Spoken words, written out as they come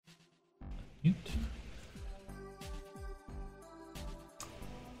Oop.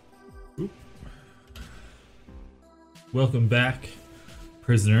 Welcome back,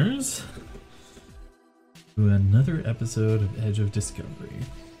 prisoners, to another episode of Edge of Discovery.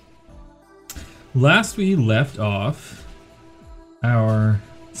 Last we left off, our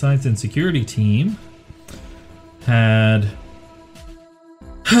science and security team had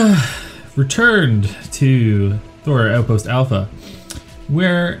returned to Thora Outpost Alpha,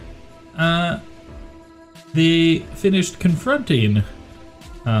 where they finished confronting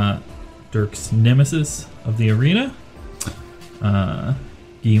Dirk's nemesis of the arena,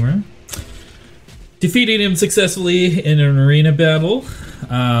 Gamer, defeating him successfully in an arena battle.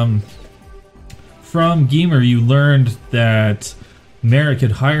 From Gamer, you learned that Merrick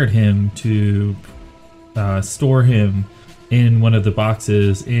had hired him to store him in one of the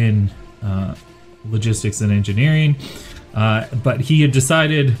boxes in logistics and engineering, but he had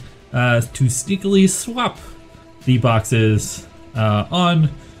decided to sneakily swap the boxes on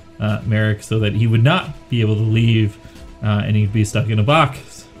Merrick so that he would not be able to leave and he'd be stuck in a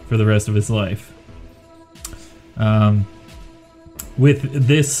box for the rest of his life. With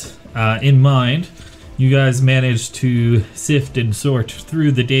this in mind, you guys managed to sift and sort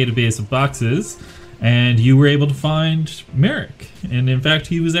through the database of boxes, and you were able to find Merrick. And in fact,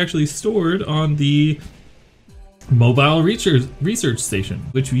 he was actually stored on the mobile research station,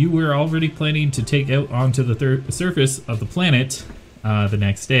 which you were already planning to take out onto the surface of the planet the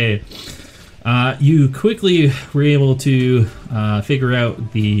next day. You quickly were able to figure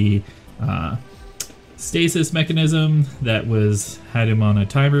out the stasis mechanism that had him on a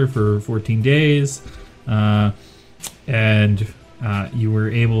timer for 14 days, and you were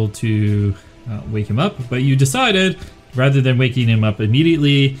able to wake him up, but you decided, rather than waking him up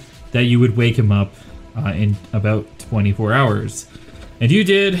immediately, that you would wake him up in about 24 hours. And you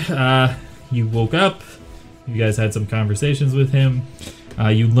did. You woke up, you guys had some conversations with him,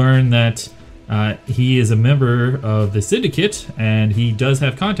 you learned that he is a member of the Syndicate, and he does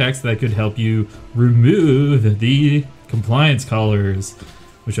have contacts that could help you remove the compliance collars,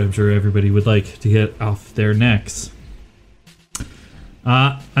 which I'm sure everybody would like to get off their necks.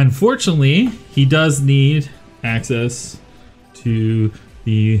 Unfortunately, he does need access to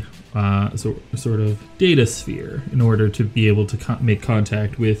the sort of data sphere in order to be able to make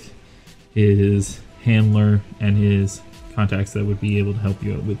contact with his handler and his contacts that would be able to help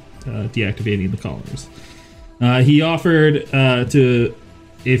you out with deactivating the collars. He offered to,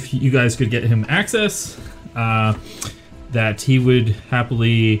 if you guys could get him access, that he would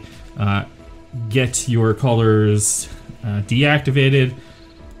happily get your collars deactivated,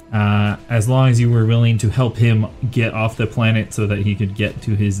 as long as you were willing to help him get off the planet so that he could get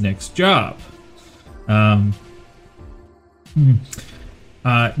to his next job. Knowing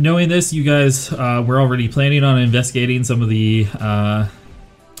this, you guys were already planning on investigating some of the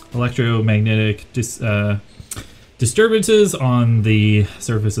electromagnetic disturbances on the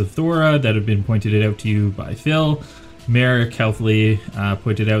surface of Thora that have been pointed out to you by Phil. Merrick helpfully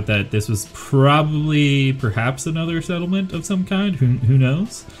pointed out that this was perhaps another settlement of some kind. Who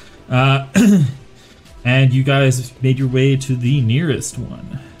knows? And you guys made your way to the nearest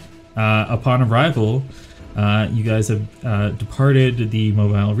one. Upon arrival, you guys have departed the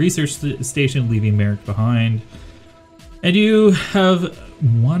mobile research station, leaving Merrick behind. And you have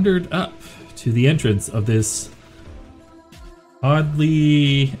wandered up to the entrance of this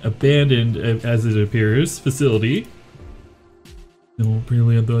oddly abandoned, as it appears, facility. A little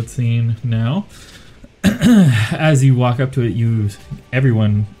brilliant that scene now. As you walk up to it,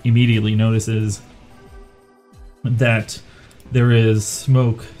 everyone immediately notices that there is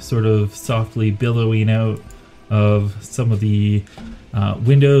smoke sort of softly billowing out of some of the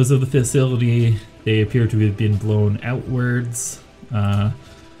windows of the facility. They appear to have been blown outwards.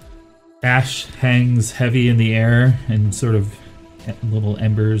 Ash hangs heavy in the air, and sort of little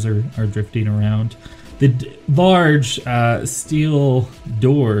embers are drifting around. The large steel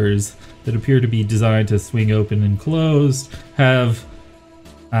doors that appear to be designed to swing open and closed have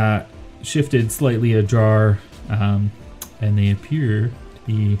shifted slightly ajar, and they appear to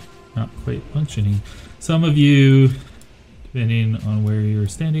be not quite functioning. Some of you, depending on where you're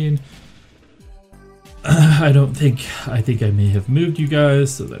standing, I think I may have moved you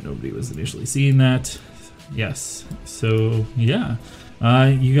guys so that nobody was initially seeing that. Yes, so yeah,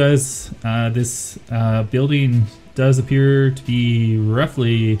 you guys, this building does appear to be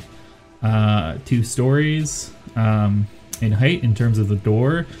roughly 2 stories in height in terms of the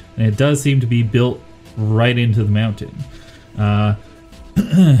door, and it does seem to be built right into the mountain.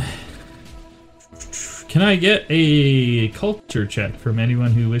 Can I get a culture check from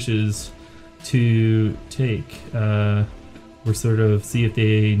anyone who wishes to take, or sort of see if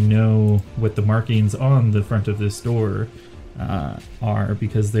they know what the markings on the front of this door are,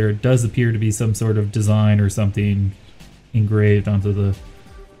 because there does appear to be some sort of design or something engraved onto the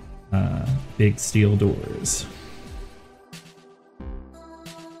big steel doors.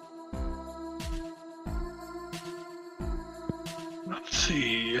 Let's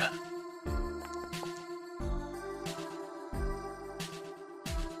see.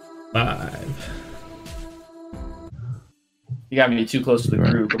 Five. You got me too close to the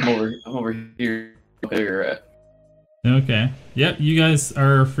group. I'm over here. Where you're at. Okay. Yep. You guys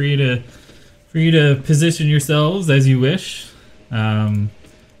are free to position yourselves as you wish.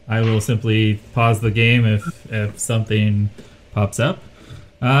 I will simply pause the game if something pops up.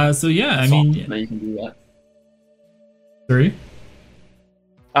 So yeah, I mean, no, you can do that. Sorry.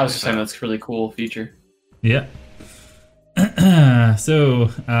 I was just saying that's a really cool feature. Yeah. So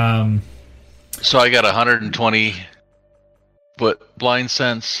I got 120 foot blind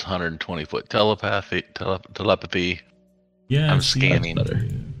sense, 120 foot telepathy. yeah, I'm scanning.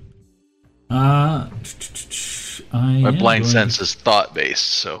 My My blind sense is thought based,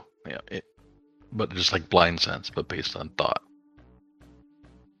 so yeah, but just like blind sense, but based on thought.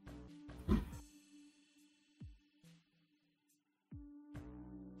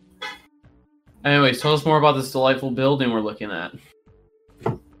 Anyways, tell us more about this delightful building we're looking at.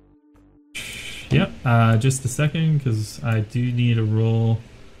 Yep. Just a second, because I do need a roll.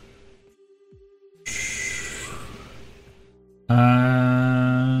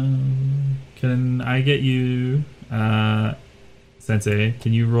 Can I get you, Sensei?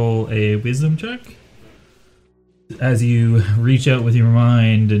 Can you roll a wisdom check as you reach out with your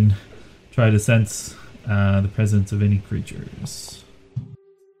mind and try to sense the presence of any creatures?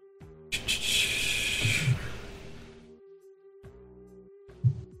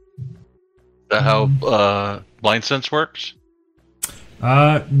 Is that how blind sense works?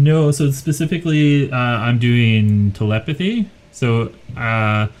 No. So specifically, I'm doing telepathy. So,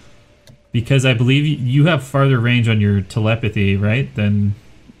 because I believe you have farther range on your telepathy, right? Than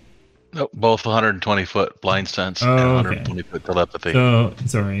No, both 120 foot blind sense and okay. 120 foot telepathy. So,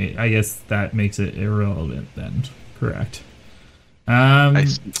 sorry. I guess that makes it irrelevant then. Correct. I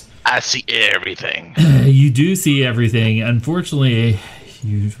see everything. You do see everything. Unfortunately,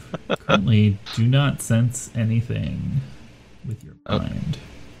 you currently do not sense anything with your mind.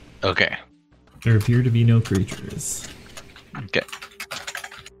 Okay. There appear to be no creatures. Okay.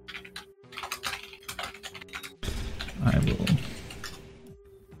 I will.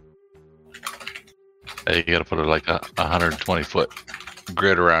 You gotta put like a 120 foot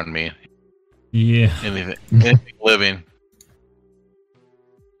grid around me. Yeah. Anything living.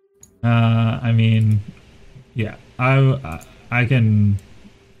 I mean, yeah. I can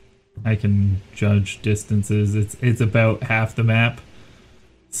judge distances. It's about half the map.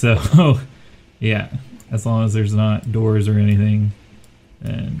 So, yeah. As long as there's not doors or anything,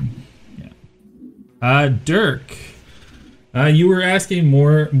 and yeah. Dirk, you were asking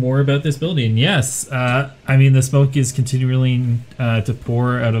more about this building. Yes. I mean, the smoke is continuing to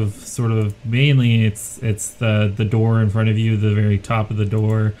pour out of sort of mainly it's the door in front of you, the very top of the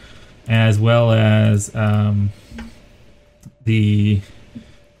door, as well as the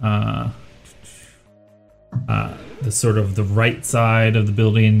sort of the right side of the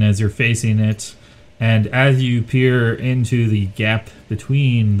building as you're facing it. And as you peer into the gap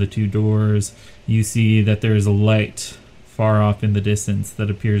between the two doors, you see that there's a light far off in the distance that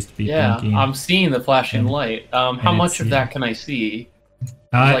appears to be blinking. I'm seeing the flashing light. How much of that can I see?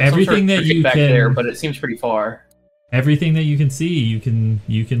 Like everything that you back can there, but it seems pretty far. Everything that you can see, you can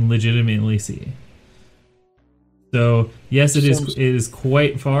legitimately see. So yes, it is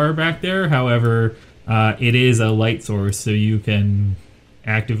quite far back there. However, it is a light source, so you can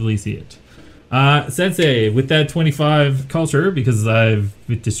actively see it. Sensei, with that 25 culture, because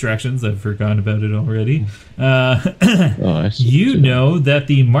with distractions, I've forgotten about it already. You know that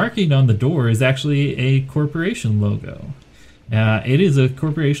the marking on the door is actually a corporation logo. It is a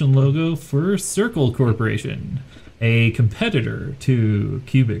corporation logo for Circle Corporation, a competitor to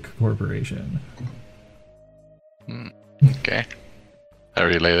Cubic Corporation. Okay. I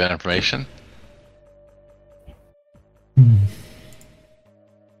relay that information.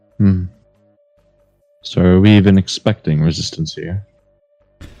 So are we even expecting resistance here?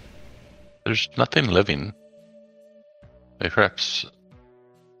 There's nothing living. Maybe perhaps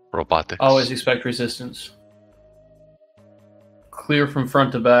robotics. Always expect resistance. Clear from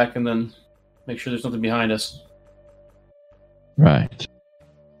front to back, and then make sure there's nothing behind us. Right.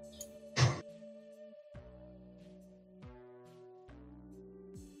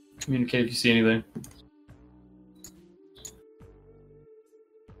 communicate if you see anything.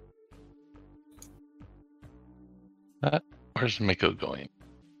 Where's Mako going?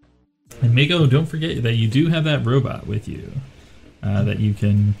 And Mako, don't forget that you do have that robot with you that you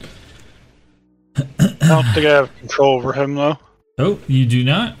can. I don't think I have control over him though. Oh, you do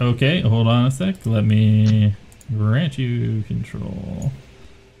not? Okay, hold on a sec. Let me grant you control.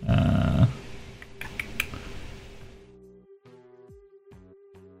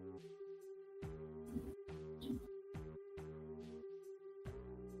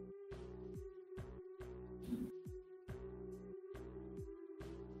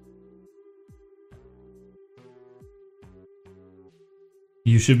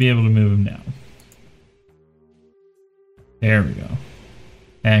 You should be able to move him now. There we go.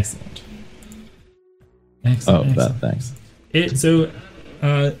 Excellent. Excellent. Oh, excellent. thanks.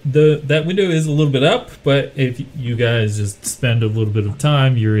 That window is a little bit up, but if you guys just spend a little bit of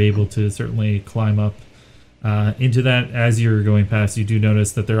time, you're able to certainly climb up into that. As you're going past, you do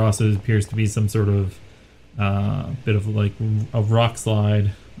notice that there also appears to be some sort of bit of like a rock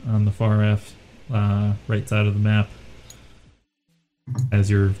slide on the far left, right side of the map. As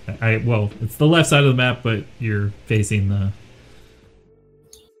you're, it's the left side of the map, but you're facing the.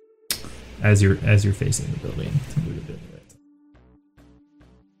 As you're facing the building, it's a little bit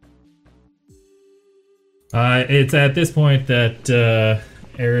right. It's at this point that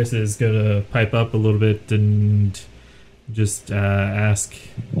Eris is gonna pipe up a little bit and just ask,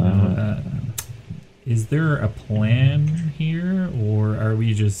 is there a plan here, or are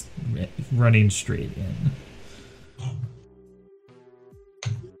we just running straight in?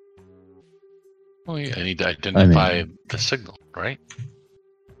 Well, yeah, I need to identify the signal, right?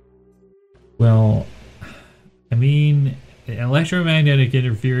 Well, I mean, electromagnetic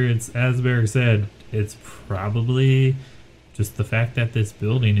interference, as Barrick said, it's probably just the fact that this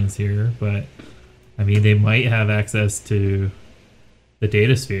building is here, but I mean, they might have access to the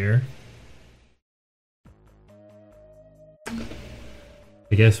data sphere.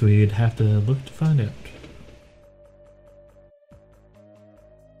 I guess we'd have to look to find out.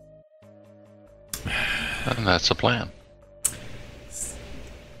 And that's a plan.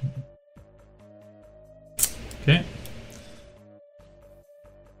 Okay.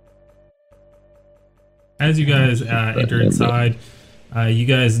 As you guys enter inside, you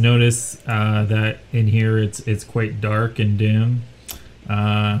guys notice that in here it's quite dark and dim.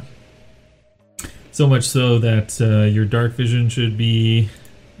 So much so that your dark vision should be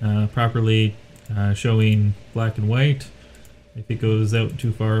properly showing black and white if it goes out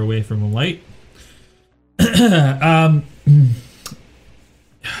too far away from a light.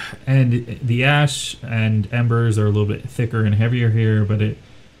 And the ash and embers are a little bit thicker and heavier here, but it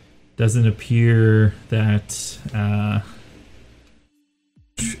doesn't appear that and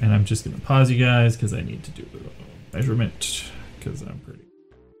I'm just gonna pause you guys because I need to do a measurement because I'm pretty.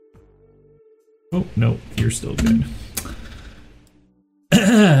 Oh no, you're still good.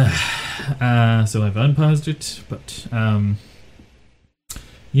 So I've unpaused it, but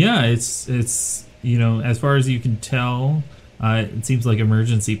yeah, it's you know, as far as you can tell, it seems like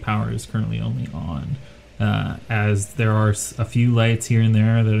emergency power is currently only on, as there are a few lights here and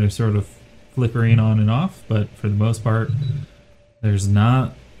there that are sort of flickering on and off, but for the most part, there's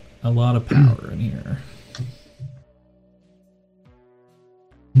not a lot of power in here.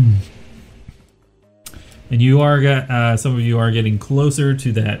 And you are some of you are getting closer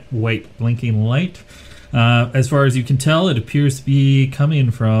to that white blinking light. As far as you can tell, it appears to be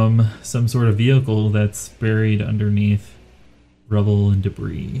coming from some sort of vehicle that's buried underneath rubble and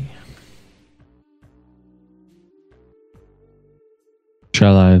debris.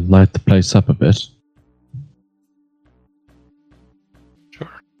 Shall I light the place up a bit? Sure.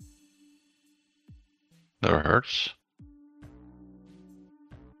 Never hurts.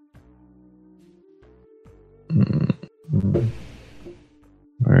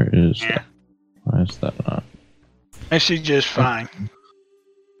 Where is that? Why is that not? I see just fine.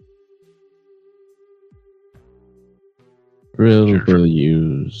 We'll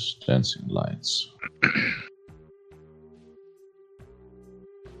use dancing lights.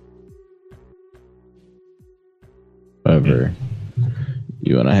 However,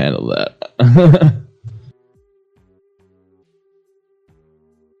 you want to handle that.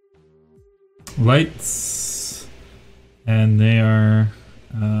 Lights, and they are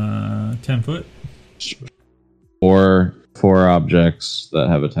 10 foot. Or 4 objects that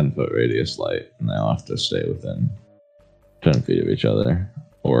have a 10-foot radius light, and they all have to stay within 10 feet of each other.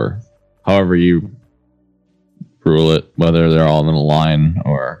 Or however you rule it, whether they're all in a line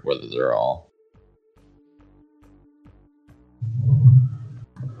or whether they're all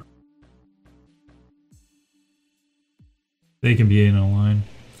They can be in a line.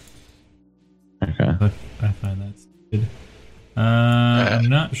 Okay. But I find that's good. I'm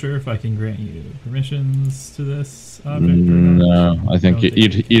not sure if I can grant you permissions to this object. No, I think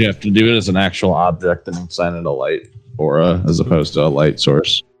you'd have to do it as an actual object and assign it a light aura as opposed to a light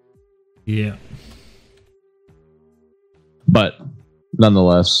source. Yeah. But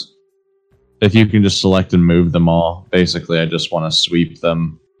nonetheless, if you can just select and move them all, basically I just want to sweep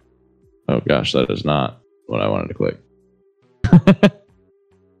them. Oh gosh, that is not what I wanted to click.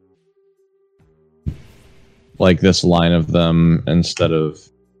 Like this line of them instead of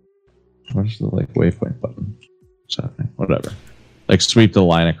where's the like waypoint button? What's happening? Whatever. Like sweep the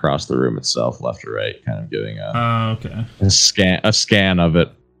line across the room itself, left or right, kind of giving a scan of it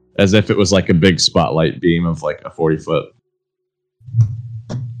as if it was like a big spotlight beam of like a 40-foot.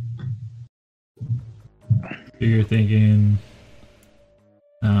 So you're thinking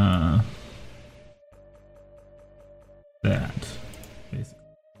that basically.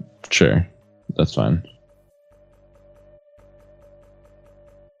 Sure. That's fine.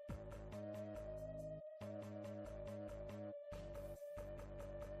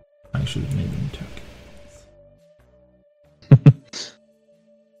 I should have made them tokens.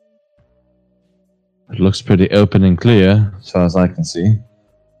 It looks pretty open and clear, as far as I can see.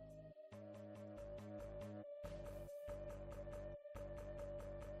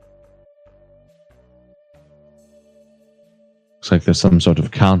 Looks like there's some sort of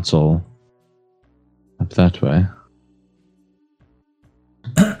console up that way.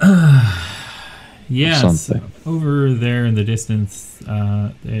 Yes, over there in the distance,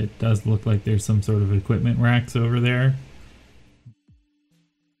 it does look like there's some sort of equipment racks over there.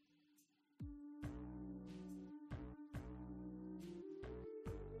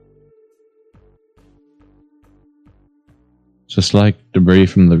 Just like debris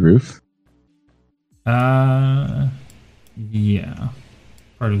from the roof? Yeah.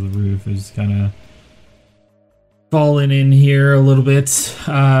 Part of the roof is kind of fallen in here a little bit.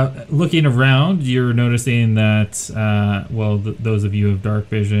 Looking around, you're noticing that, those of you who have dark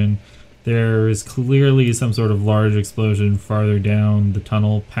vision, there is clearly some sort of large explosion farther down the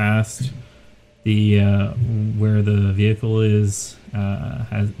tunnel past the where the vehicle is,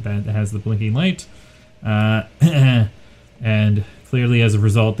 has the blinking light. And clearly as a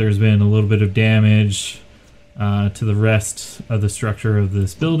result, there's been a little bit of damage to the rest of the structure of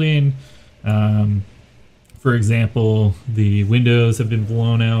this building. For example, the windows have been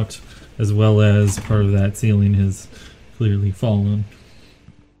blown out, as well as part of that ceiling has clearly fallen.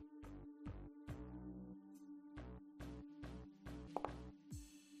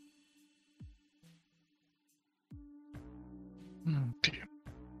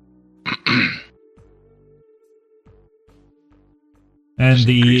 And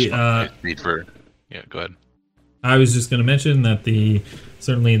yeah, go ahead. I was just going to mention that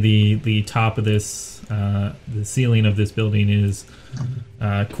certainly the top of this, the ceiling of this building is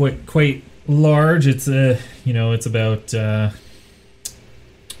quite large. It's it's about 30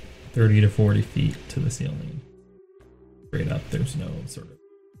 to 40 feet to the ceiling. Straight up, there's no sort of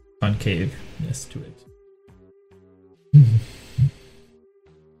concaveness to it.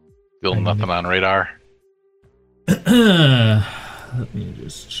 Still nothing on radar. Let me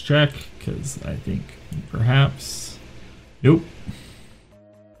just check, because I think perhaps... Nope.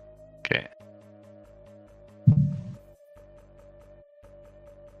 Okay.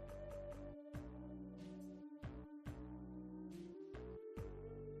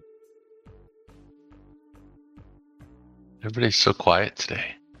 Everybody's so quiet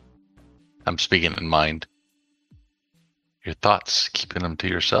today. I'm speaking in mind. Your thoughts, keeping them to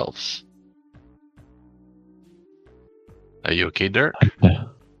yourselves. Are you okay, Dirk?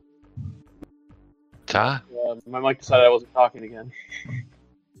 Ta? Yeah, my mic decided I wasn't talking again.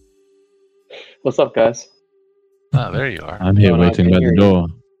 What's up, guys? Ah, there you are. I'm here waiting by the door.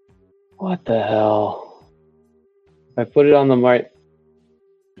 What the hell? I put it on the mic.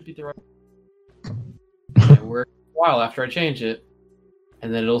 It worked a while after I change it,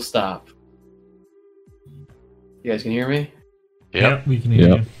 and then it'll stop. You guys can hear me? Yep, we can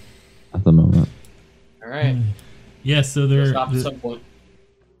hear you. At the moment. All right. Yes, so there. Stop at some point.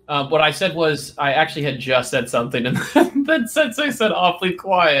 What I said was I actually had just said something, and then Sensei said awfully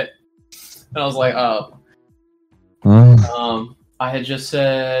quiet, and I was like, oh. I had just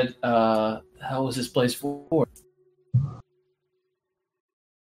said, how was this place for?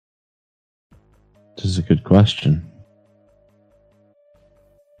 This is a good question.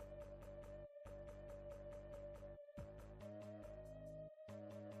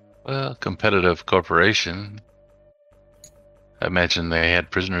 Well, competitive corporation. I imagine they had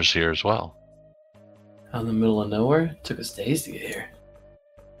prisoners here as well. Out in the middle of nowhere? It took us days to get here.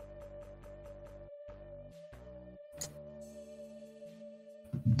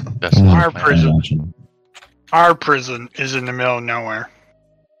 That's Oh, Our man. prison. imagine. Our prison is in the middle of nowhere.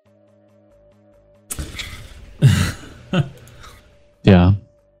 Yeah.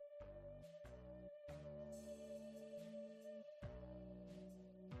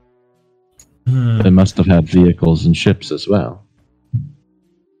 They must have had vehicles and ships as well.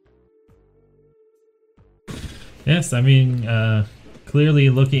 Yes, I mean, clearly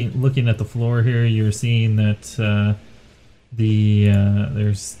looking at the floor here, you're seeing that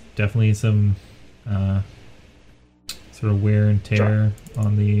there's definitely some sort of wear and tear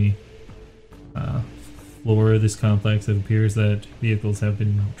on the floor of this complex. It appears that vehicles have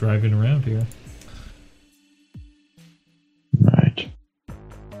been driving around here. Right.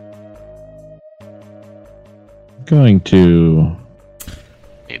 Going to.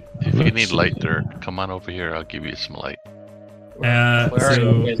 If you need light there, come on over here. I'll give you some light. Where are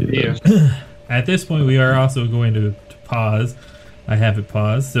so- you guys? At this point, we are also going to pause. I have it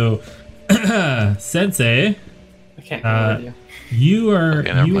paused. So, Sensei, I can't go with you. you are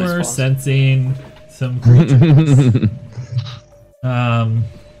Okay, never you mind. are Response. sensing some creatures.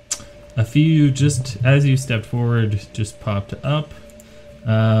 A few, just as you stepped forward, just popped up.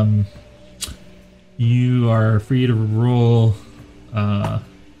 You are free to roll a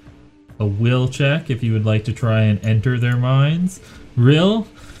will check if you would like to try and enter their minds. Rill,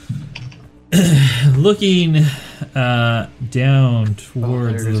 looking down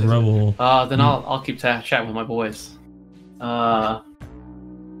towards there it is, the rubble. Then I'll keep chatting with my boys.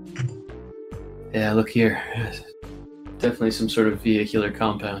 Yeah, look here. Definitely some sort of vehicular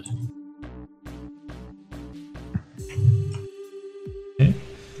compound.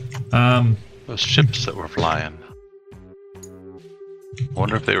 Those ships that were flying. I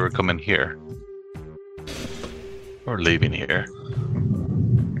wonder if they were coming here. Or leaving here.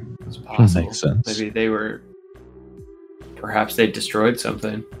 It's possible. makes sense. Maybe they were. Perhaps they destroyed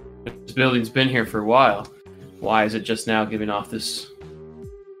something. This building's been here for a while. Why is it just now giving off this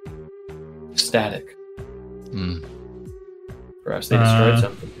static? Hmm. Perhaps they destroyed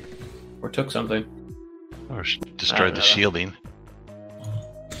something. Or took something. Or destroyed the know. shielding.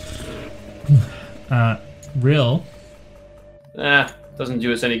 Rill, Doesn't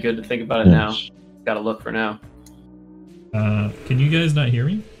do us any good to think about it now. Gotta look for now. can you guys not hear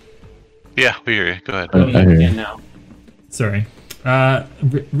me? Yeah, we hear you. Go ahead. I hear you. And now. Sorry.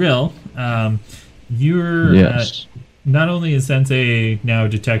 Rill, you're Yes. not only is Sensei now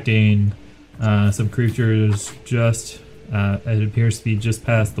detecting some creatures just it appears to be just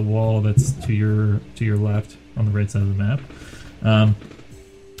past the wall that's to your left on the right side of the map.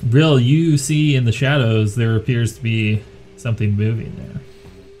 Rill, you see in the shadows there appears to be something moving there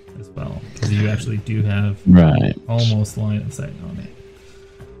as well, because you actually do have Right. almost line of sight on it.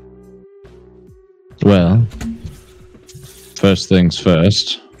 Well, first things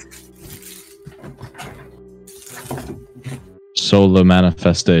first. Solar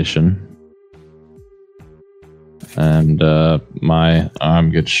manifestation. And my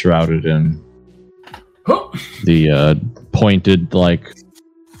arm gets shrouded in the pointed, like,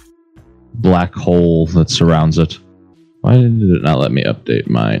 black hole that surrounds it. Why did it not let me update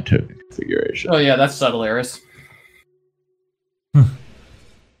my token configuration? Oh yeah, that's subtle, Eris.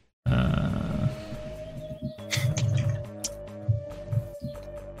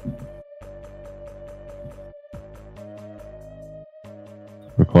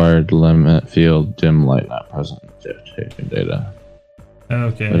 Required limit field dim light not present. Taken data, but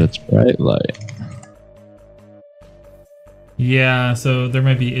Okay. it's bright light. Yeah, so there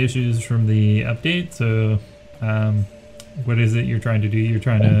might be issues from the update. So, what is it you're trying to do? You're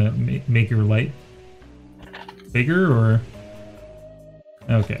trying to make your light bigger, or?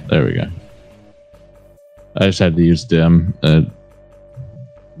 Okay. There we go. I just had to use dim.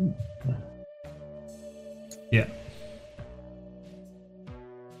 Yeah.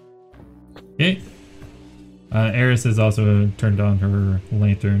 Okay. Eris has also turned on her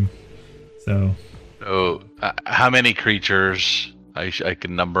lantern, so So, how many creatures? I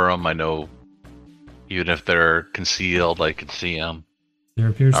can number them. I know, even if they're concealed, I can see them. there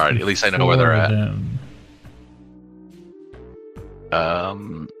appears. All to right, be at least I know where they're 4 at. of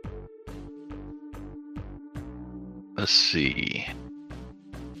them. Let's see.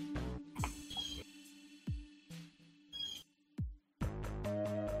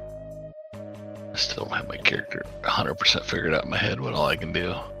 I still don't have my character 100% figured out in my head what all I can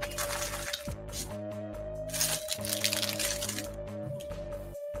do.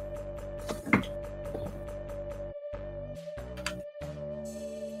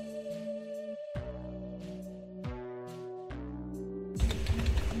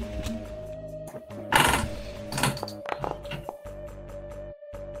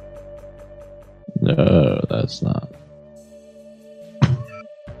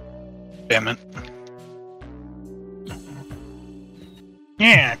 Damn it.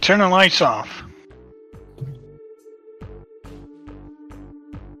 Yeah, turn the lights off.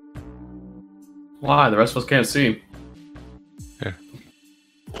 Why? The rest of us can't see.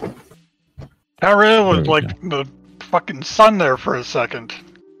 That really was There we like the fucking sun there for a second.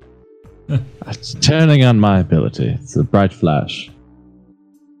 It's turning on my ability. It's a bright flash.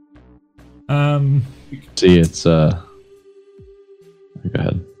 See, it's Go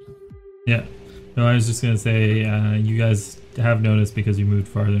ahead. Yeah. No, I was just gonna say, you guys have noticed because you moved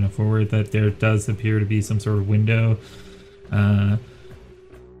farther enough forward that there does appear to be some sort of window,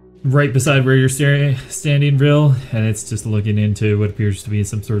 right beside where you're standing, Vril, and it's just looking into what appears to be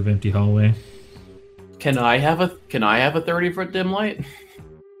some sort of empty hallway. Can I have a 30-foot dim light?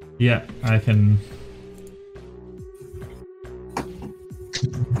 Yeah, I can.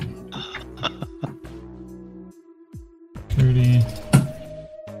 $30.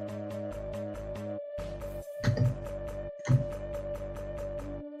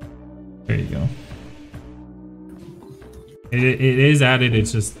 There you go. It is added.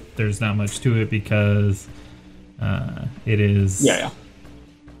 It's just there's not much to it because it is. Yeah.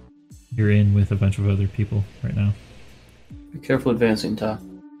 You're in with a bunch of other people right now. Be careful advancing, Ta.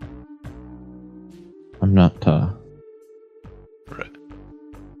 I'm not. Right.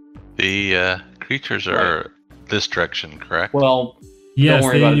 The creatures are this direction, correct? Well, Yes,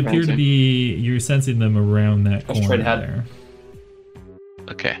 worry they about appear to advancing. be. You're sensing them around that Go corner straight ahead. there.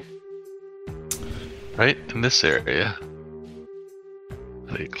 Okay. Right in this area.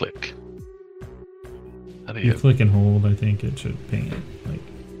 How do you click? How do You you? click and hold. I think it should ping it. Like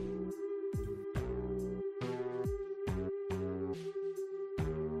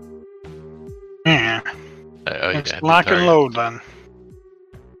Yeah. Oh, Let's yeah, lock and target. load then.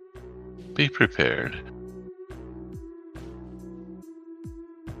 Be prepared.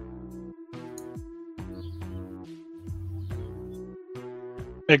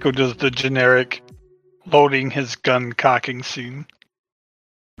 Mako does the generic loading his gun cocking scene.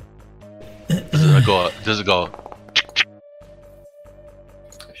 Does it go?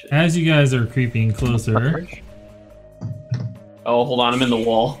 as you guys are creeping closer. Oh, hold on, I'm in the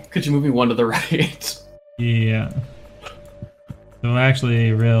wall. Could you move me one to the right? Yeah. So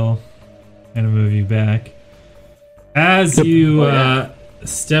actually, Rill, I'm gonna move you back. As you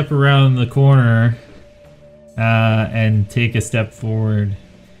step around the corner and take a step forward,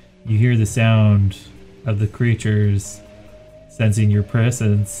 you hear the sound of the creatures sensing your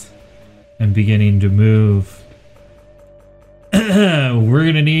presence and beginning to move. We're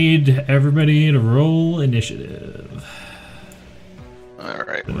gonna need everybody to roll initiative. All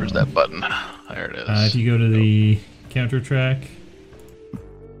right, where's that button? There it is. If you go to the counter track.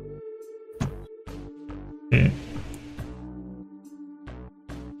 Okay.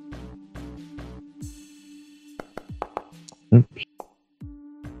 Oops.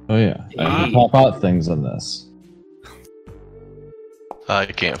 Oh yeah, I can pop out things on this. I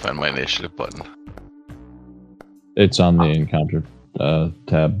can't find my initiative button. It's on the encounter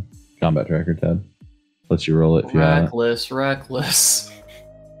tab, combat tracker tab. Lets you roll it if you have it. Reckless.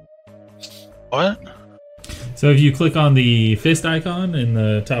 What? So if you click on the fist icon in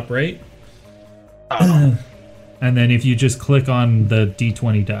the top right, Oh, and then if you just click on the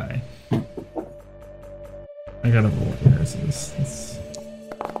D20 die. I gotta roll here. This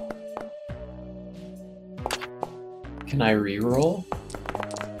Can I re-roll?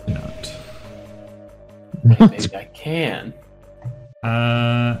 not. Maybe I can.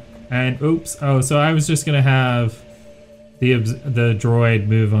 And oops. Oh, so I was just gonna have the droid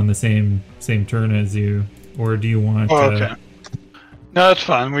move on the same turn as you, or do you want? oh, okay. No, that's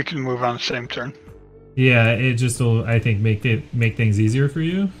fine. We can move on the same turn. Yeah, it just will, I think, make things easier for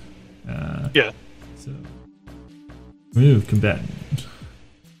you. Yeah. So move combatant.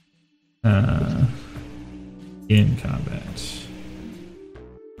 In combat.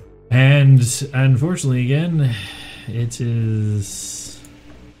 And unfortunately, again, it is.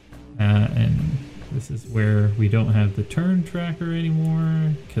 And this is where we don't have the turn tracker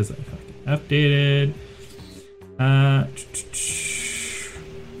anymore because I fucking updated.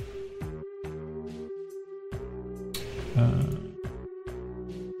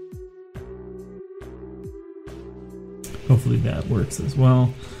 Hopefully that works as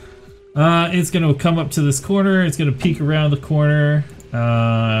well. It's going to come up to this corner. It's going to peek around the corner.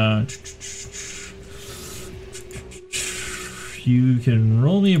 You can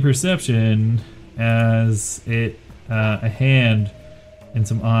roll me a perception as a hand and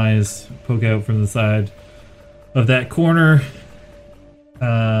some eyes poke out from the side of that corner,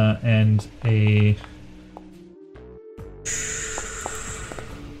 and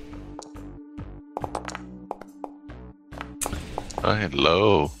Oh,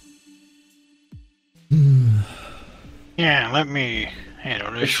 hello. Yeah, let me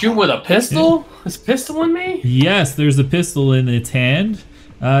handle They this. shoot with a pistol? Is pistol in me? Yes, there's a pistol in its hand.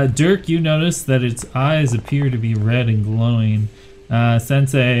 Dirk, you notice that its eyes appear to be red and glowing.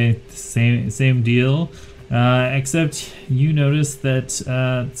 Sensei, same deal. Except you notice that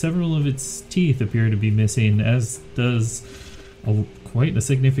several of its teeth appear to be missing, as does quite a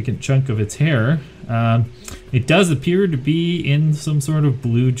significant chunk of its hair. It does appear to be in some sort of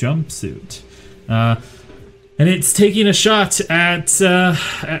blue jumpsuit. And it's taking a shot at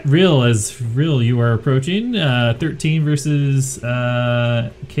Real, as Real you are approaching. 13 versus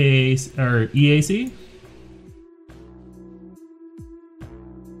EAC.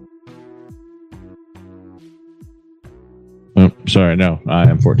 Oh, sorry, no, I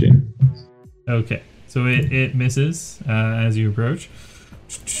am 14. Okay, so it misses as you approach.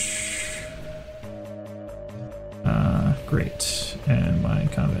 Great, and my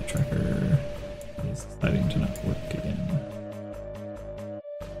combat tracker is deciding to not work again.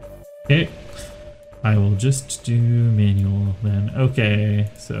 Okay, I will just do manual then. Okay,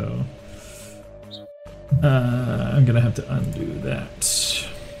 so I'm gonna have to undo that.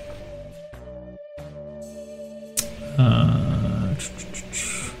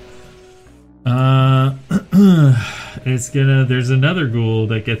 There's another ghoul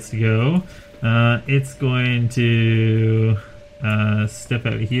that gets to go. It's going to step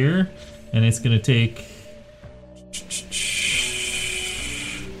out here, and it's gonna take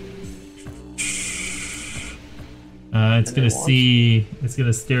it's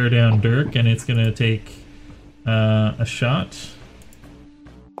gonna stare down Dirk, and it's gonna take a shot.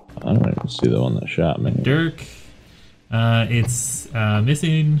 I don't even see the one that shot me. Dirk, it's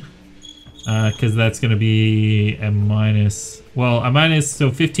missing, because that's going to be a minus. Well, a minus,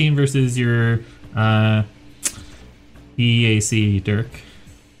 so 15 versus your EAC, Dirk.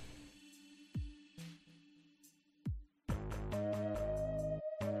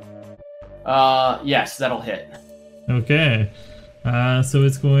 Yes, that'll hit. Okay, so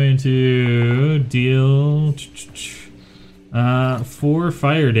it's going to deal 4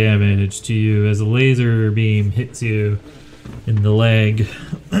 fire damage to you as a laser beam hits you in the leg,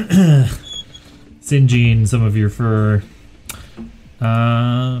 singeing some of your fur.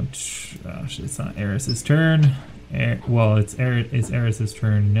 Gosh, it's not Eris's turn. Well, it's Eris's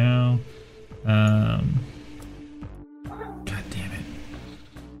turn now. God damn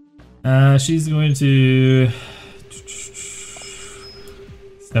it. She's going to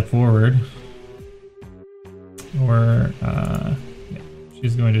step forward. Or, yeah,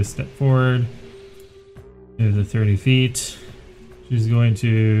 she's going to step forward to the 30 feet. She's going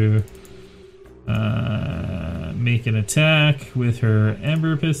to make an attack with her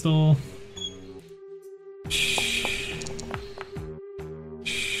Ember Pistol.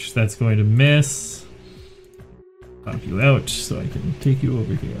 That's going to miss. Pop you out so I can take you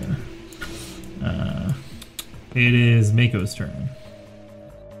over here. It is Mako's turn.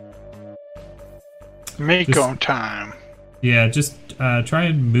 Mako time. Yeah, just try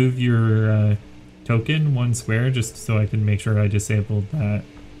and move your token 1 square just so I can make sure I disabled that.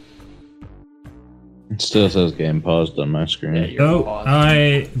 It still says game paused on my screen. Yeah, you're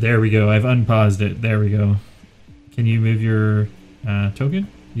paused. There we go. I've unpaused it. There we go. Can you move your token?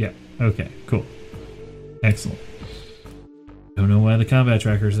 Yeah. Okay, cool. Excellent. Don't know why the combat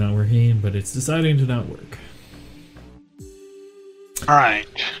tracker is not working, but it's deciding to not work.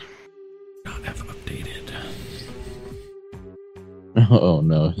 Alright. Not have updated. Oh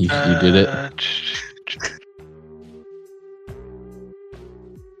no, you did it.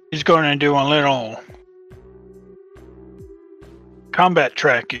 He's going to do a little combat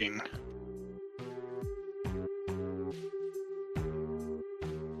tracking.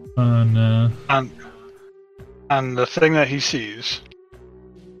 On the thing that he sees.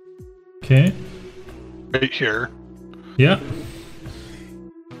 Okay. Right here. Yeah.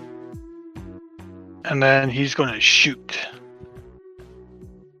 And then he's going to shoot.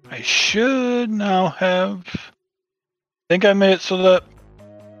 I should now have... I think I made it so that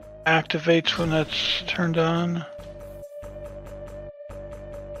activates when that's turned on.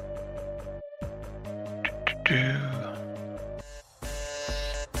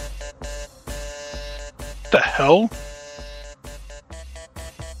 The hell?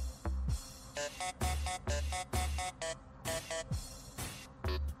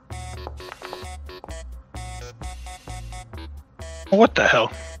 What the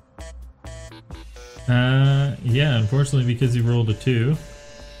hell? Yeah, unfortunately, because you rolled a 2,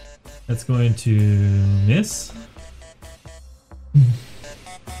 that's going to miss.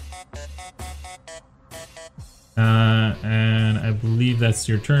 And I believe that's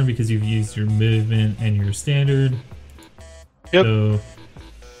your turn because you've used your movement and your standard. Yep. So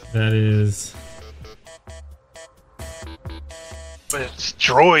that is. But it's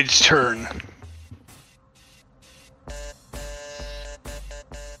Droid's turn.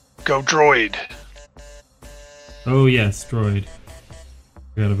 Go Droid. Oh yes, droid.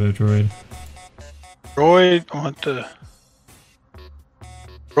 Forgot about droid.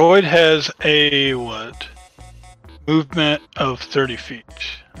 Droid has a what? Movement of 30 feet.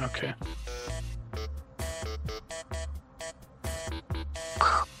 Okay.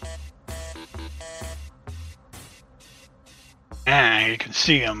 You can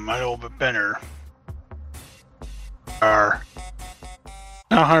see him a little bit better. Are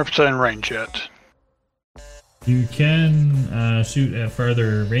not 100% in range yet. You can shoot at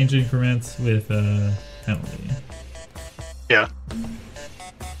farther range increments with a penalty. Yeah.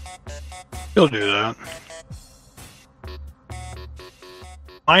 He'll do that.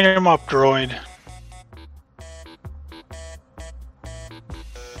 Line him up, droid.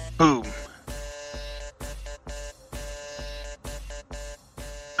 Boom.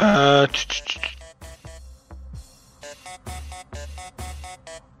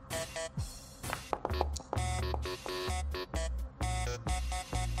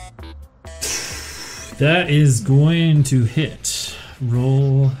 That is going to hit.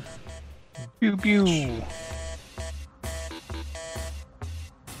 Roll. Pew pew.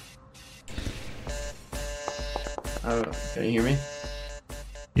 Can you hear me?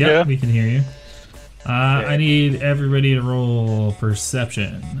 Yep, Yeah. we can hear you. Okay. I need everybody to roll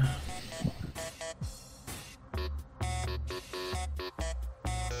perception.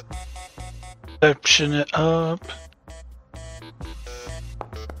 Perception it up.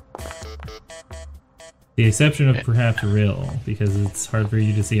 The exception of perhaps Rill, because it's hard for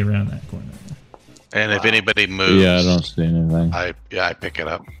you to see around that corner. And if anybody moves, Yeah, I don't see anything. I pick it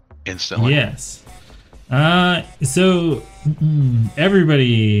up instantly. Yes. So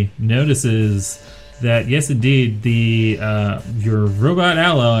everybody notices that yes, indeed, the your robot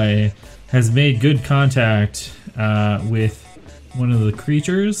ally has made good contact with one of the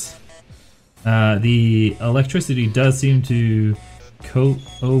creatures. The electricity does seem to coat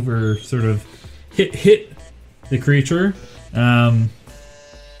over, sort of hit the creature, and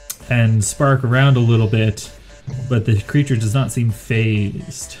spark around a little bit, but the creature does not seem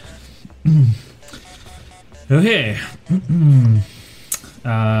phased. Okay.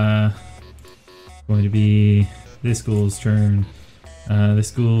 Going to be this ghoul's turn.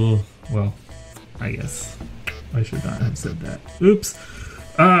 This ghoul, well, I guess I should not have said that. Oops.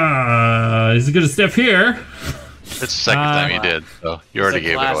 Is it gonna step here? It's the second time you did, so you already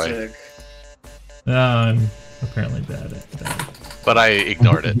gave it away. I'm apparently bad at that. But I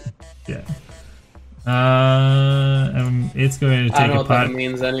ignored it. Yeah. It's going to I don't take know a what that pot.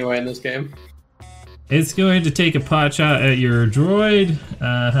 means anyway in this game. It's going to take a pot shot at your droid.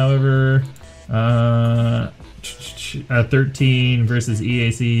 However, a 13 versus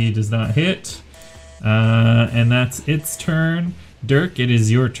EAC does not hit. And that's its turn. Dirk, it is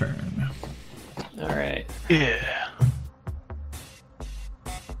your turn. All right. Yeah.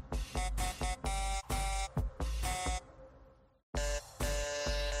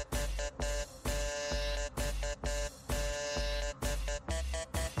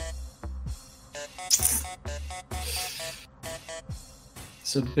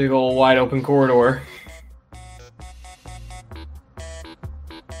 It's a big old wide open corridor.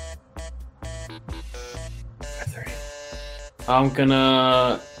 I'm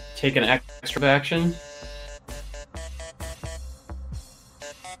gonna take an extra action.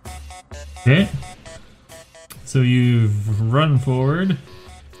 Okay. So you've run forward,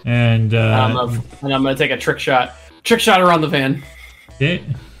 and I'm gonna take a trick shot. Trick shot around the van. okay.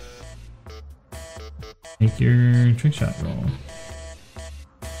 Make your trick shot roll.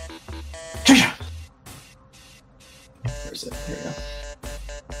 Trick shot. Where's it? Here we go.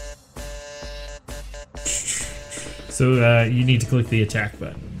 So you need to click the attack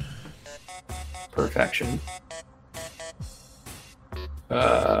button. Perfection.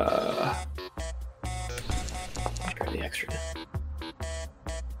 Try the extra.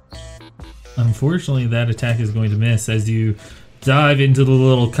 Unfortunately, that attack is going to miss as you dive into the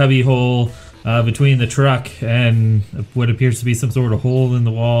little cubby hole between the truck and what appears to be some sort of hole in the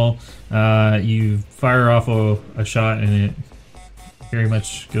wall. You fire off a shot, and it very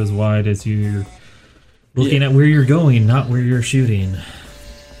much goes wide as you're looking at where you're going, not where you're shooting.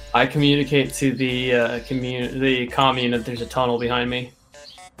 I communicate to the commune that there's a tunnel behind me.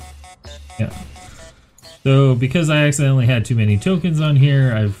 Yeah. So because I accidentally had too many tokens on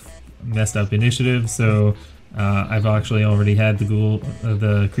here, I've messed up initiative. So I've actually already had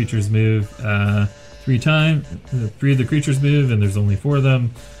the creatures move 3 times. 3 of the creatures move, and there's only 4 of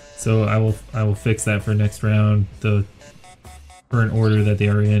them. So I will fix that for next round. The current order that they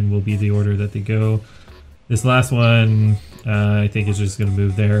are in will be the order that they go. This last one, I think, is just going to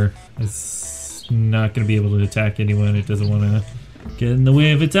move there. It's not going to be able to attack anyone. It doesn't want to get in the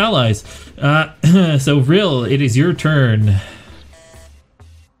way of its allies. So, Rill, it is your turn.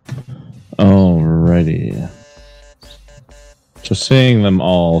 Alrighty. So seeing them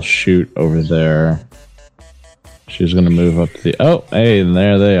all shoot over there, she's going to move up to the... Oh, hey, and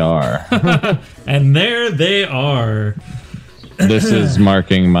there they are. And there they are. This is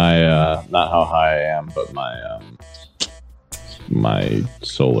marking my, not how high I am, but my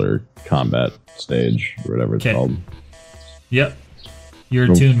solar combat stage, or whatever it's called. Yep.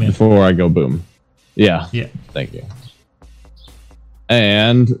 Your attunement. Before I go boom. Yeah. Yeah. Thank you.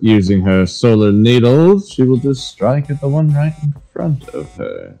 And using her solar needles, she will just strike at the one right in front of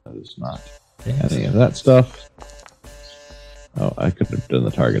her. That is not any of that stuff. Oh, I could have done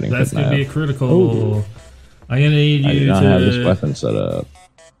the targeting. That's going to be a critical. Oh. I'm going to need you to... I do not have this weapon set up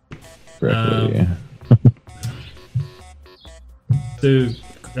correctly. So,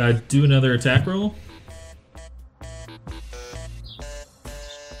 do another attack roll.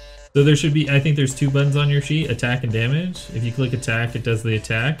 So there should be, I think there's 2 buttons on your sheet, attack and damage. If you click attack, it does the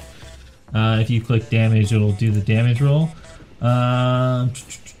attack. If you click damage, it'll do the damage roll.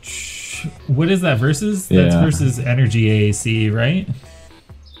 What is that versus? Yeah. That's versus energy AAC, right?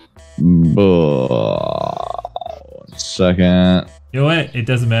 1 second. You know what? It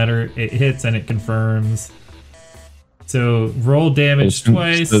doesn't matter. It hits and it confirms. So roll damage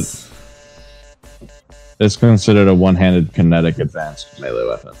twice. It's considered a one-handed kinetic advanced melee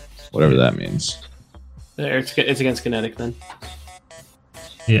weapon. Whatever that means. There, it's against kinetic then.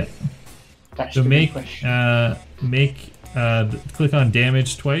 Yeah. Gosh, So good click on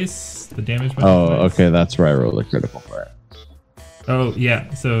damage twice. The damage button. Oh, twice. okay, that's where I rolled the critical for it. Oh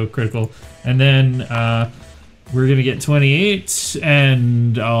yeah, so critical, and then we're gonna get 28,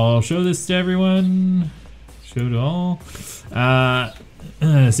 and I'll show this to everyone. Show to all.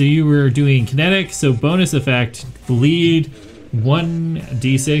 So you were doing kinetic, so bonus effect, bleed,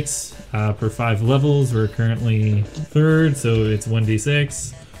 1d6 per 5 levels. We're currently 3rd, so it's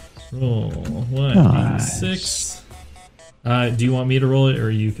 1d6. Roll 1d6. Do you want me to roll it, or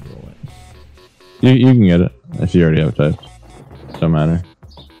you can roll it? You can get it if you already have it typed. Don't matter.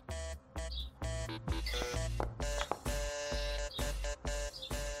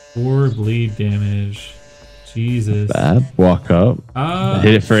 Four bleed damage. Jesus. Bad. Walk up.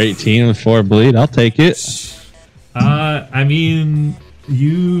 Hit it for 18 with 4 bleed. I'll take it. I mean,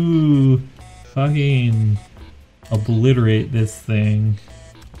 you fucking obliterate this thing,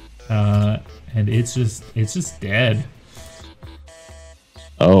 and it's just dead.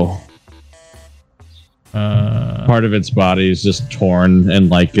 Oh. Part of its body is just torn and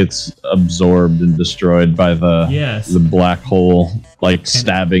like it's absorbed and destroyed by the black hole, like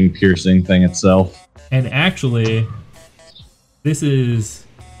stabbing, piercing thing itself. And actually, this is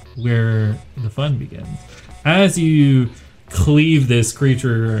where the fun begins. As you cleave this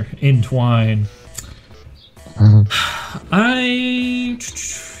creature in twine,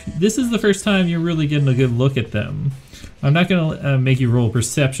 this is the first time you're really getting a good look at them. I'm not gonna make you roll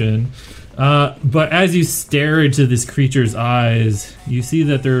perception, but as you stare into this creature's eyes, you see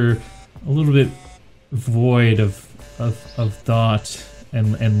that they're a little bit void of thought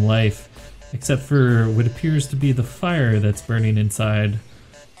and life, except for what appears to be the fire that's burning inside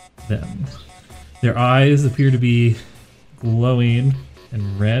them. Their eyes appear to be glowing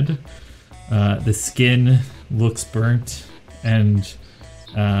and red. The skin looks burnt and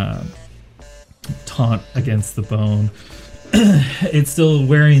taut against the bone. It's still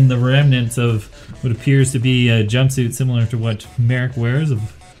wearing the remnants of what appears to be a jumpsuit similar to what Merrick wears, of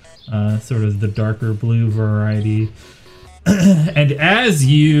sort of the darker blue variety. And as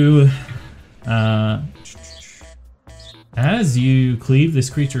you cleave this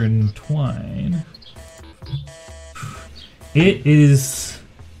creature in twine, it is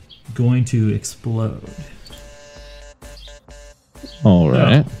going to explode. All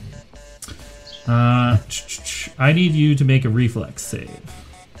right. I need you to make a reflex save.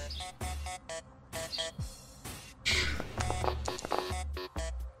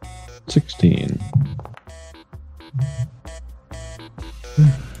 $16.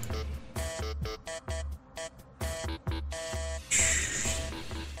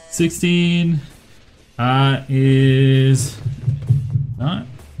 $16 is not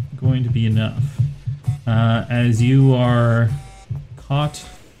going to be enough, as you are caught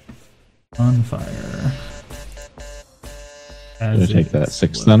on fire. as Do I take it that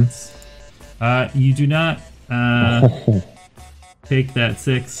 6 then? explodes. You do not take that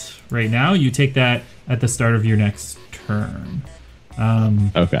 6 right now. You take that at the start of your next turn.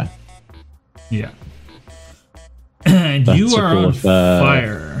 Okay. Yeah. And That's you so are cool on with that.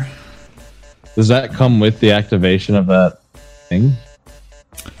 fire. Does that come with the activation of that thing?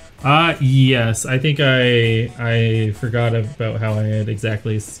 Yes. I think I forgot about how I had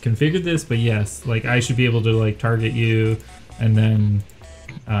exactly configured this, but yes, like I should be able to like target you, and then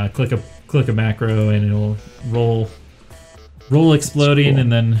click a macro, and it'll roll exploding, cool.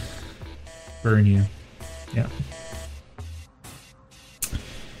 and then burn you. Yeah.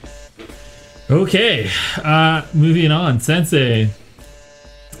 Okay. Moving on, Sensei.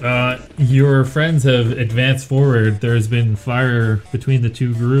 Your friends have advanced forward. There's been fire between the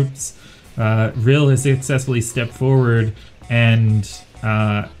two groups. Rill has successfully stepped forward and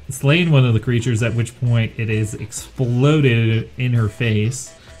slain one of the creatures, at which point it is exploded in her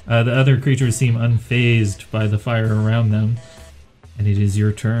face. The other creatures seem unfazed by the fire around them. And it is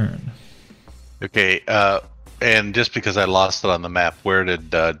your turn. Okay, and just because I lost it on the map, where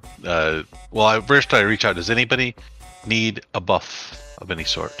did... first I reach out. Does anybody need a buff of any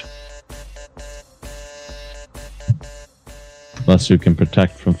sort? Unless you can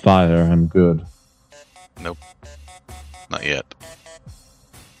protect from fire, I'm good. Nope. Not yet.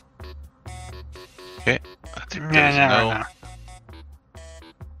 Okay, I think that is no.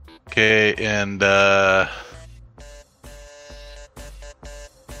 Okay, and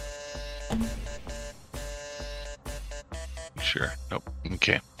sure. Nope.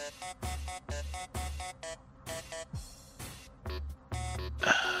 Okay.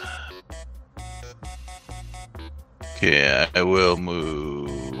 Okay, I will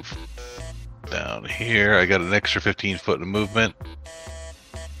move down here. I got an extra 15 foot of movement.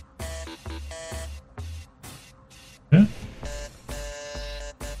 Yeah.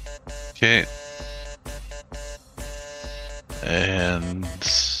 Okay. And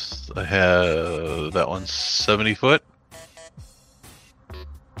I have that one's 70 foot.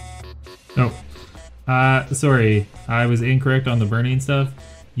 Oh. Sorry. I was incorrect on the burning stuff.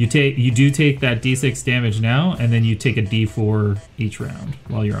 You do take that D6 damage now, and then you take a D4 each round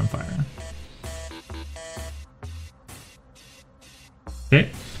while you're on fire. Okay.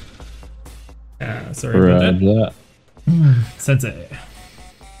 Sorry about that. Sensei.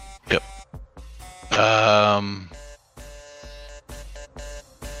 Yep.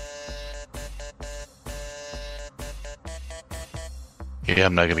 Yeah,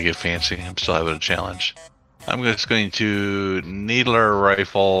 I'm not gonna get fancy. I'm still having a challenge. I'm just going to needler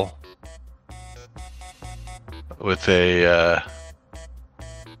rifle with a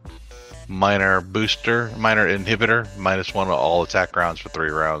minor inhibitor, -1 on all attack rounds for 3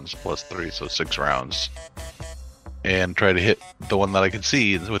 rounds, +3, so 6 rounds. And try to hit the one that I can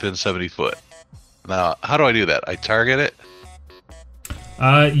see within 70 foot. Now, how do I do that? I target it?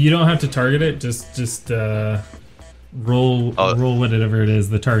 You don't have to target it, just roll whatever it is.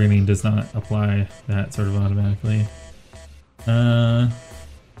 The targeting does not apply that sort of automatically. So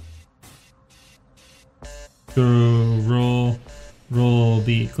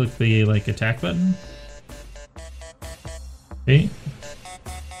click the like attack button. Okay.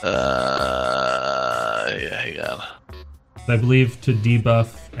 Yeah, hang on. I believe to debuff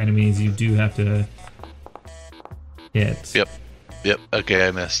enemies you do have to hit. Yep, okay,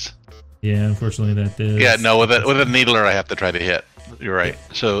 I missed. Yeah, unfortunately that is. Yeah, no, with a needler I have to try to hit. You're right.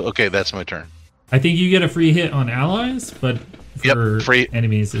 So, okay, that's my turn. I think you get a free hit on allies, but for free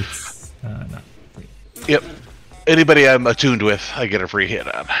enemies it's not free. Yep. Anybody I'm attuned with, I get a free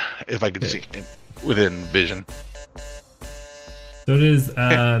hit on, if I can see within vision. So it is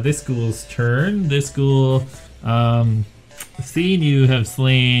this ghoul's turn. This ghoul, seeing you have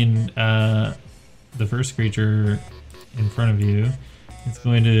slain the first creature in front of you, it's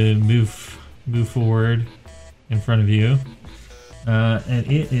going to move forward in front of you,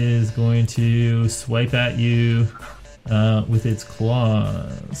 and it is going to swipe at you with its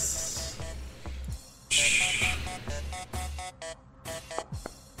claws.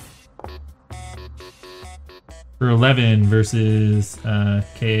 For 11 versus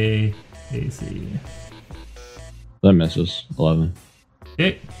KAC. That misses. 11.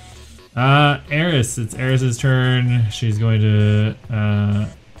 Okay. Eris, it's Eris's turn. She's going to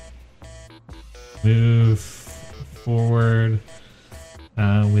move forward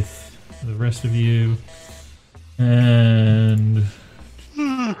with the rest of you. And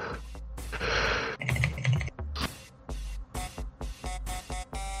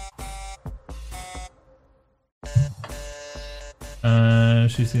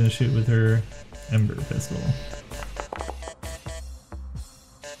she's going to shoot with her Ember Pistol.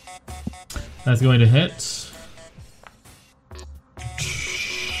 That's going to hit.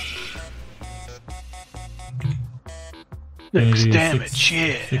 6 damage,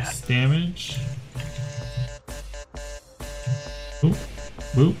 yeah. 6 damage. Oop,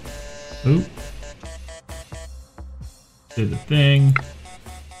 oop, oop. Do the thing.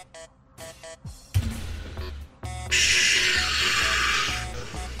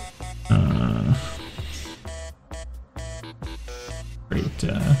 Great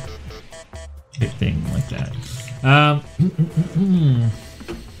thing like that.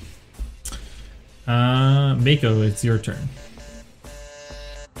 Mako, it's your turn.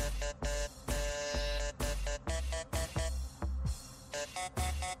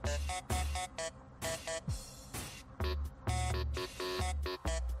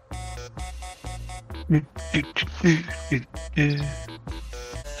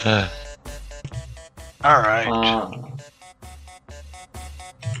 All right.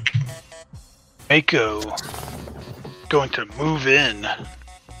 Mako going to move in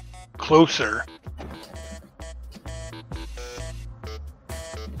closer.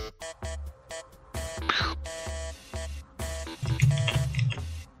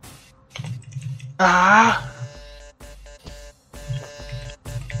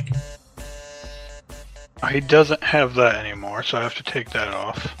 He doesn't have that anymore, so I have to take that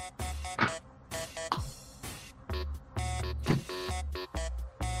off.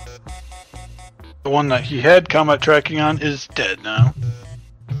 The one that he had combat tracking on is dead now.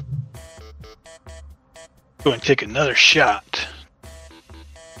 Go and take another shot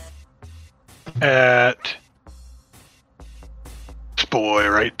at this boy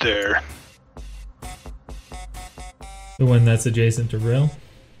right there. The one that's adjacent to Rill?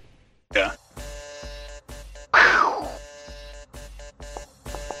 Yeah.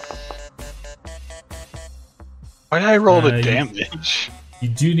 Why did I roll the damage? You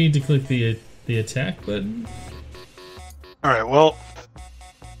do need to click the attack button. Alright, well,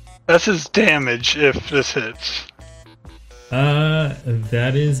 that's his damage if this hits.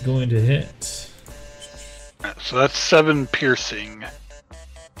 That is going to hit. Right, so that's 7 piercing.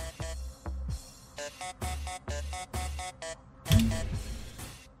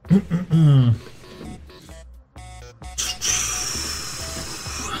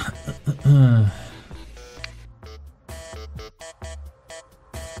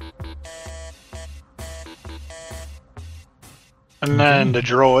 And then the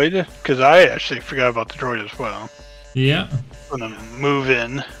droid, because I actually forgot about the droid as well. Yeah. I'm gonna move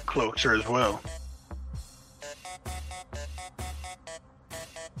in closer as well.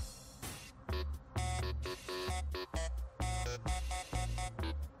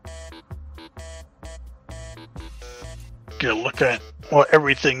 Get a look at what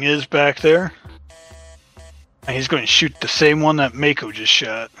everything is back there. And he's going to shoot the same one that Mako just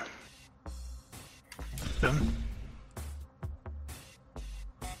shot.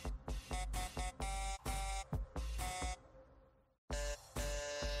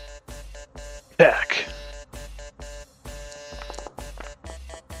 Attack.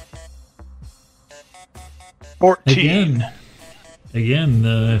 Again,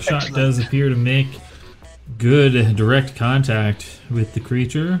 the shot does appear to make good direct contact with the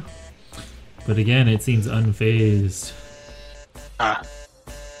creature, but again, it seems unfazed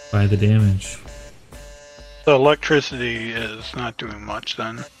by the damage. The electricity is not doing much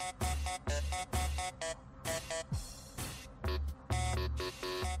then.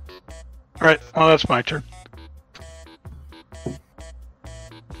 Alright, well that's my turn.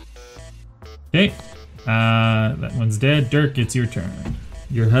 Okay, that one's dead. Dirk, it's your turn.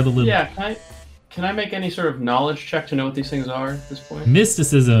 You're huddled. Yeah, can I make any sort of knowledge check to know what these things are at this point?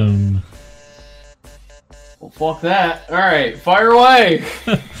 Mysticism. Well, fuck that. Alright, fire away!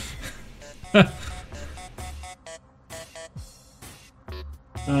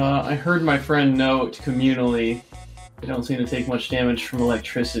 I heard my friend note communally, they don't seem to take much damage from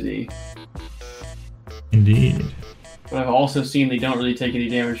electricity. Indeed. But I've also seen they don't really take any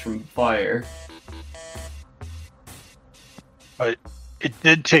damage from fire. But it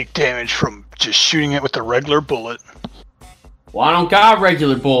did take damage from just shooting it with a regular bullet. Well, I don't got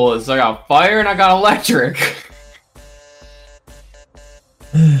regular bullets. I got fire and I got electric.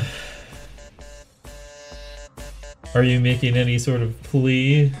 Are you making any sort of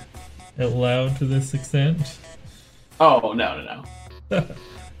plea out loud to this extent? Oh, no.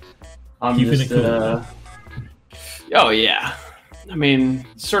 I'm Keeping just, it cool. Oh, yeah. I mean,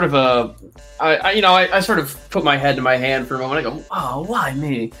 sort of I sort of put my head to my hand for a moment. I go, oh, why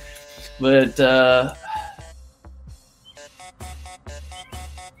me? But,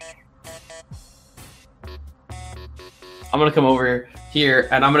 I'm gonna come over here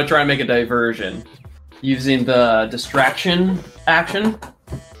and I'm gonna try and make a diversion using the distraction action.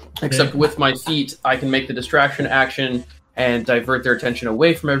 Except with my feet, I can make the distraction action and divert their attention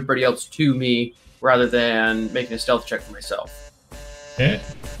away from everybody else to me, rather than making a stealth check for myself. Okay.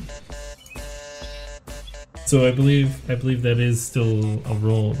 So I believe that is still a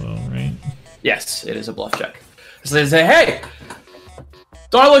roll, though, right? Yes, it is a bluff check. So they say, "Hey,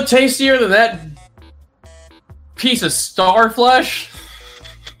 do I look tastier than that piece of star flesh?"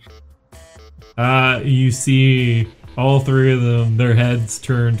 You see all three of them, their heads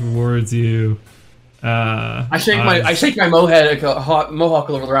turned towards you. I shake my mohawk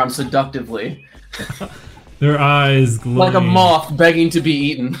around seductively, their eyes glowing. like a moth begging to be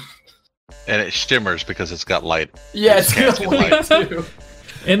eaten. And it shimmers because it's got light. Yeah, it's got light too.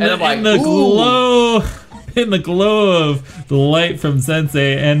 In the glow of the light from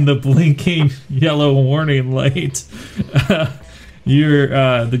Sensei and the blinking yellow warning light,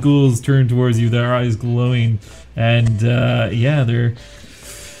 the ghouls turn towards you, their eyes glowing, and they're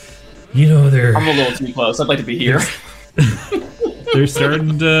I'm a little too close. I'd like to be here. they're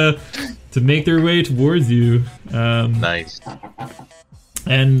starting to make their way towards you. Nice.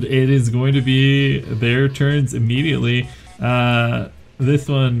 And it is going to be their turns immediately. This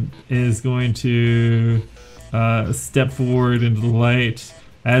one is going to step forward into the light,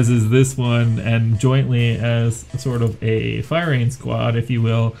 as is this one, and jointly as sort of a firing squad, if you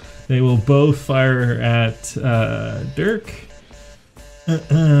will, they will both fire at Dirk.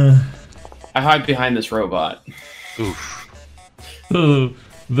 I hide behind this robot. Oof. So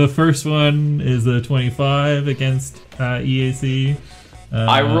the first one is a 25 against EAC.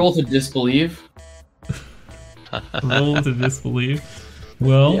 I roll to disbelieve. Roll to disbelieve.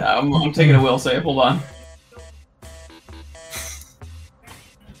 Well, Yeah, I'm taking a will save. Hold on.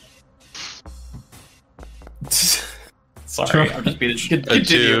 Sorry, I'm just being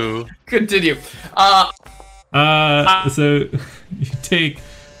continue. Continue. So you take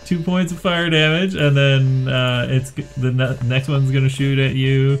 2 points of fire damage, and then it's the next one's gonna shoot at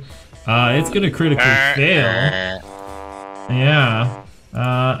you. It's gonna critically fail. Yeah.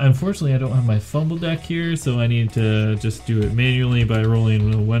 Unfortunately, I don't have my fumble deck here, so I need to just do it manually by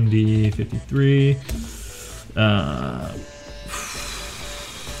rolling a 1d53.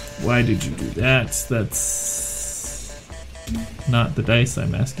 Why did you do that? That's not the dice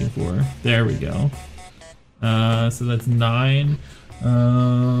I'm asking for. There we go. So that's 9.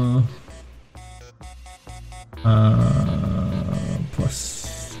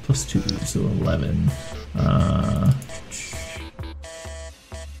 Plus 2, so 11.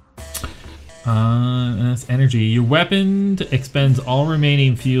 And that's energy. Your weapon expends all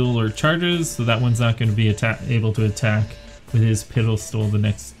remaining fuel or charges, so that one's not going to be able to attack with his pistol the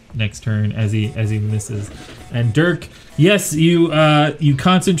next turn as he misses. And Dirk, yes, you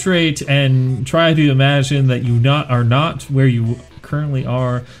concentrate and try to imagine that you are not where you currently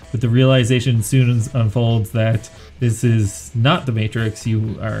are, but the realization soon unfolds that this is not the Matrix.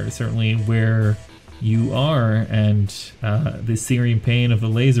 You are certainly where you are, and the searing pain of the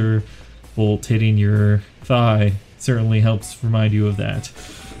laser bolt hitting your thigh certainly helps remind you of that.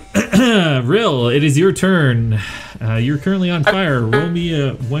 Rill, it is your turn. You're currently on fire. Roll me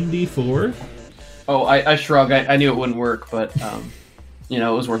a 1d4. Oh, I shrug. I knew it wouldn't work, but it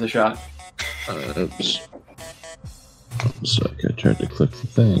was worth a shot. Oops. So I tried to click the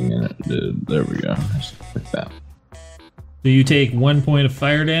thing and it did. There we go. Just click that. So you take 1 point of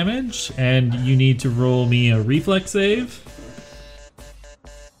fire damage, and you need to roll me a reflex save.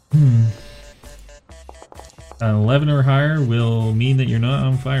 An 11 or higher will mean that you're not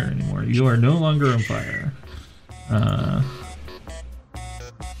on fire anymore. You are no longer on fire.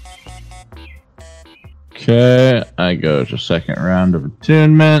 Okay, I go to second round of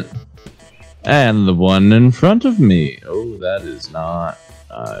attunement. And the one in front of me. Oh, that is not.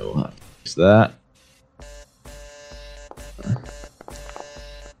 I will have to fix that.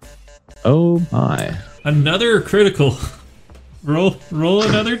 Oh my. Another critical. Roll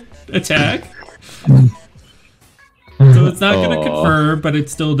another attack. So it's not going to confirm, but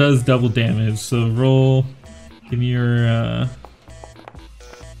it still does double damage. So roll. Give me your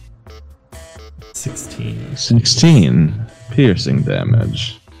 16. 16 piercing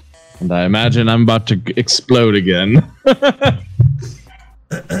damage. And I imagine I'm about to explode again. Do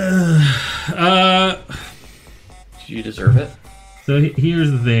you deserve it? So here's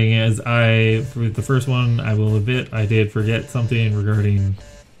the thing: for the first one, I will admit I did forget something regarding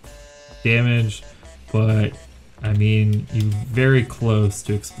damage, but I mean you're very close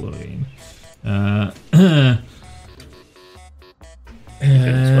to exploding.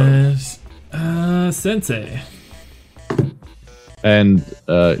 Sensei. And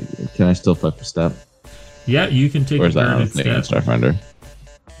can I still flip a step? Yeah, you can take Or a is that guarded not a step. Starfinder?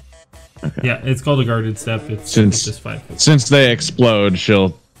 Okay. Yeah, it's called a guarded step. It's just 5 foot. Since they explode,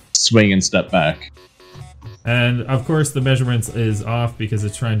 she'll swing and step back. And of course, the measurements is off because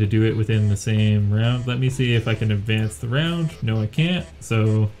it's trying to do it within the same round. Let me see if I can advance the round. No, I can't.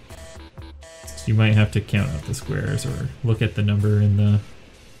 So you might have to count out the squares or look at the number in the.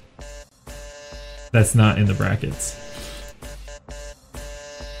 That's not in the brackets.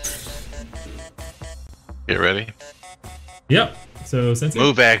 Get ready. Yep. So since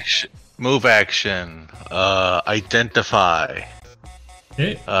Move action. Move action. Identify.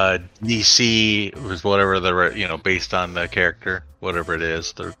 okay. DC was whatever based on the character, whatever it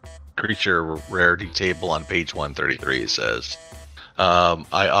is, the creature rarity table on page 133 says.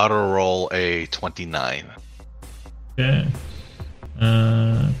 I auto roll a 29. Okay.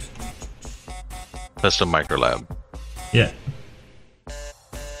 Custom microlab. Yeah.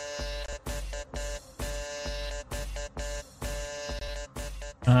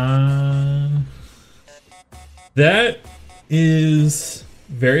 That is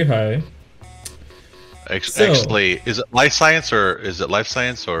very high. So- Actually, is it life science or It's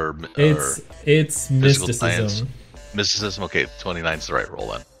physical mysticism. science? Mysticism? Okay, 29 is the right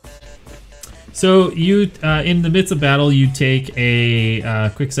roll then. So you, in the midst of battle, you take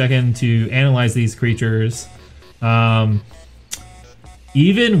a quick second to analyze these creatures.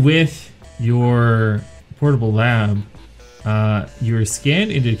 Even with your portable lab, your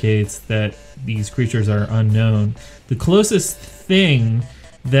scan indicates that these creatures are unknown. The closest thing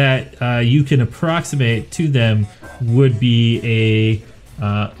that you can approximate to them would be a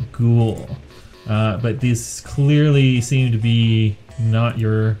ghoul, but these clearly seem to be not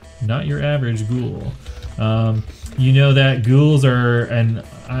your average ghoul. You know that ghouls are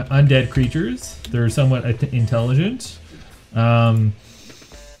undead creatures. They're somewhat intelligent. Being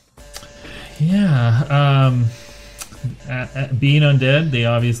undead, they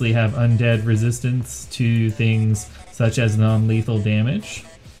obviously have undead resistance to things such as non-lethal damage.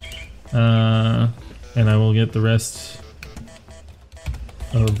 And I will get the rest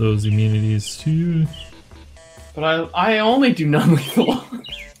of those immunities too. But I only do non-lethal.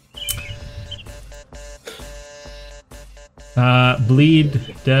 Bleed,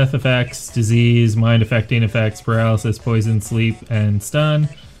 death effects, disease, mind affecting effects, paralysis, poison, sleep, and stun.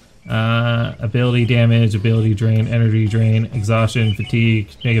 Ability damage, ability drain, energy drain, exhaustion, fatigue,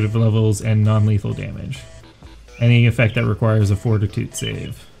 negative levels, and non-lethal damage. Any effect that requires a fortitude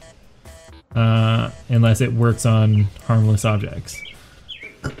save. Unless it works on harmless objects.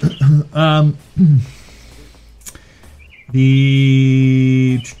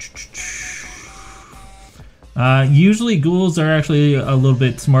 Usually ghouls are actually a little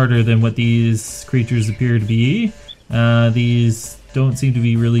bit smarter than what these creatures appear to be. These don't seem to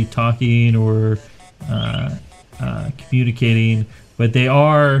be really talking or communicating, but they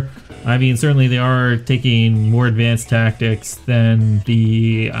are, certainly they are taking more advanced tactics than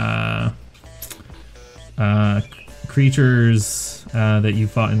the creatures that you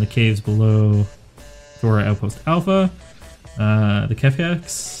fought in the caves below Thora Outpost Alpha, the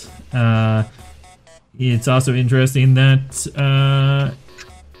Kefkex. It's also interesting that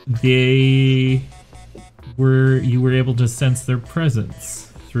you were able to sense their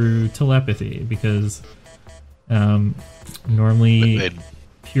presence through telepathy, because normally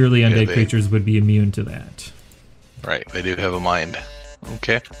purely undead creatures would be immune to that. Right, they do have a mind.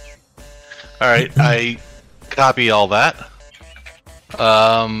 Okay. Alright, I copy all that.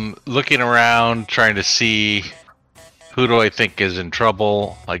 Looking around, trying to see who do I think is in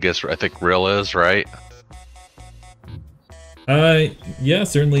trouble. I think Rill is, right? Yeah,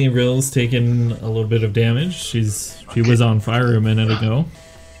 certainly Rill's taken a little bit of damage. She was on fire a minute ago.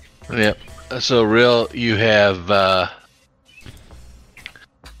 Yep. So Rill, you have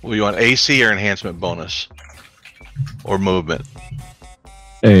you want AC or enhancement bonus? Or movement?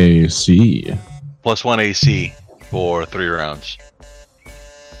 AC. +1 AC for 3 rounds.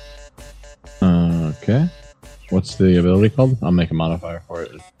 Okay. What's the ability called? I'll make a modifier for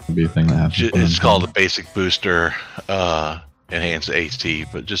it. It'll be a thing that happens. It's called a basic booster, enhanced AC,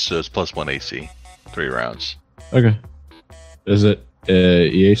 but just so it's +1 AC, 3 rounds. Okay. Is it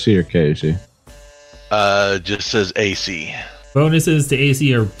EAC or KAC? Just says AC. Bonuses to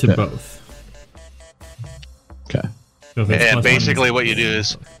AC are to both. Okay. So if it's And +1, basically it's what you do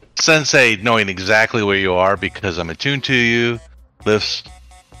is Sensei, knowing exactly where you are because I'm attuned to you, lifts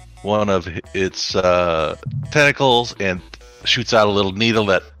one of its tentacles and shoots out a little needle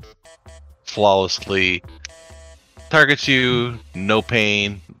that flawlessly targets you, no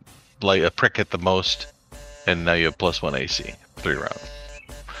pain, like a prick at the most, and now you have +1 AC. 3 rounds.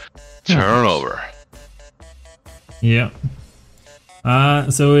 Turnover. Yeah.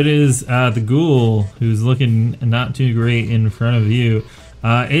 So it is the ghoul who's looking not too great in front of you.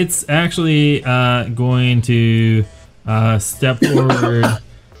 It's actually going to step forward,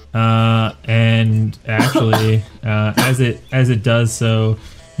 and actually, as it does so,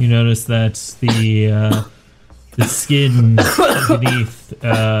 you notice that the skin beneath,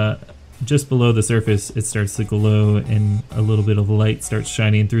 just below the surface, it starts to glow, and a little bit of light starts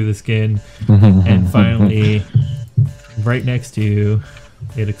shining through the skin, and finally, right next to you,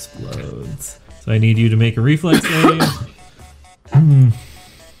 it explodes. So I need you to make a reflex save.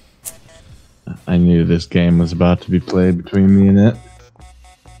 I knew this game was about to be played between me and it.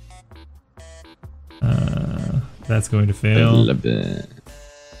 That's going to fail.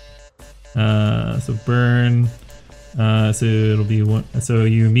 So burn. So it'll be one. So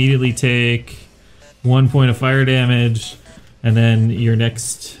you immediately take 1 point of fire damage, and then your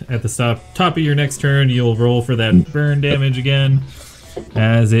next at the top of your next turn, you'll roll for that burn damage again,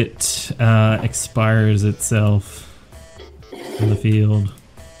 as it expires itself in the field.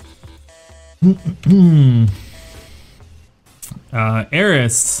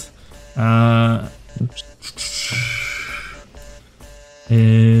 Eris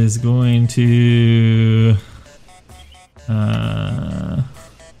is going to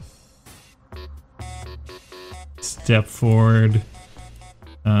step forward.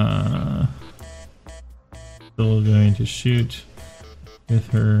 Still going to shoot with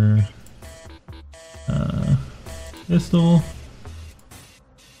her pistol.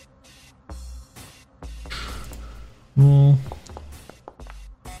 Roll.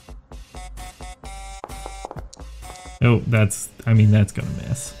 Oh, that's gonna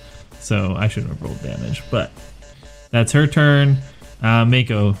miss. So I shouldn't have rolled damage, but that's her turn.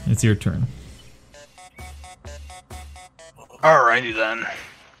 Mako, it's your turn. Alrighty then.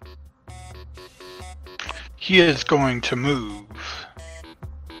 He is going to move.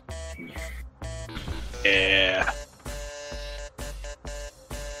 Yeah.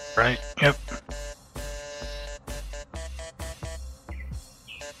 Right, yep.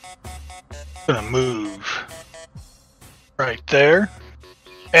 Gonna move right there.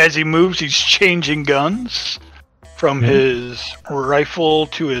 As he moves, he's changing guns from his rifle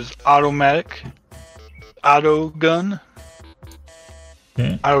to his automatic auto gun.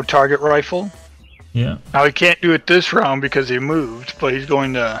 Okay. Auto target rifle. Yeah. Now he can't do it this round because he moved, but he's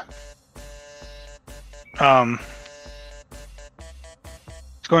going to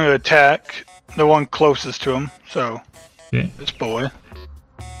attack the one closest to him. So Okay. this boy.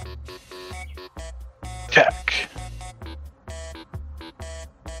 Attack.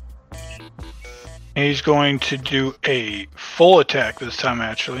 And he's going to do a full attack this time,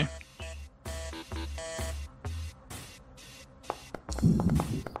 actually.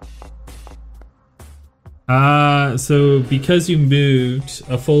 So because you moved,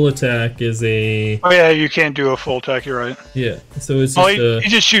 a full attack is a... Oh yeah, you can't do a full attack, you're right. Yeah, so it's Oh, just he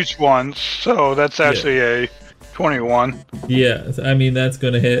just shoots once, so that's actually a 21. Yeah, I mean, that's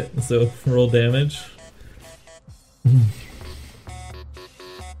gonna hit, so roll damage.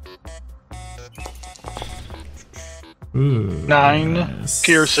 Ooh, 9 nice.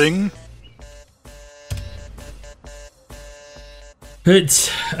 piercing. Hit.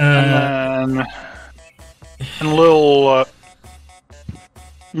 And a little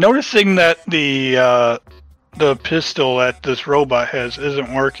noticing that the pistol that this robot has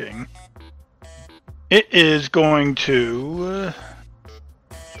isn't working. It is going to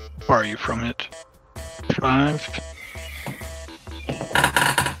how far are you from it? 5.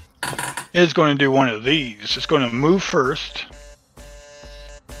 It is going to do one of these. It's going to move first.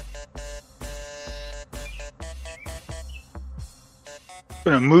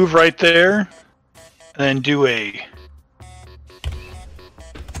 Going to move right there, and then do a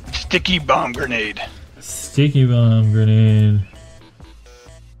sticky bomb grenade. Sticky bomb grenade.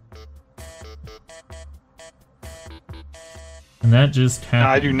 And that just happens. Now,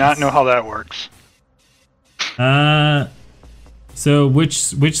 I do not know how that works. So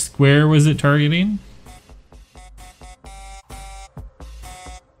which square was it targeting?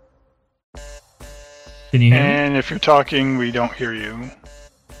 Can you hear me? And if you're talking, we don't hear you.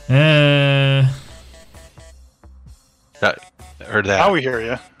 Heard that. Now we hear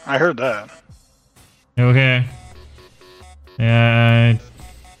you. I heard that. Okay. Yeah, I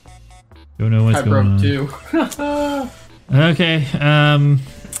don't know what's I going broke on. 2. Okay.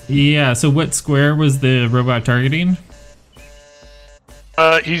 Yeah. So what square was the robot targeting?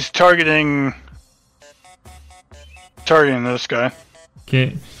 He's targeting this guy.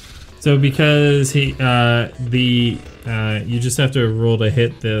 Okay. So because you just have to roll to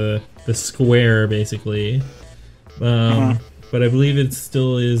hit the square basically. But I believe it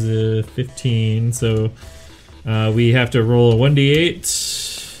still is a 15, so we have to roll a 1d8.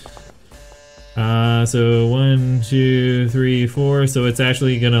 So 1, 2, 3, 4. So it's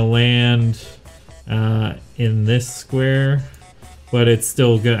actually gonna land in this square, but it's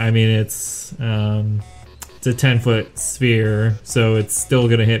still good. I mean, it's a 10-foot sphere, so it's still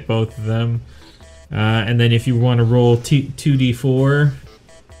gonna hit both of them. And then if you want to roll 2d4.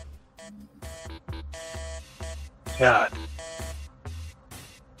 God.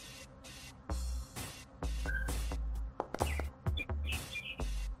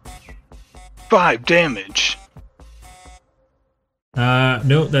 5 damage.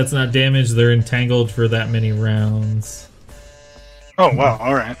 No, that's not damage. They're entangled for that many rounds. Oh wow!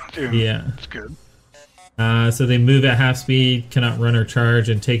 All right, dude. Yeah. That's good. So they move at half speed, cannot run or charge,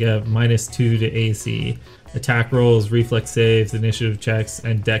 and take a -2 to AC. Attack rolls, reflex saves, initiative checks,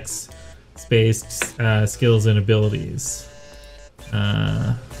 and dex-based skills and abilities.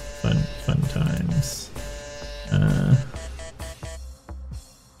 Fun times.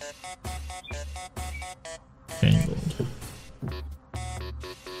 Tangled.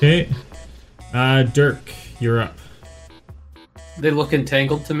 Okay. Dirk, you're up. They look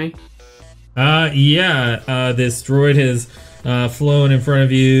entangled to me. Yeah, this droid has flown in front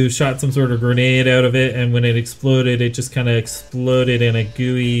of you, shot some sort of grenade out of it, and when it exploded, it just kind of exploded in a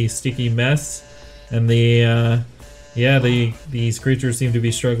gooey, sticky mess. And these creatures seem to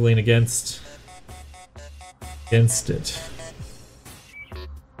be struggling against it.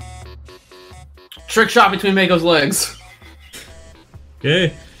 Trick shot between Mako's legs.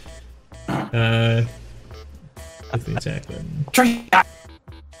 Okay. Hit the attack button. Trick shot.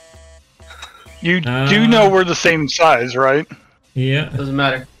 You do know we're the same size, right? Yeah, Doesn't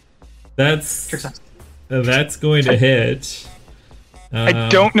matter. that's Trick shot. that's going to hit. I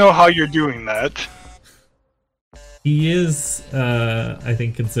don't know how you're doing that. He is, I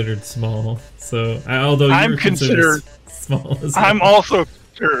think, considered small. So, although I'm you're considered small as well. I'm also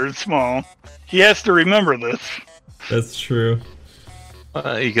considered small. He has to remember this. That's true.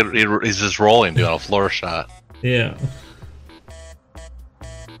 He's just rolling, doing a floor shot. Yeah.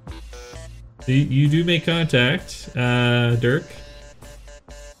 You do make contact, Dirk.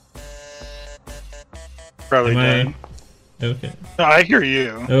 Probably Am did. Okay. No, I hear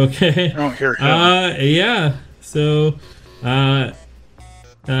you. Okay. I don't hear him. Yeah. So, I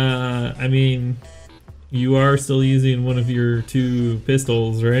mean, you are still using one of your 2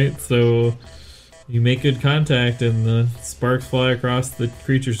 pistols, right? So, you make good contact and the sparks fly across the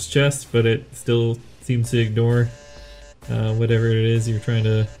creature's chest, but it still seems to ignore whatever it is you're trying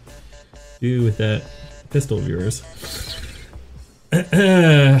to do with that pistol of yours.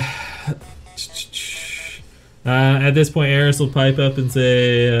 At this point, Eris will pipe up and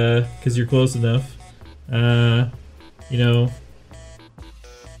say, because you're close enough,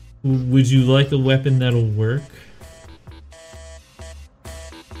 would you like a weapon that'll work?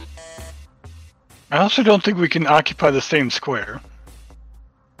 I also don't think we can occupy the same square.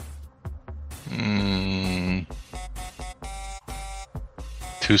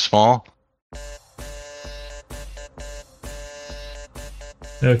 Too small?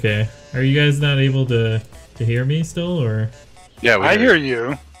 Okay. Are you guys not able to hear me still, or? Yeah, I hear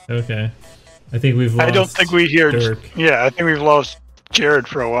you. Okay. I think we've lost I don't think we hear. Dirk. Yeah, I think we've lost Jared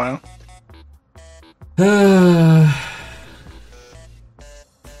for a while.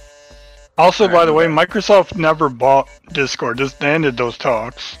 Also, by the way, Microsoft never bought Discord. Just ended those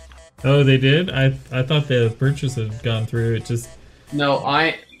talks. Oh, they did? I thought the purchase had gone through. It just... No,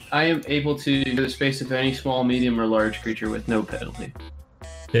 I am able to enter the space of any small, medium, or large creature with no penalty.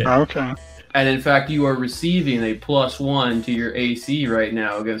 Yeah. Okay. And in fact, you are receiving a +1 to your AC right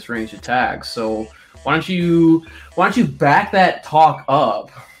now against ranged attacks. So why don't you back that talk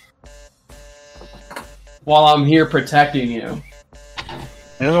up while I'm here protecting you?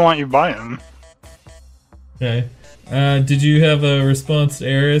 He doesn't want you by him. Okay. Did you have a response to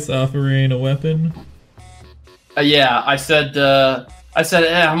Eris offering a weapon? Yeah, I said,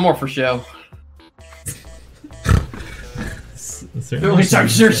 I'm more for show. At least I'm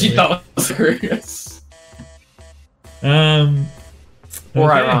sure she thought it was serious. Or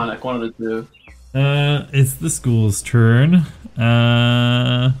Okay. ironic, one of the two. It's the school's turn.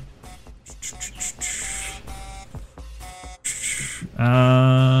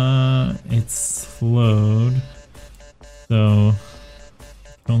 It's slowed, so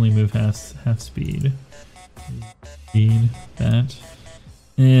can only move half speed. Speed that.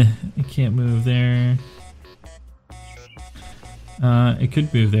 It can't move there. It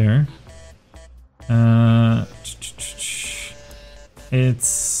could move there.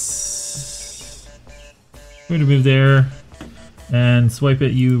 It's going to move there and swipe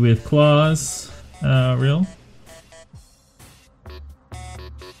at you with claws. Real?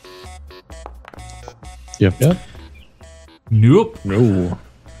 Yep. Nope. No.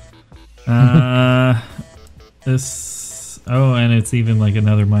 This. Oh, and it's even like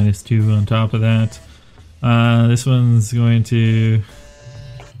another -2 on top of that. This one's going to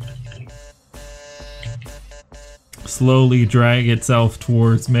slowly drag itself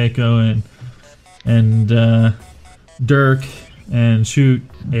towards Mako and Dirk and shoot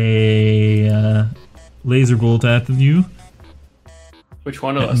a laser bolt at you. Which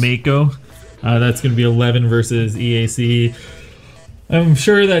one of us? Mako. That's going to be 11 versus EAC. I'm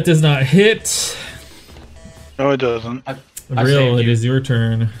sure that does not hit. No, it doesn't. I Real, saved it you. is your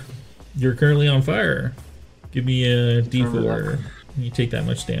turn. You're currently on fire. Give me a Remember D4. You take that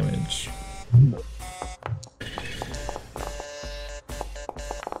much damage.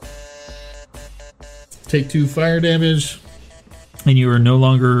 Take 2 fire damage, and you are no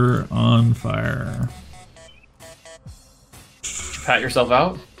longer on fire. Pat yourself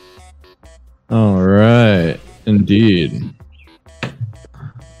out. All right, indeed.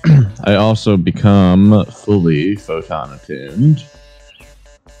 I also become fully photon attuned.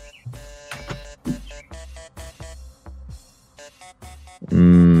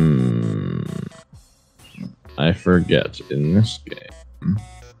 I forget in this game.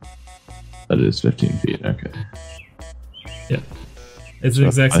 That is 15 feet. Okay. Yeah. It's the So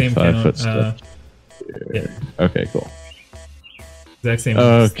exact same 5 count. foot step. Yeah. Okay, cool. Exact same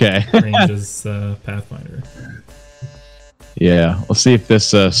Okay. range as Pathfinder. Yeah, we'll see if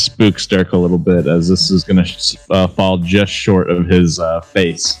this spooks Dirk a little bit, as this is going to fall just short of his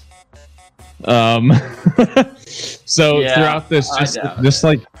face. So Yeah, throughout this, I doubt it. just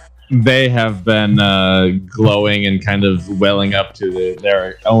like they have been glowing and kind of welling up to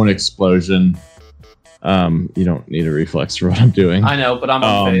their own explosion. You don't need a reflex for what I'm doing. I know, but I'm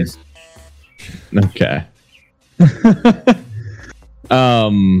on phase. Okay.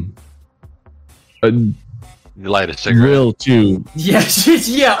 You light a cigarette. Real too. Yeah,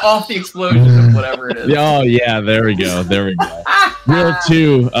 yeah, off the explosion of whatever it is. Oh yeah, there we go. Real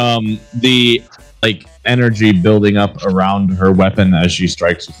too. The like energy building up around her weapon as she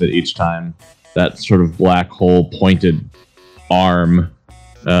strikes with it each time. That sort of black hole pointed arm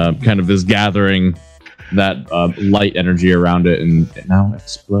kind of is gathering that light energy around it, and it now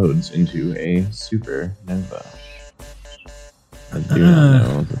explodes into a supernova. I do not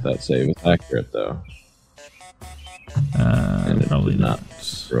know that save is accurate though. And it Probably did not.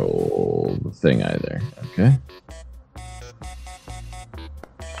 roll the thing either. Okay.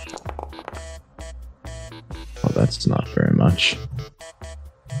 Well, that's not very much.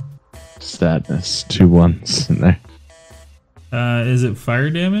 Sadness. 2 1s in there. Is it fire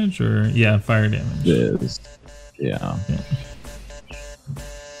damage or yeah, fire damage? It is. Yeah.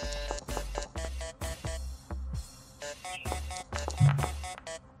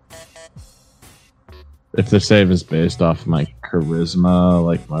 If the save is based off my charisma,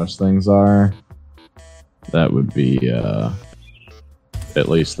 like most things are, that would be at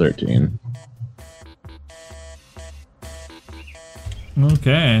least 13.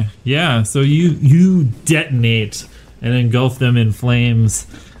 Okay. Yeah. So you detonate and engulf them in flames,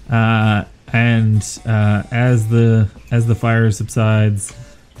 and as the fire subsides,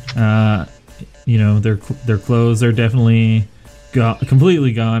 you know their clothes are definitely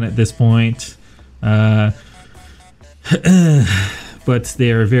completely gone at this point. But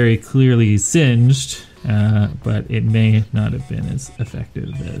they are very clearly singed. But it may not have been as effective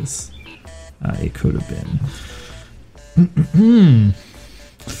as it could have been.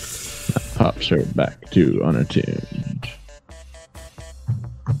 Pops her back to unattuned.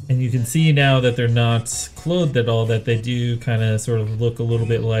 And you can see now that they're not clothed at all, that they do kind of sort of look a little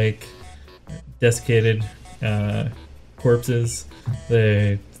bit like desiccated corpses.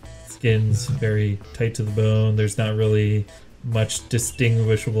 The skin's very tight to the bone. There's not really much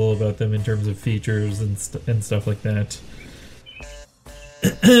distinguishable about them in terms of features and stuff like that.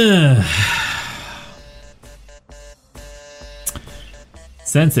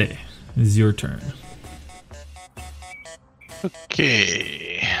 Sensei, it is your turn.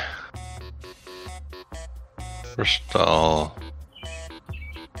 Okay. First I'll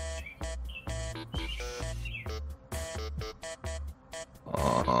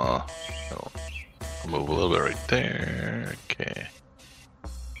I'll move a little bit right there. Okay.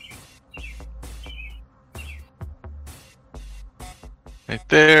 Right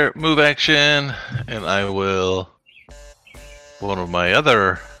there, move action, and I will one of my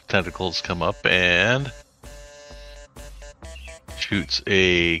other tentacles come up and shoots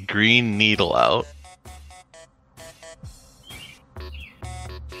a green needle out.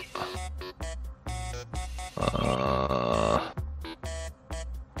 Uh,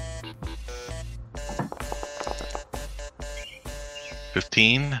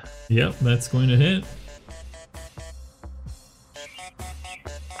 15. Yep, that's going to hit.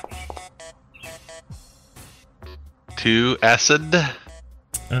 Two acid.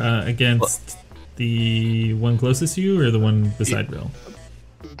 Against the one closest to you or the one beside Bill?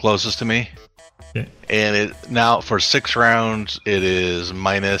 Closest to me. Okay. And it now for 6 rounds it is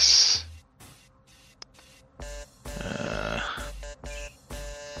minus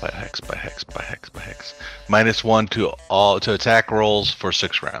by hex. -1 to all to attack rolls for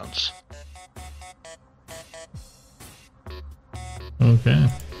 6 rounds. Okay.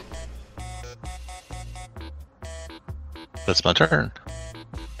 That's my turn.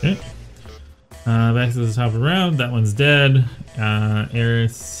 Okay. Back to the top of the round. That one's dead.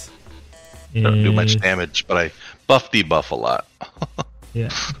 Eris is... Don't do much damage, but I buff debuff a lot. Yeah.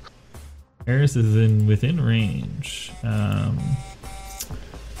 Eris is within range.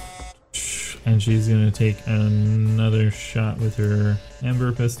 And she's going to take another shot with her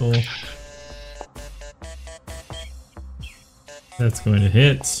Ember Pistol. That's going to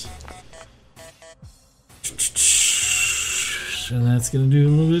hit. And that's going to do a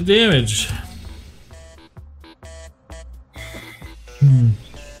little bit of damage.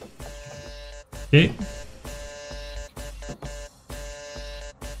 Okay.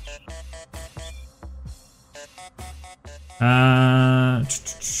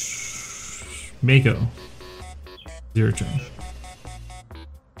 Mako. Your turn.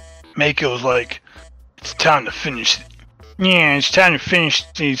 Mako's like, it's time to finish. Yeah, it's time to finish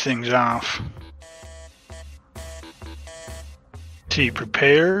these things off. He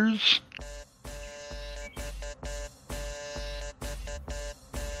prepares.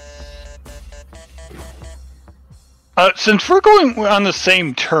 Since we're going on the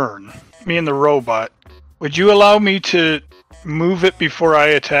same turn, me and the robot, would you allow me to move it before I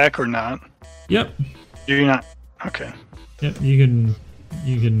attack or not? Yep. Do you not? Okay. Yep. You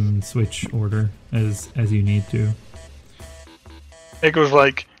can switch order as you need to. It goes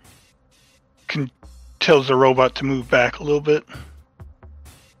like tells the robot to move back a little bit,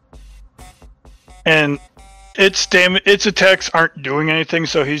 and its attacks aren't doing anything,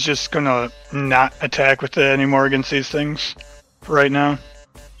 so he's just gonna not attack with it anymore against these things for right now.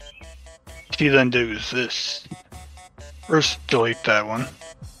 He then does this. First, delete that one,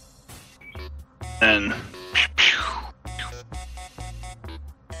 and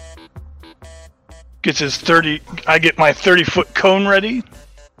gets his 30. I get my 30-foot cone ready.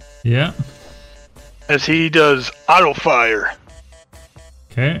 Yeah. As he does auto fire.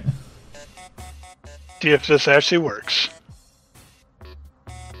 Okay. See if this actually works.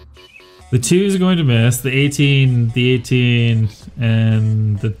 The 2 is going to miss. The 18,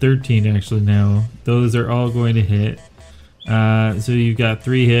 and the 13 actually now. Those are all going to hit. So you've got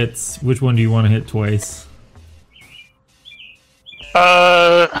 3 hits. Which one do you want to hit twice?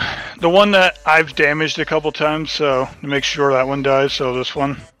 The one that I've damaged a couple times, so to make sure that one dies, so this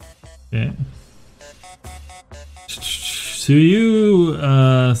one. Okay. So you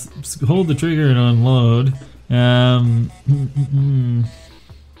hold the trigger and unload.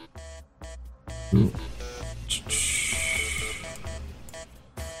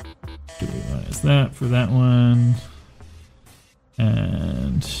 Minus that for that one,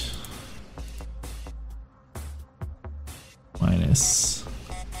 and minus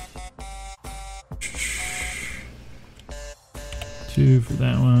 2 for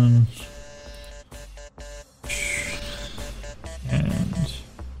that one. And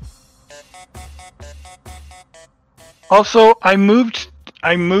also, I moved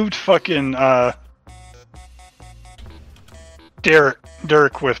fucking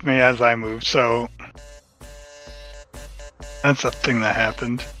Derek with me as I moved, so that's a thing that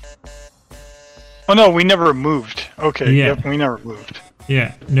happened. Oh no, we never moved. Okay, yeah. Yep, we never moved.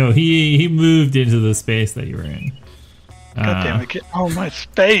 Yeah, no, he moved into the space that you were in. God damn it! Oh, my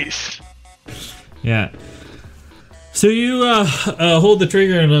space. Yeah. So you hold the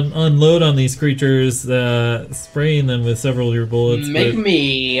trigger and unload on these creatures, spraying them with several of your bullets. Make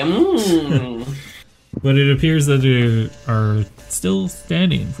me. But it appears that they are still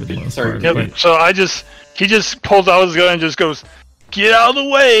standing for the most part. Yep. But So he just pulls out his gun and just goes, "Get out of the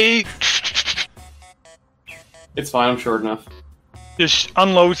way!" It's fine. I'm short enough. Just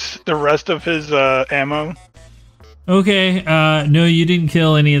unloads the rest of his ammo. Okay, no, you didn't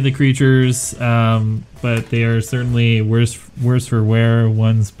kill any of the creatures, but they are certainly worse for wear.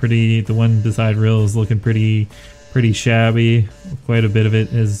 The one beside Rill is looking pretty shabby. Quite a bit of it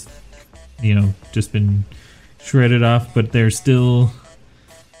has, just been shredded off, but they're still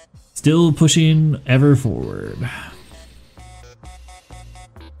pushing ever forward.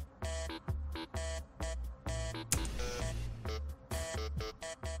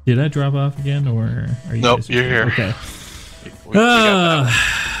 Did I drop off again, or are you? Nope, guys you're here. Okay. We got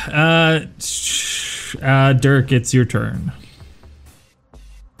that. Dirk, it's your turn.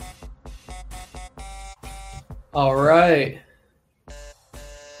 All right.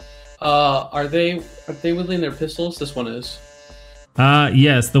 Are they wielding their pistols? This one is.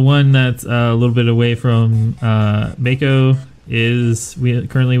 Yes, the one that's a little bit away from Mako is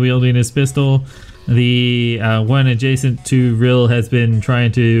currently wielding his pistol. The one adjacent to Rill has been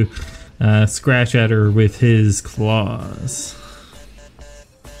trying to scratch at her with his claws.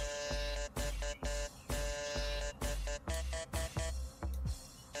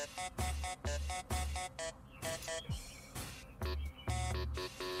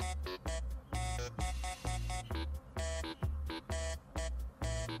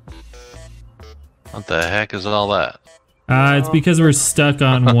 What the heck is all that? It's because we're stuck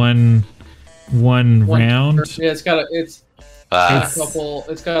on one round. Yeah, it's got Ah,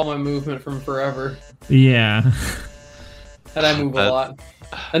 it's got all my movement from forever, Yeah. and I move a That- lot.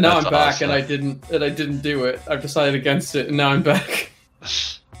 And now I'm that's back, awesome. and I didn't do it. I've decided against it, and now I'm back.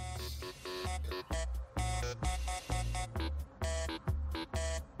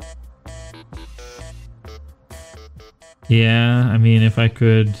 Yeah, I mean, if I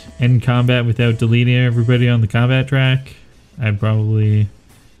could end combat without deleting everybody on the combat track, I'd probably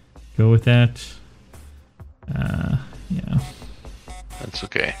go with that. Yeah. That's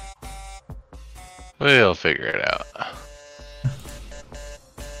okay. We'll figure it out.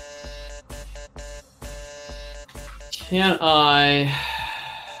 Can I?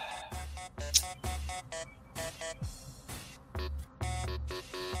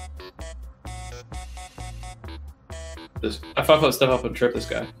 I 5-foot step up and trip this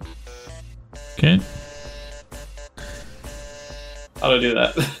guy. Okay. How do I do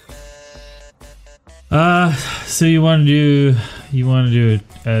that? So you want to do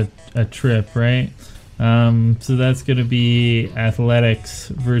a trip, right? So that's gonna be athletics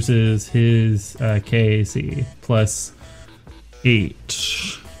versus his KAC plus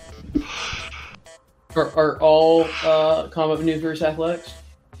 8. Are all combat maneuvers athletics?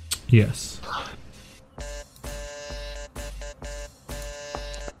 Yes.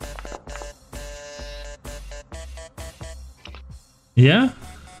 Yeah.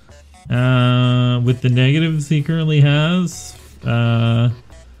 With the negatives he currently has from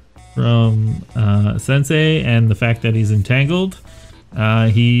Sensei and the fact that he's entangled,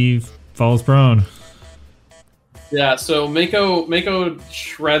 he falls prone. Yeah. So Mako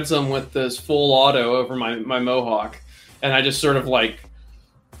shreds him with this full auto over my mohawk, and I just sort of like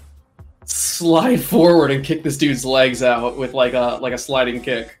slide forward and kick this dude's legs out with like a sliding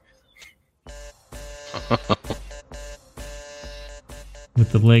kick.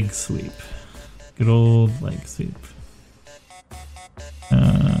 With the leg sweep. Good old leg sweep.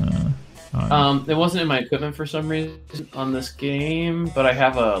 It wasn't in my equipment for some reason on this game, but I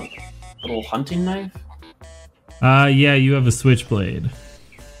have a little hunting knife. Yeah, you have a switchblade.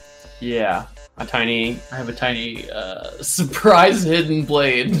 Yeah, I have a tiny surprise hidden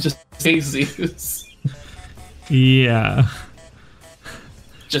blade. Just use. Yeah.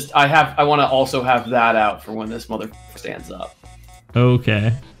 Just I want to also have that out for when this mother stands up.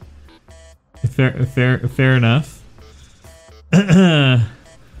 Okay. Fair enough.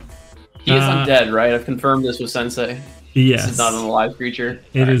 He is undead, right? I've confirmed this with Sensei. Yes. This is not an alive creature.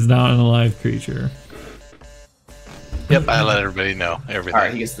 It is not an alive creature. Yep, I let everybody know everything.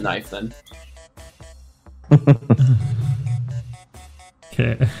 Alright, he gets the knife then.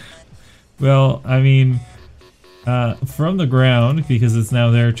 Okay. Well, I mean, from the ground, because it's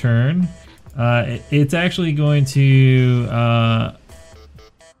now their turn, it's actually going to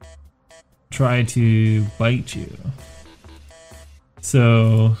try to bite you.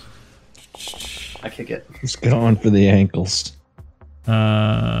 So I kick it. It's going for the ankles.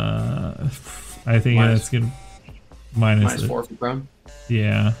 I think Minus- that's gonna minus -4 for prone.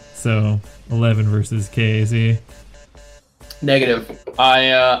 Yeah, so 11 versus KAC. Negative.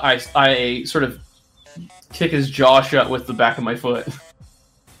 I sort of kick his jaw shut with the back of my foot.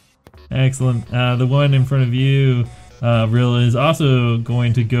 Excellent. The one in front of you, Rill, is also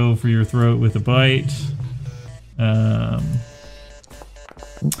going to go for your throat with a bite.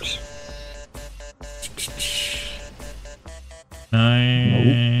 Oops. 9.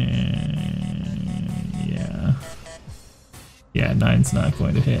 Yeah. Yeah, 9's not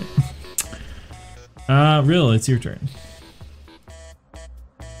going to hit. Rill, it's your turn.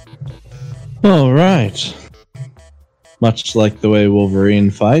 All right. Much like the way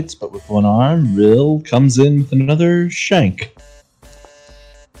Wolverine fights, but with one arm, Rill comes in with another shank.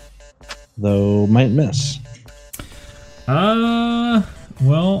 Though might miss.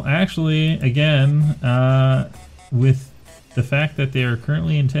 Well, actually, again, with the fact that they are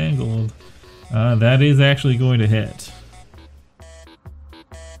currently entangled, that is actually going to hit.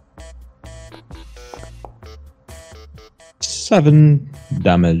 Seven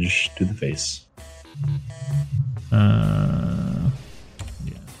damage to the face. Yeah.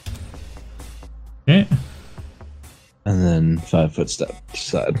 Okay. And then 5 foot step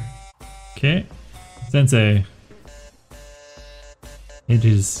side. Okay. Sensei. It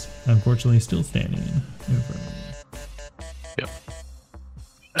is unfortunately still standing in front of me.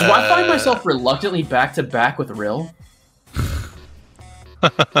 Do I find myself reluctantly back to back with Rill?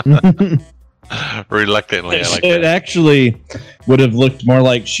 Reluctantly, I like It that. actually would have looked more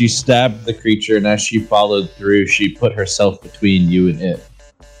like she stabbed the creature, and as she followed through, she put herself between you and it.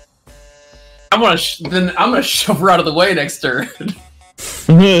 I'm gonna shove her out of the way next turn.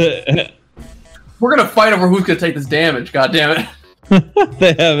 We're gonna fight over who's gonna take this damage. God damn it!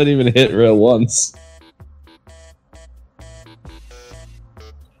 They haven't even hit Rill once.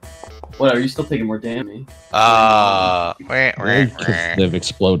 Whatever. You're still taking more damage. They've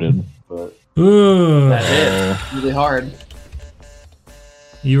exploded. But Ooh. That hit really hard.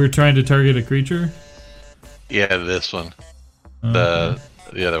 You were trying to target a creature? Yeah, this one. Okay.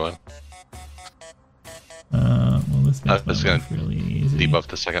 The other one. Well, this makes was my gonna life really easy. Debuff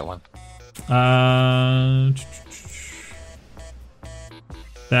the second one.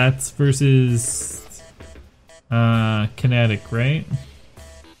 That's versus kinetic, right?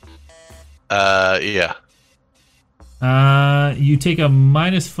 Yeah. You take a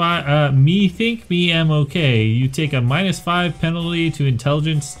 -5. Me am okay. You take a -5 penalty to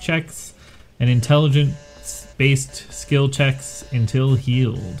intelligence checks and intelligence-based skill checks until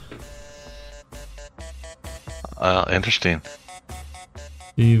healed. Interesting.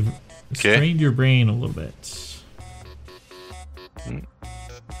 You've Okay. strained your brain a little bit.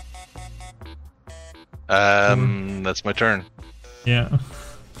 That's my turn. Yeah.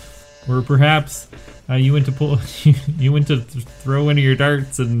 Or perhaps you went to pull, you went to throw one of your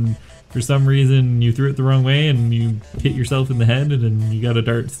darts, and for some reason you threw it the wrong way, and you hit yourself in the head, and then you got a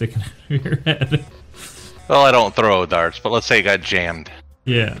dart sticking out of your head. Well, I don't throw darts, but let's say it got jammed.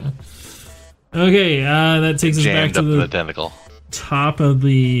 Yeah. Okay, that takes us back Jammed to up in the the tentacle. top of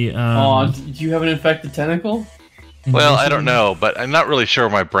the. Do you have an infected tentacle? Well, I don't know, but I'm not really sure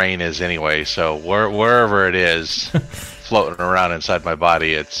where my brain is anyway. So wherever it is, floating around inside my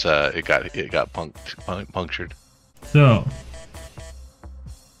body, it got punctured. So.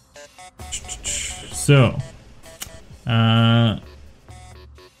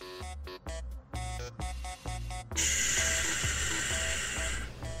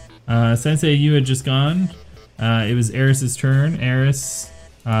 Sensei, you had just gone. It was Eris's turn. Eris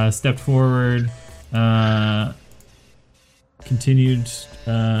stepped forward, continued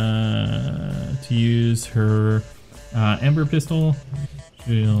to use her Ember Pistol.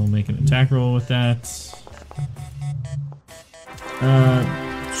 She'll make an attack roll with that.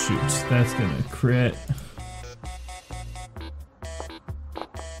 Shoot, that's gonna crit.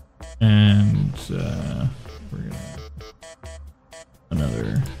 And we're gonna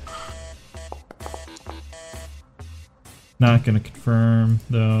another. Not gonna confirm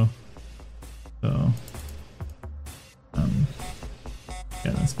though. So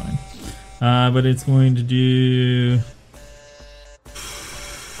yeah, that's fine. But it's going to do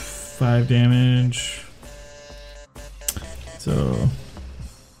 5 damage. So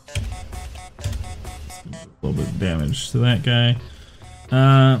a little bit of damage to that guy.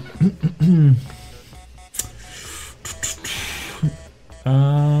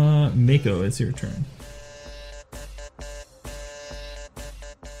 Mako, it's your turn.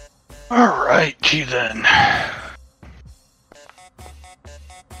 Alrighty then.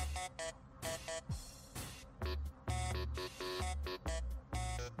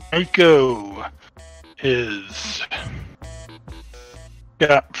 Mako is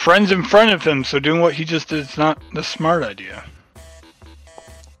got friends in front of him, so doing what he just did is not the smart idea.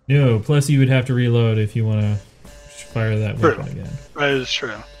 No, plus you would have to reload if you want to fire that weapon True. again. That is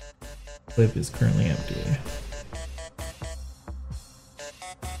true. Clip is currently empty.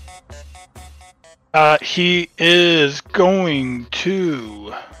 He is going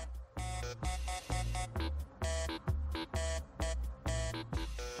to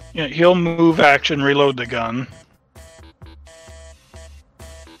Yeah, he'll move action, reload the gun.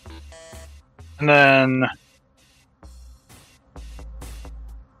 And then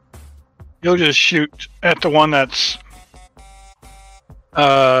he'll just shoot at the one that's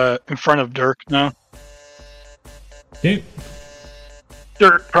in front of Dirk now. Okay.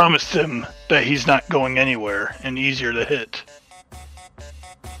 Dirk promised him that he's not going anywhere and easier to hit.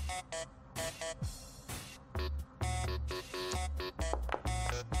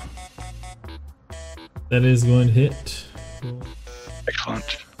 That is going to hit.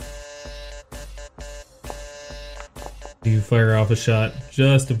 Excellent. You fire off a shot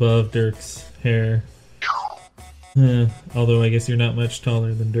just above Dirk's hair. Although I guess you're not much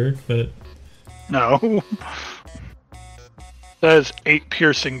taller than Dirk, but... No. That is 8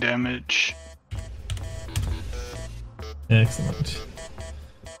 piercing damage. Excellent.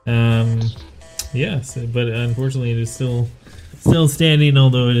 Yes, but unfortunately it is still standing,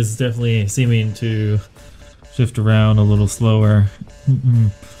 although it is definitely seeming to shift around a little slower.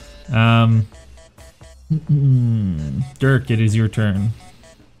 Dirk, it is your turn.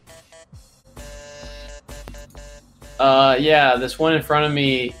 Yeah, this one in front of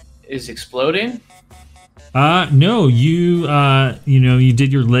me is exploding. No, you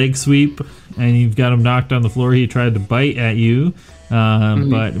did your leg sweep and you've got him knocked on the floor. He tried to bite at you,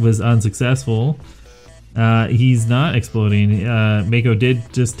 but was unsuccessful. He's not exploding. Mako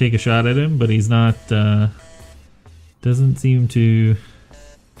did just take a shot at him, but he's not, doesn't seem to...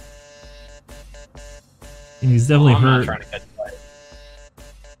 He's definitely hurt.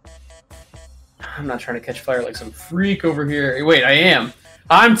 I'm not trying to catch fire like some freak over here. Wait, I am.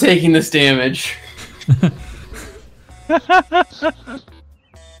 I'm taking this damage.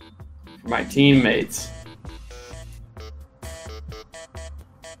 My teammates.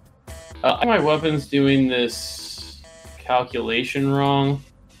 My weapon's doing this calculation wrong.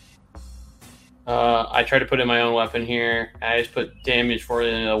 I tried to put in my own weapon here. I just put damage for it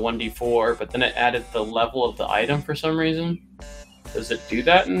in a 1d4, but then it added the level of the item for some reason. Does it do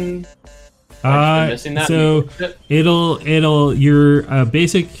that? And missing that. So it'll your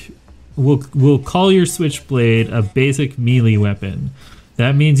basic. We'll call your switchblade a basic melee weapon.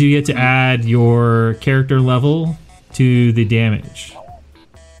 That means you get to add your character level to the damage.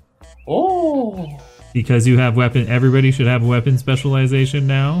 Oh. Because you have weapon. Everybody should have a weapon specialization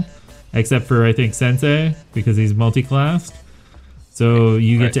now. Except for, I think, Sensei, because he's multi-classed. So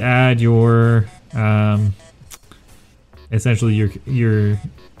you get to add your, essentially your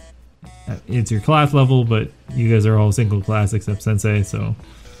it's your class level, but you guys are all single class except Sensei, so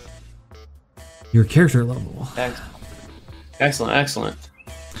your character level. Excellent.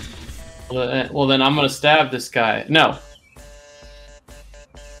 Well, then I'm going to stab this guy. No.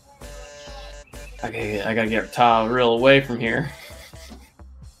 Okay, I got to get Tile real away from here.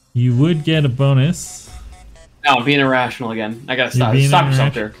 You would get a bonus. No, I'm being irrational again. I gotta stop. Stop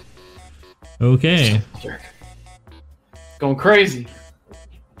yourself, Dirk. Okay. Dirk. Going crazy.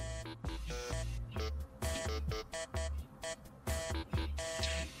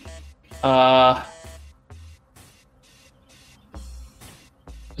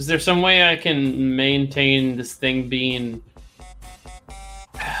 Is there some way I can maintain this thing being...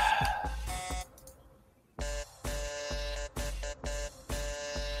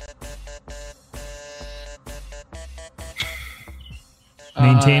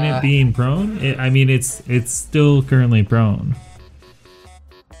 Maintain it being prone? It's still currently prone.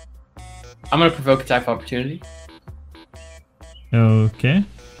 I'm gonna provoke attack of opportunity. Okay.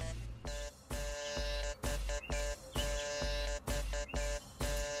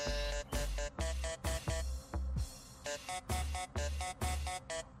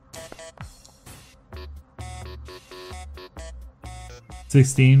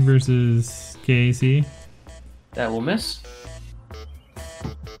 (16) versus KAC. That will miss.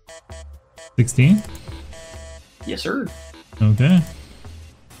 16? Yes, sir. Okay.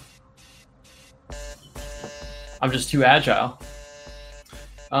 I'm just too agile.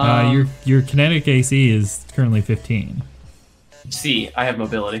 Your kinetic AC is currently 15. See, I have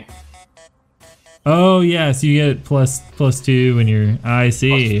mobility. Oh yeah, so you get plus 2 when you're. I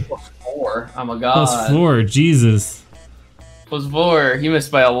see. Plus 4. I'm a god. Plus 4. Jesus. Plus 4. You missed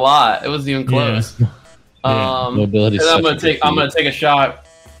by a lot. It wasn't even close. Yeah. Mobility. I'm gonna take a shot.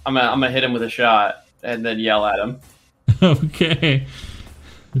 I'm gonna hit him with a shot and then yell at him. Okay.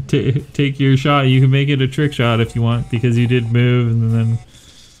 Take your shot. You can make it a trick shot if you want, because you did move, and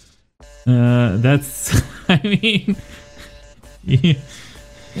then that's. I mean,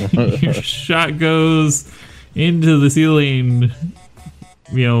 your shot goes into the ceiling,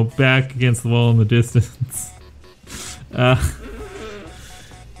 back against the wall in the distance.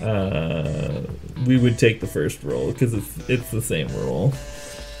 we would take the first roll because it's the same roll.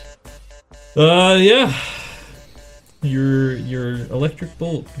 Yeah. Your electric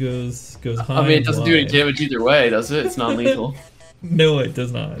bolt goes high. I mean, it doesn't do any wide. damage either way, does it? It's not lethal. No, it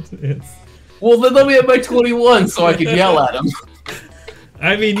does not. It's. Well, then let me hit my 21 so I can yell at him.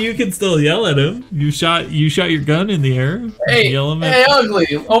 I mean, you can still yell at him. You shot your gun in the air. Hey, Yell him at- hey,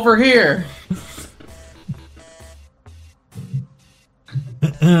 ugly, over here.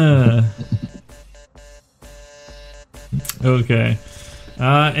 Okay.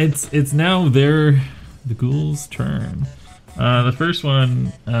 It's now the ghoul's turn. The first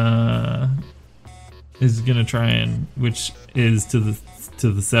one is gonna try and, which is to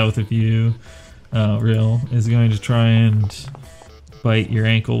the south of you, Real, is going to try and bite your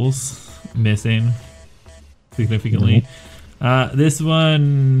ankles, missing significantly. This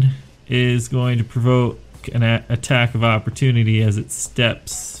one is going to provoke an attack of opportunity as it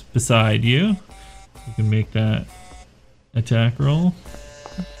steps beside you. You can make that attack roll.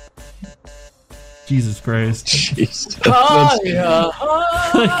 Jesus Christ. Jeez.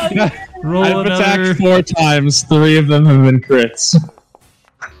 Roll I've another. attacked 4 times. 3 of them have been crits.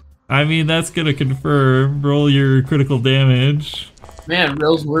 I mean, that's gonna confirm. Roll your critical damage. Man,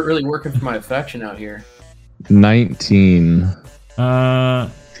 Rill's really working for my affection out here. 19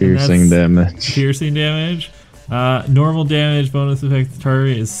 piercing that's damage. Piercing damage. Normal damage bonus effect. The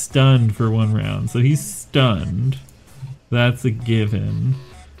target is stunned for 1 round, so he's stunned. That's a given.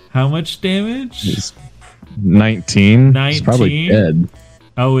 How much damage? He's 19. 19? He's probably dead.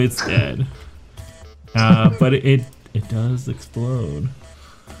 Oh, it's dead. But it does explode.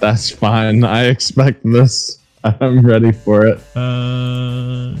 That's fine. I expect this. I'm ready for it.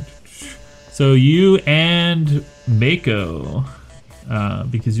 So you and Mako,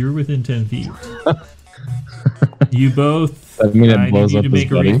 because you're within 10 feet. You both. I mean, it I blows need you up to his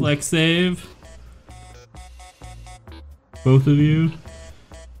make a buddy. reflex save. Both of you.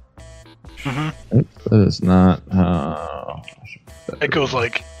 Mhm. That is not. It goes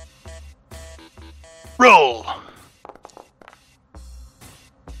like, roll.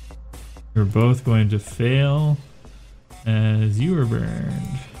 You're both going to fail as you are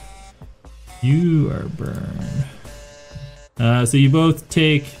burned. You are burned. So you both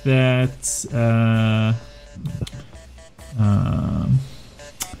take that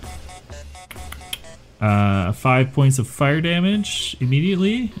 5 points of fire damage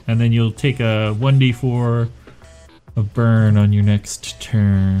immediately, and then you'll take a 1d4 of burn on your next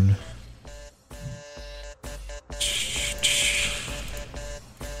turn.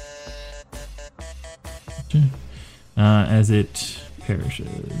 As it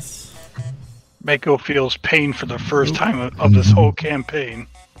perishes. Mako feels pain for the first time of this whole campaign.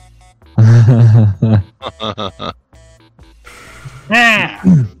 The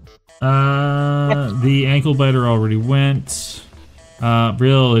ankle biter already went.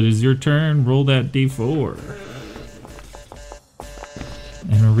 Brill, it is your turn. Roll that d4.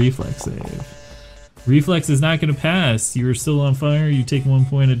 And a reflex save. Reflex is not going to pass. You're still on fire. You take 1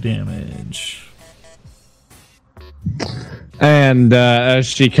 point of damage. And as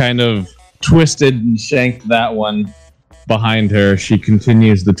she kind of twisted and shanked that one behind her, she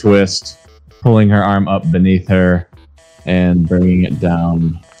continues the twist, pulling her arm up beneath her and bringing it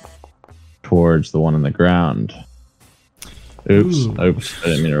down towards the one on the ground. Oops. Ooh. Oops. I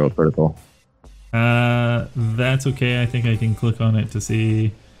didn't mean to roll critical. That's okay. I think I can click on it to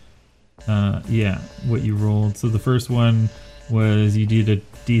see what you rolled. So the first one was you did a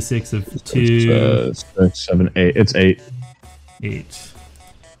d6 of 2. 6, 7, 8. It's 8. 8.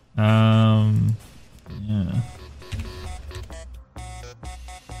 Yeah.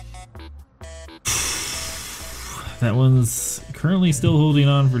 That one's currently still holding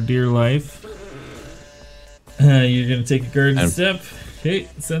on for dear life. You're gonna take a guarded step. Okay,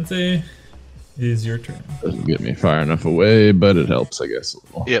 Sensei, it is your turn. Doesn't get me far enough away, but it helps, I guess, a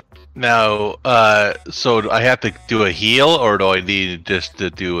little. Yep. Now, so do I have to do a heal, or do I need just to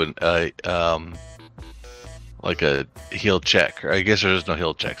do like a heal check? I guess there's no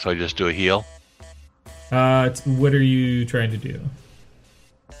heal check, so I just do a heal. What are you trying to do?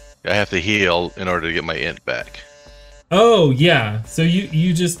 I have to heal in order to get my int back. Oh yeah. So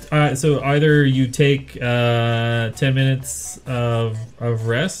you just so either you take 10 minutes of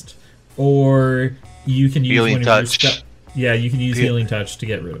rest, or you can use Healing one touch. of your yeah, you can use healing touch to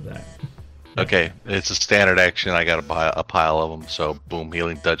get rid of that. Okay, it's a standard action. I got a pile of them, so boom,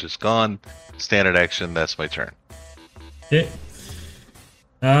 healing touch is gone. Standard action. That's my turn. Okay.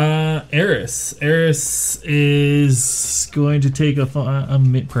 Eris. Eris is going to take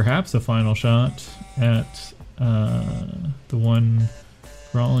perhaps a final shot at the one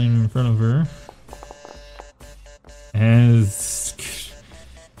crawling in front of her. And it's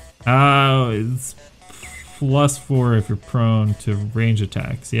 +4 if you're prone to range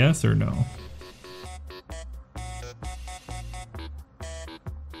attacks. Yes or no?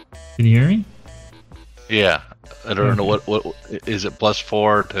 Can you hear me? Yeah, I don't know what is it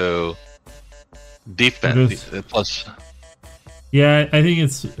 +4 to defense plus. Yeah, I think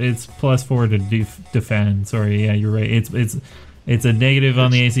it's +4 to defend. Sorry, yeah, you're right. It's a negative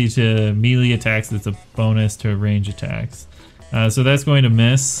on the AC to melee attacks. It's a bonus to range attacks. So that's going to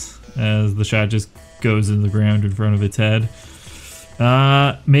miss as the shot just goes in the ground in front of its head.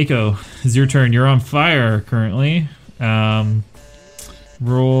 Mako, it's your turn. You're on fire currently.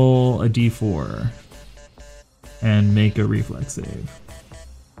 Roll a d4 and make a reflex save.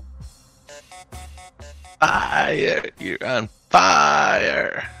 Fire! You're on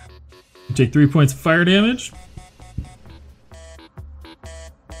fire! You take 3 points of fire damage.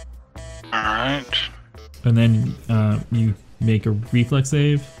 Alright. And then you make a reflex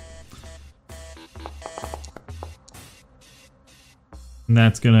save. And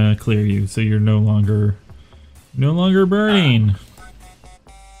that's gonna clear you, so you're no longer burning.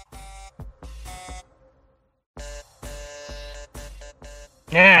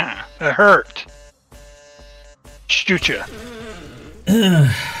 Yeah, it hurt. Shoot ya.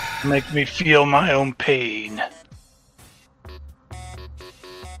 Make me feel my own pain.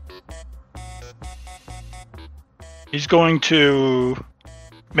 He's going to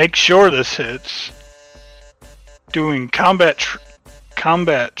make sure this hits, doing combat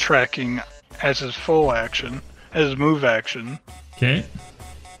tracking as his full action, as his move action, Okay.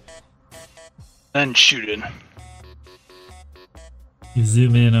 then shooting. You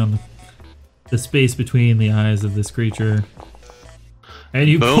zoom in on the space between the eyes of this creature, and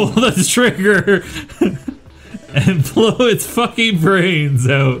you Boom. pull the trigger and blow its fucking brains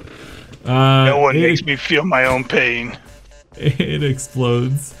out. No one makes me feel my own pain. It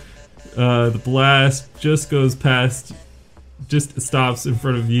explodes. The blast just goes past, just stops in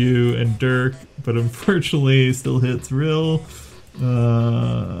front of you and Dirk, but unfortunately still hits Rill.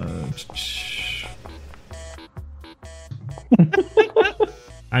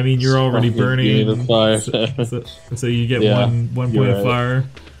 I mean, you're already Fucking burning, unit of fire. so you get Yeah, one point you're of right. fire.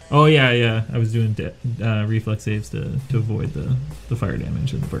 Oh yeah. I was doing reflex saves to avoid the fire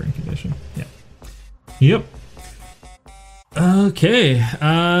damage and the burn condition. Yeah. Yep. Okay.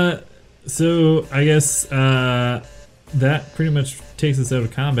 So I guess that pretty much takes us out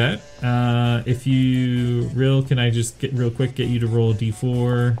of combat. If you can I just get you to roll a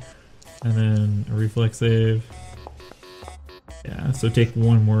d4 and then a reflex save. Yeah, so take 2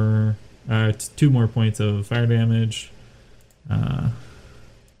 more points of fire damage.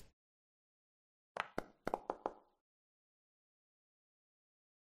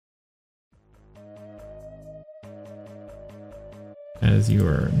 As you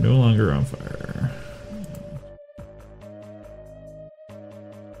are no longer on fire.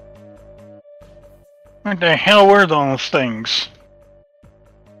 What the hell were those things?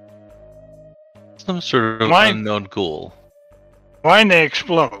 Some sort of Why- unknown ghoul. Why'd they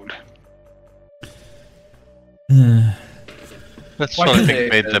explode? That's Why what I did think they-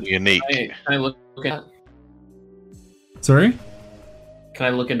 made them unique. Can I look at? Sorry? Can I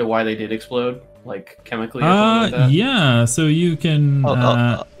look into why they did explode, like chemically or something like that? Yeah, so you can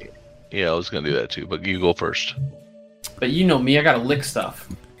Yeah, I was gonna do that too, but you go first. But you know me, I gotta lick stuff.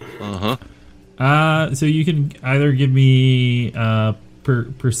 Uh-huh. so you can either give me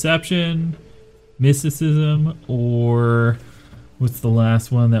perception, mysticism, or what's the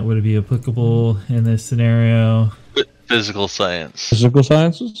last one that would be applicable in this scenario? Physical science. Physical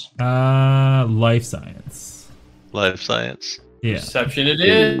sciences? Life science. Life science. Yeah. Perception it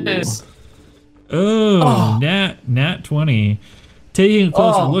is. Oh, nat 20. Taking a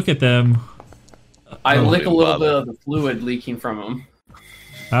closer look at them. I lick a didn't little bother. bit of the fluid leaking from them.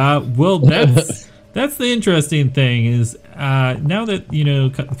 Well, that's the interesting thing is now that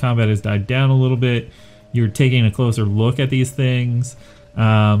combat has died down a little bit, you're taking a closer look at these things.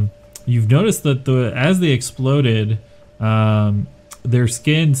 You've noticed that as they exploded, their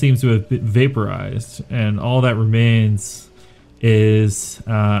skin seems to have been vaporized, and all that remains is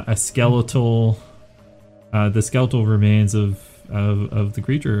a skeletal, the skeletal remains of the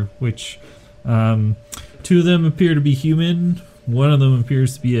creature, which 2 of them appear to be human. One of them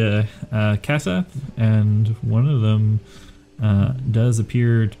appears to be a Kassath, and one of them does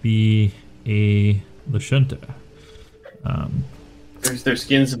appear to be a Lashunta. Their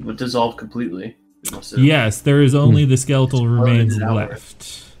skins have dissolved completely. It must have- Yes, there is only the skeletal remains outward.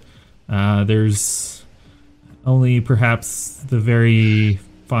 left. There's Only perhaps the very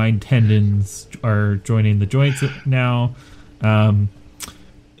fine tendons are joining the joints now.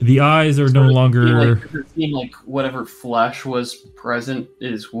 The eyes are no longer. It seemed like whatever flesh was present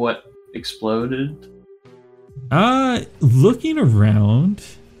is what exploded. Looking around,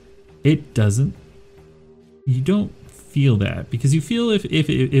 it doesn't. You don't feel that, because you feel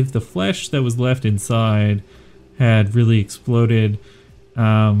if the flesh that was left inside had really exploded,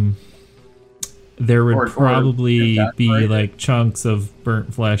 there would probably be like chunks of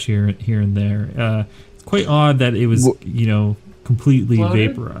burnt flesh here and there. It's quite odd that it was completely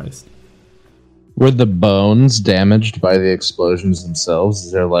vaporized. Were the bones damaged by the explosions themselves?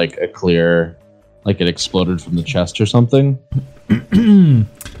 Is there like a clear, like it exploded from the chest or something?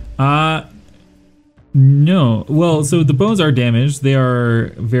 No. Well, so the bones are damaged. They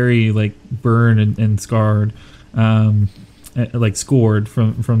are very like burned and scarred, like scored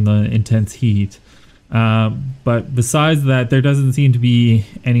from the intense heat. But besides that, there doesn't seem to be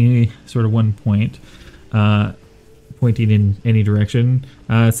any sort of one point pointing in any direction.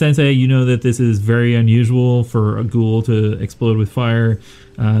 Sensei, you know that this is very unusual for a ghoul to explode with fire.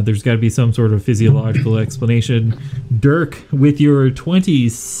 There's got to be some sort of physiological explanation. Dirk, with your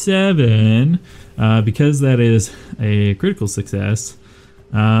 27, because that is a critical success,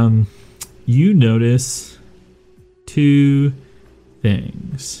 you notice two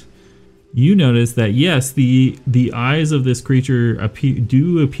things. You notice that, yes, the eyes of this creature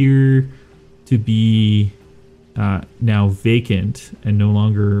appear to be now vacant and no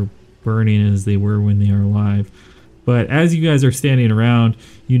longer burning as they were when they are alive. But as you guys are standing around,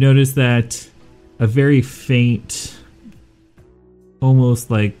 you notice that a very faint, almost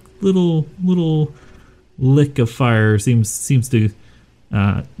like little lick of fire seems to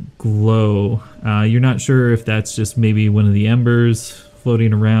glow. You're not sure if that's just maybe one of the embers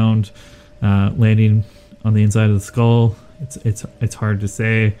floating around, landing on the inside of the skull. It's hard to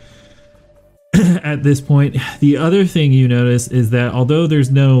say at this point. The other thing you notice is that although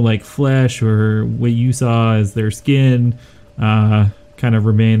there's no like flesh, or what you saw as their skin kind of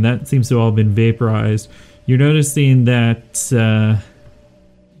remain, that seems to have all been vaporized. You're noticing that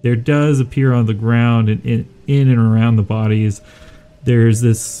there does appear on the ground and in and around the bodies, there's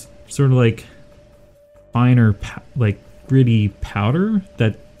this sort of like finer like gritty powder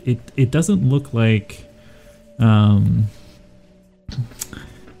that it doesn't look like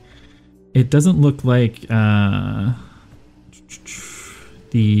it doesn't look like it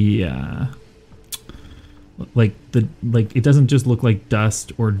doesn't just look like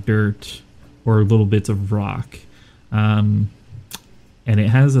dust or dirt or little bits of rock, and it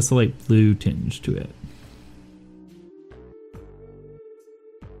has a slight blue tinge to it.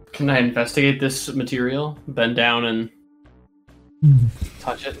 Can I investigate this material? Bend down and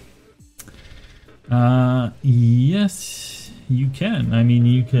touch it? Yes, you can. I mean,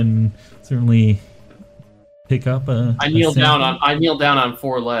 you can certainly pick up a. I kneel down on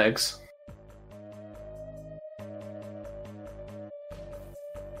 4 legs.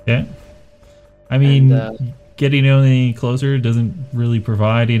 Okay. I mean, getting any closer doesn't really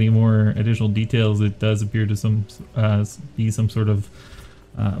provide any more additional details. It does appear to be some sort of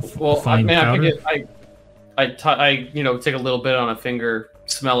fine powder. I take a little bit on a finger,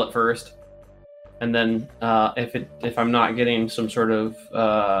 smell it first, and then if I'm not getting some sort of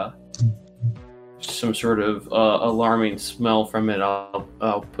alarming smell from it,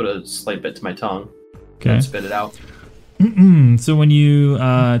 I'll put a slight bit to my tongue and spit it out. So when you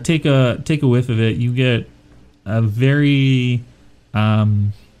take a whiff of it, you get a very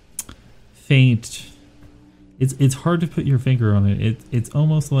faint. It's hard to put your finger on it. It's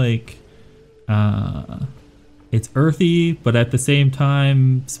almost like it's earthy, but at the same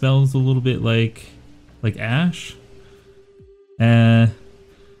time smells a little bit like ash. And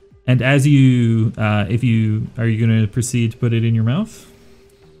as you, are you going to proceed to put it in your mouth?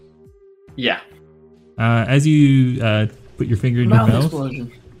 Yeah. As you put your finger in your mouth,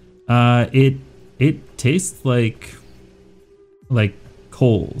 explosion. It tastes like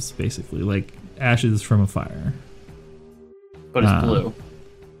coals, basically, like ashes from a fire. But it's blue.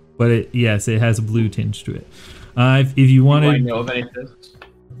 But it has a blue tinge to it. If you wanted, do I know of any of this?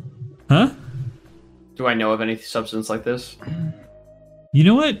 Huh? Do I know of any substance like this? You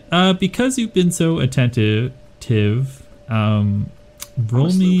know what? Because you've been so attentive,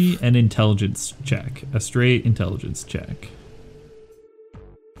 roll me an intelligence check, a straight intelligence check.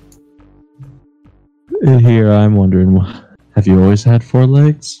 Here, I'm wondering, have you always had 4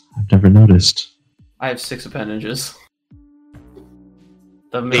 legs? I've never noticed. I have 6 appendages.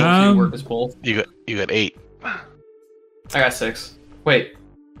 That makes you work as both. You got 8. I got 6. Wait.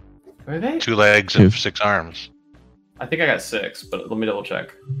 Are they? 2 legs and 6 arms. I think I got 6, but let me double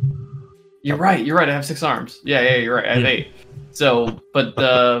check. You're right. I have 6 arms. Yeah, you're right. I have 8. So, but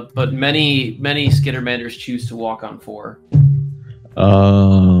many Skittermanders choose to walk on 4.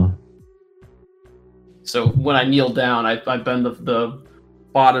 So when I kneel down, I bend the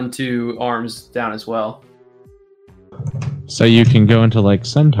bottom 2 arms down as well. So you can go into like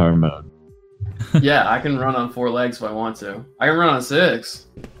centaur mode. Yeah, I can run on 4 legs if I want to. I can run on 6.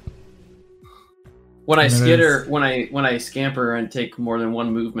 When I skitter, when I scamper and take more than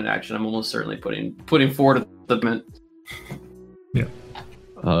 1 movement action, I'm almost certainly putting 4 to the movement. Yeah.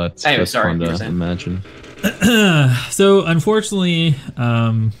 Oh, that's sorry, fun to imagine. So unfortunately,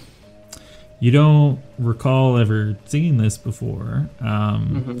 you don't recall ever seeing this before,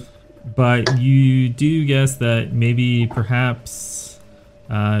 but you do guess that maybe perhaps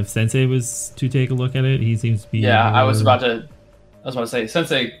if Sensei was to take a look at it, he seems to be. Yeah, I was about to say,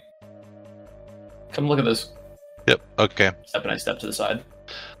 Sensei, come look at this. Yep. Okay. I step to the side.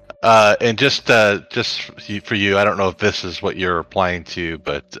 And just for you, I don't know if this is what you're applying to,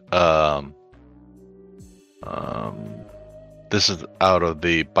 but this is out of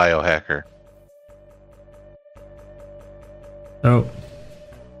the biohacker. Oh.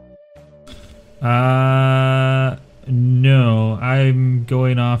 No, I'm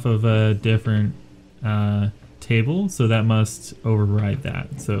going off of a different table, so that must override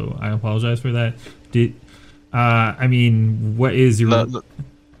that. So I apologize for that. I mean, what is your?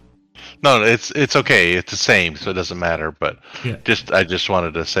 No, it's okay. It's the same, so it doesn't matter. But yeah. I just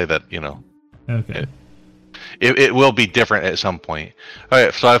wanted to say that, you know. Okay. It will be different at some point. All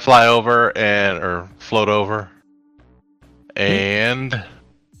right, so I fly over or float over, and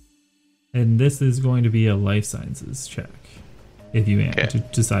this is going to be a life sciences check if you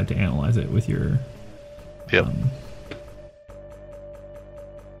decide to analyze it with your. Yep.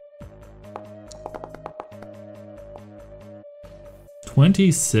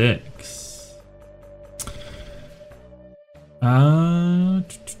 26.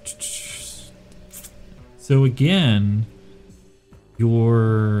 So again,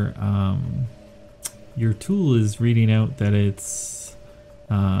 your tool is reading out that it's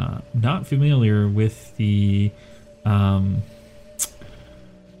not familiar with the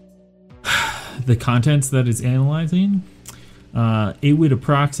contents that it's analyzing. It would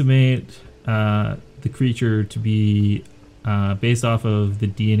approximate the creature to be based off of the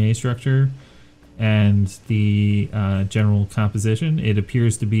DNA structure and the general composition. It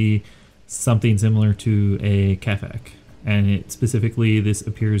appears to be something similar to a Kefek, and this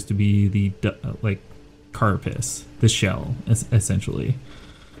appears to be the carapace, the shell, essentially.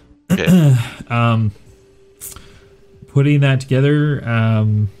 Okay. Putting that together,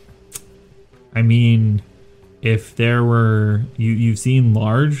 I mean, if there were you've seen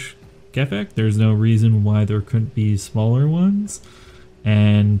large Kefek, there's no reason why there couldn't be smaller ones,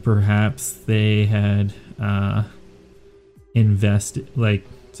 and perhaps they had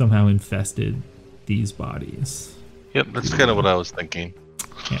somehow infested these bodies. Yep, that's kind of what I was thinking.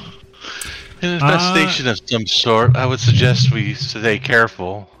 Yeah. An infestation of some sort. I would suggest we stay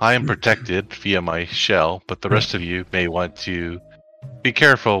careful. I am protected via my shell, but the rest of you may want to be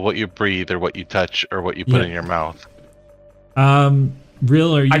careful what you breathe or what you touch or what you put in your mouth.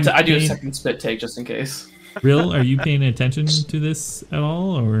 Real, are you? I do a second spit take just in case. Real, are you paying attention to this at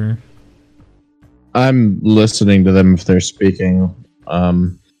all, or? I'm listening to them if they're speaking.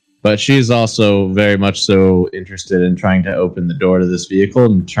 But she's also very much so interested in trying to open the door to this vehicle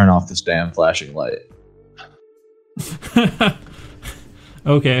and turn off this damn flashing light.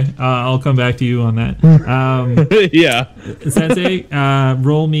 Okay, I'll come back to you on that. Yeah. Sensei,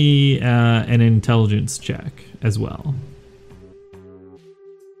 roll me an intelligence check as well.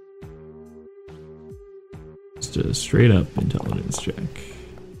 Just a straight up intelligence check.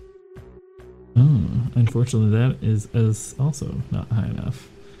 Oh, unfortunately, that is also not high enough.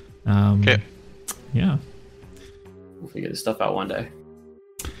 Okay. Yeah. We'll figure this stuff out one day.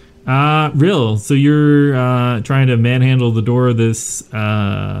 Real. So you're trying to manhandle the door of this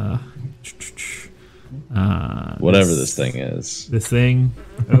whatever this thing is. This thing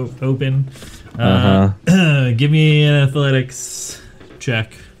open. Uh-huh. Give me an athletics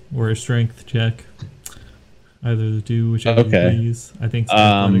check or a strength check. Either of the two, whichever you please. I think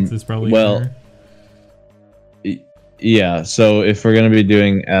athletics is probably better. Yeah, so if we're going to be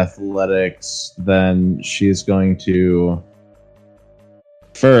doing athletics, then she's going to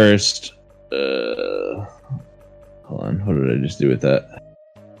first... hold on, what did I just do with that?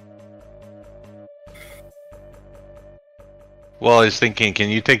 Well, I was thinking,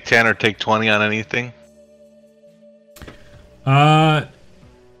 can you take 10 or take 20 on anything?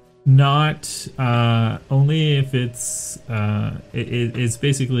 Not only if it's it's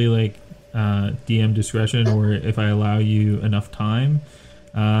basically like DM discretion, or if I allow you enough time.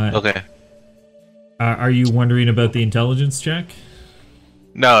 Okay. Are you wondering about the intelligence check?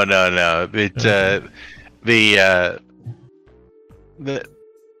 No. It the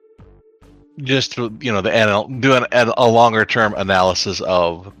just do a longer term analysis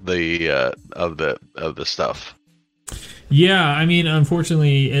of the stuff. Yeah, I mean,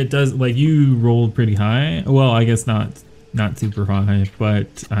 unfortunately, it does. Like, you rolled pretty high. Well, I guess not super high,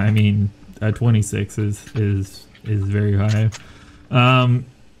 but I mean, a 26 is very high. I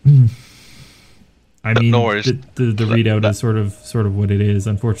mean, No worries. the readout is sort of what it is.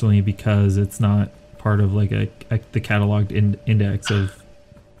 Unfortunately, because it's not part of like the cataloged index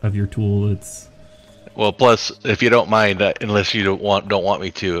of your tool. It's Well, plus, if you don't mind, unless you don't want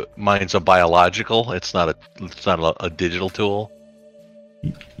me to, mine's a biological. It's not a digital tool.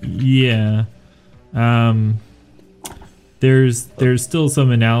 yeah. There's still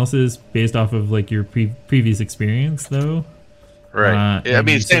some analysis based off of like your previous experience, though. Right. I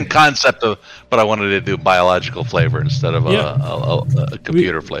mean, same concept of, but I wanted to do biological flavor instead of a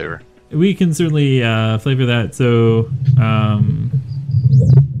computer flavor. We can certainly flavor that. So,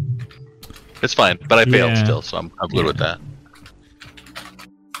 It's fine, but I failed Yeah. still, so I'm good with that.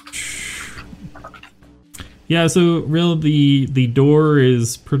 yeah. So, real the door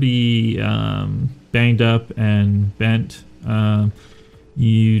is pretty banged up and bent.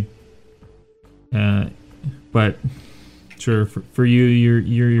 But sure, for you,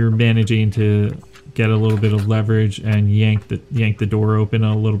 you're managing to get a little bit of leverage and yank the door open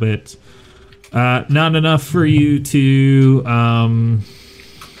a little bit. Not enough for you to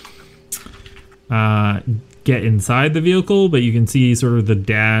get inside the vehicle, but you can see sort of the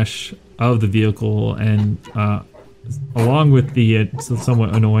dash of the vehicle, and along with the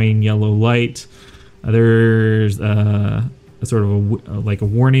somewhat annoying yellow light, there's a sort of like a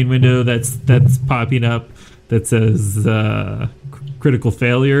warning window that's popping up that says critical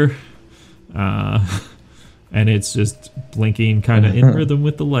failure, and it's just blinking kind of in rhythm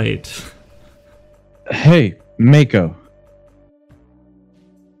with the light. Hey, Mako.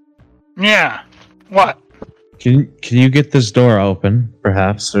 Yeah. What? Can you get this door open?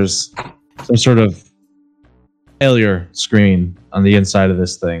 Perhaps there's some sort of failure screen on the inside of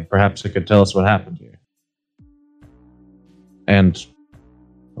this thing. Perhaps it could tell us what happened here. And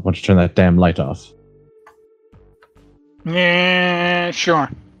I want to turn that damn light off. Yeah, sure.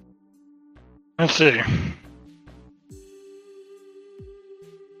 Let's see.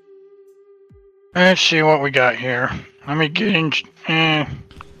 Let's see what we got here. Let me get in.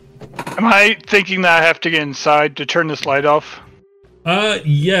 Am I thinking that I have to get inside to turn this light off?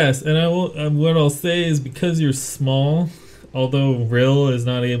 Yes, and I will. What I'll say is, because you're small, although Rill is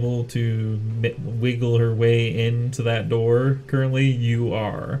not able to wiggle her way into that door currently, you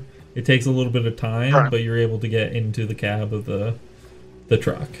are. It takes a little bit of time, Right. but you're able to get into the cab of the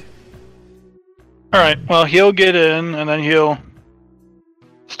truck. All right. Well, he'll get in, and then he'll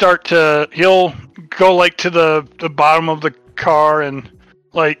go like to the bottom of the car and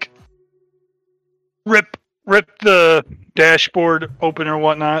like rip the dashboard open or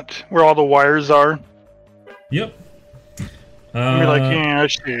whatnot where all the wires are. Yep. And be like, yeah, I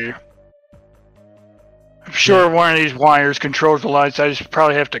see. I'm sure one of these wires controls the lights. I just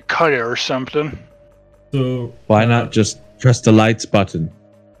probably have to cut it or something. So Why not just press the lights button?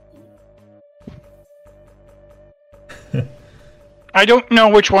 I don't know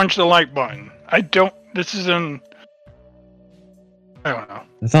which one's the light button. This is I don't know.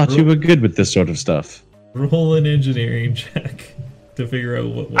 I thought you were good with this sort of stuff. roll an engineering check to figure out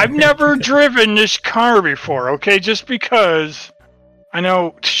what. I've never driven this car before, okay? Just because I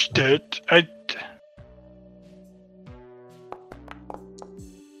know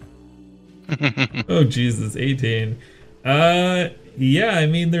Oh Jesus, 18. Yeah, I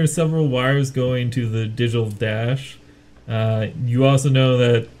mean there's several wires going to the digital dash. You also know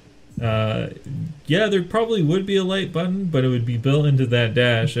that yeah, there probably would be a light button, but it would be built into that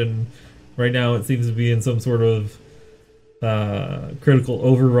dash, and right now it seems to be in some sort of critical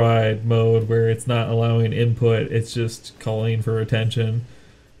override mode where it's not allowing input, it's just calling for attention.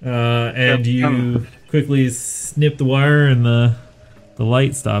 And you quickly snip the wire and the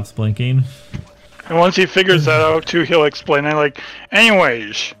light stops blinking. And once he figures that out too, he'll explain it like,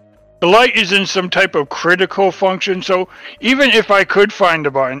 anyways, the light is in some type of critical function, so even if I could find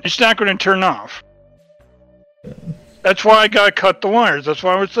the button, it's not going to turn off. That's why I got to cut the wires. That's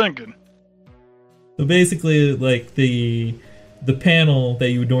what I was thinking. So basically, like the panel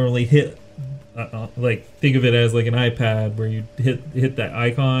that you would normally hit like think of it as like an iPad where you hit that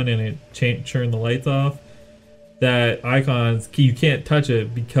icon and it turn the lights off. That icon's you can't touch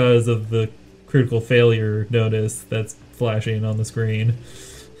it because of the critical failure notice that's flashing on the screen.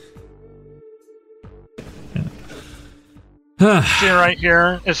 See right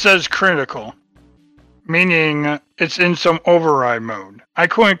here, it says critical, meaning it's in some override mode. I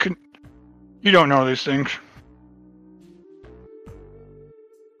couldn't. You don't know these things.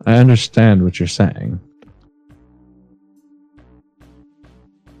 I understand what you're saying.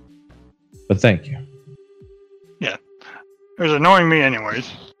 But thank you. Yeah. It was annoying me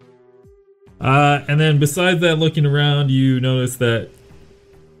anyways. And then besides that, looking around, you notice that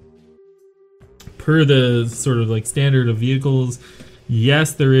per the sort of like standard of vehicles,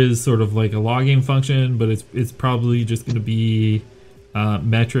 yes, there is sort of like a logging function, but it's probably just going to be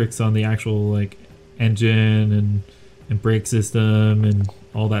metrics on the actual like engine and brake system and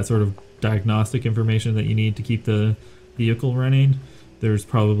all that sort of diagnostic information that you need to keep the vehicle running. There's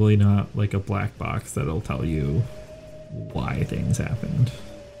probably not like a black box that'll tell you why things happened.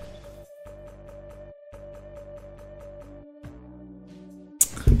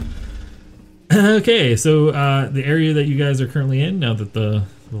 Okay, so the area that you guys are currently in, now that the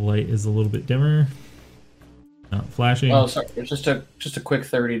light is a little bit dimmer, not flashing. Oh, sorry. It's just a quick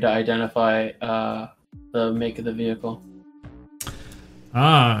 30 to identify the make of the vehicle. To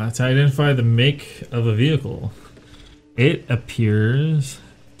identify the make of a vehicle. It appears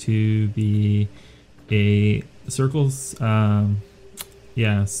to be a Circle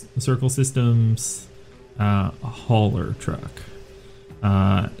Systems hauler truck.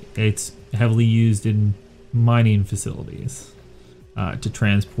 It's heavily used in mining facilities to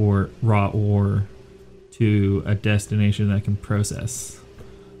transport raw ore to a destination that can process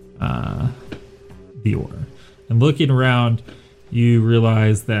the ore. And looking around, you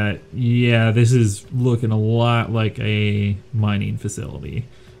realize that, yeah, this is looking a lot like a mining facility.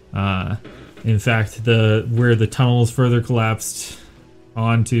 In fact, where the tunnels further collapsed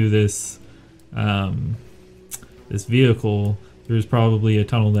onto this this vehicle, there's probably a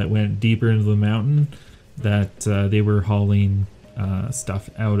tunnel that went deeper into the mountain that they were hauling stuff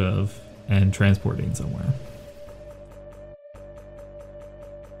out of and transporting somewhere.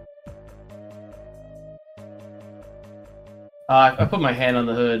 I put my hand on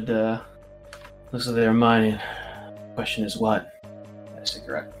the hood. Looks like they're mining. Question is what? That's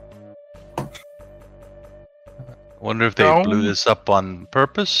correct. Wonder if they blew this up on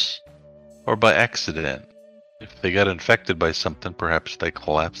purpose or by accident. If they got infected by something, perhaps they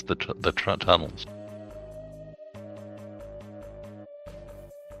collapsed the tunnels.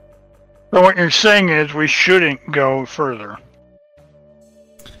 So what you're saying is we shouldn't go further.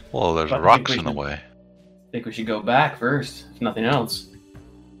 Well, there's But I rocks think we in the should- way. I think we should go back first, if nothing else.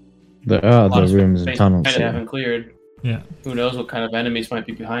 There are A lot the of rooms space and tunnels kinda here. haven't cleared. Yeah. Who knows what kind of enemies might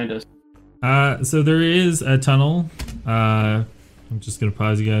be behind us? So there is a tunnel. I'm just gonna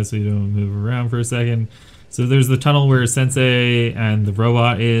pause you guys so you don't move around for a second. So there's the tunnel where Sensei and the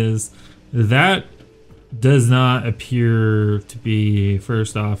robot is. That does not appear to be,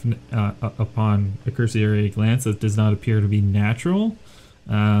 first off, upon a cursory glance, it does not appear to be natural.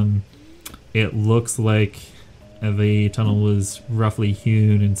 It looks like the tunnel was roughly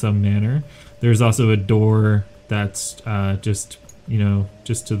hewn in some manner. There's also a door that's just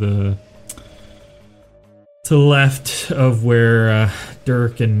to the left of where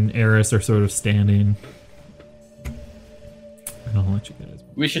Dirk and Eris are sort of standing. And I'll let you guys.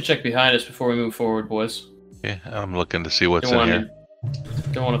 We should check behind us before we move forward, boys. Yeah, I'm looking to see what's Don't in want here.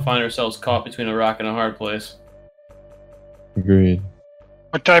 don't want to find ourselves caught between a rock and a hard place. Agreed.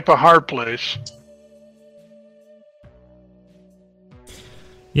 What type of hard place?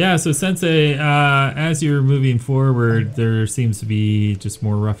 Yeah, so Sensei, as you're moving forward, there seems to be just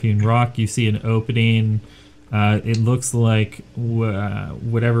more rough-hewn rock. You see an opening. It looks like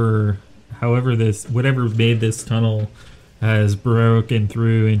whatever made this tunnel has broken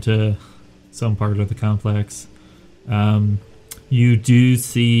through into some part of the complex. You do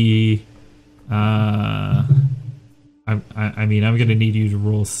see. I'm going to need you to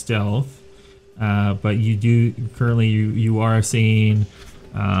roll stealth, but you do currently you are seeing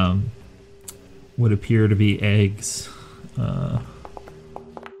what appear to be eggs over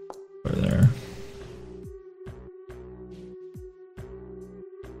there.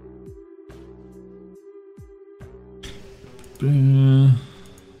 I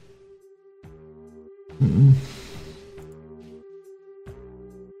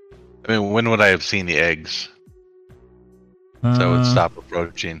mean, when would I have seen the eggs? So I would stop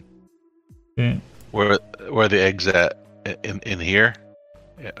approaching. Okay. Where are the eggs at? In here?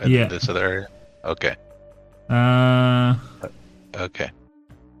 In Yeah. this other area? Okay. Okay.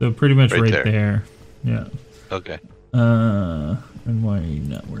 So pretty much Right right there. there. Yeah. Okay. And why are you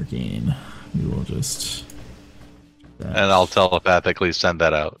not working? We will just. And I'll telepathically send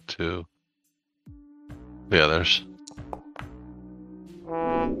that out to the others.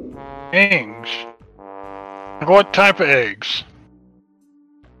 Eggs. What type of eggs?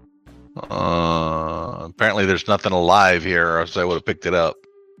 Apparently there's nothing alive here, or else I would have picked it up.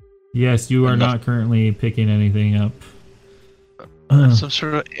 Yes, you are Enough. not currently picking anything up. Some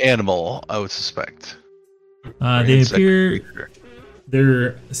sort of animal, I would suspect. Or They insect appear. creature.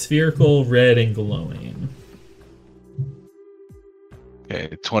 They're spherical, red, and glowing.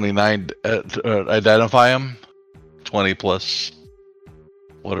 Okay, 29. Identify them. 20 plus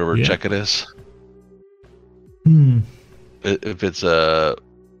whatever Yeah. check it is. If it's a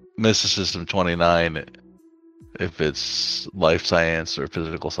mysticism, 29. If it's life science or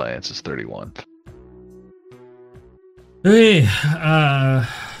physical science, it's 31. Okay,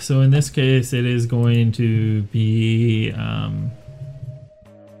 so in this case, it is going to be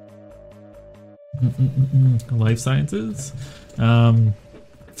life sciences.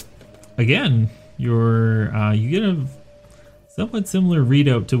 Again, you get a somewhat similar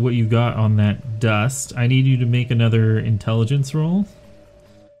readout to what you got on that dust. I need you to make another intelligence roll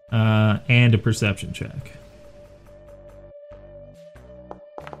and a perception check.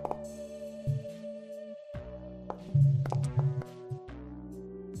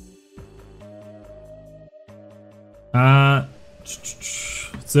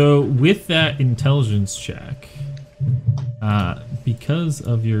 So with that intelligence check, because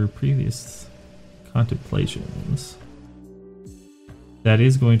of your previous contemplations, that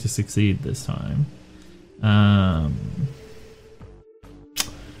is going to succeed this time. I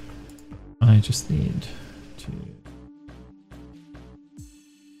just need to.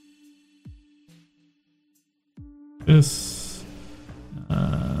 This.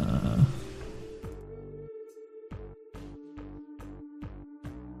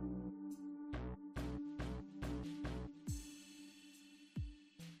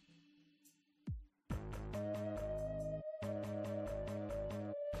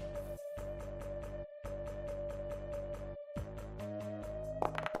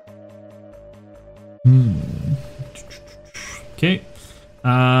 Okay.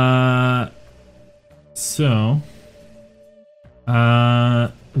 So,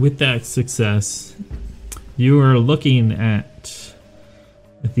 with that success, you are looking at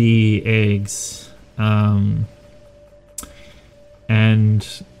the eggs, and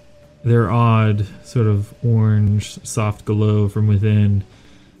their odd sort of orange, soft glow from within,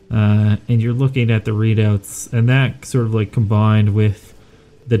 and you're looking at the readouts, and that sort of like combined with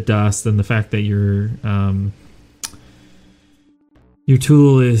the dust and the fact that your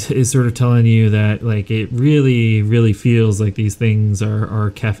tool is sort of telling you that like it really feels like these things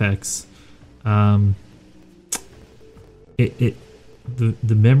are Kefex. The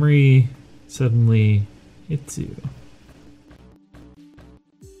memory suddenly hits you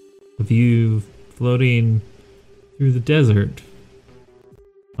of you floating through the desert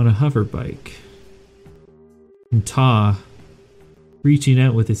on a hover bike, and Ta reaching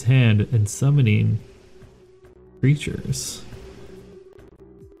out with his hand and summoning creatures.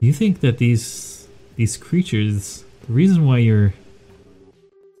 You think that these creatures, the reason why you're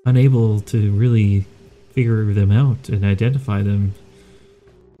unable to really figure them out and identify them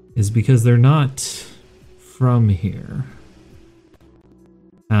is because they're not from here.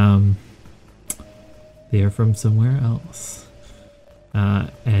 They are from somewhere else.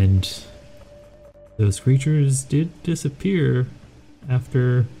 And those creatures did disappear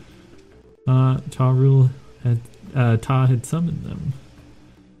after Ta had summoned them.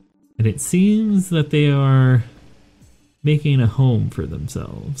 And it seems that they are making a home for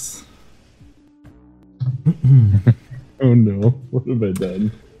themselves. Oh no, what have I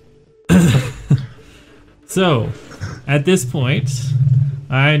done? So, at this point,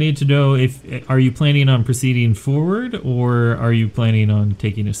 I need to know are you planning on proceeding forward or are you planning on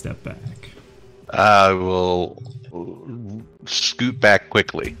taking a step back? I will scoot back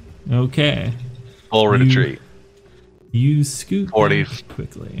quickly. Okay. Full retreat. You scoot 40 back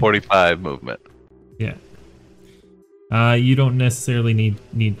quickly. 45 movement. Yeah. You don't necessarily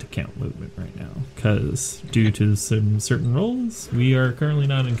need to count movement right now, because due to some certain roles, we are currently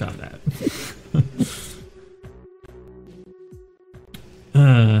not in combat.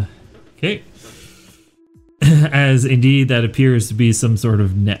 Okay. As indeed that appears to be some sort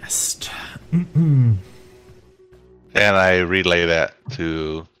of nest. And I relay that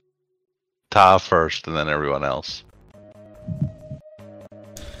to Ta first and then everyone else.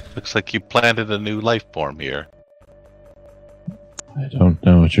 Looks like you planted a new life form here. I don't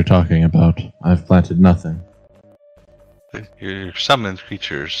know what you're talking about. I've planted nothing. Your summoned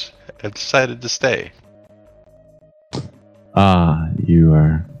creatures have decided to stay. Ah, you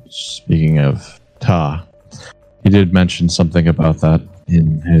are speaking of Ta. He did mention something about that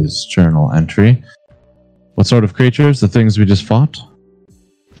in his journal entry. What sort of creatures? The things we just fought?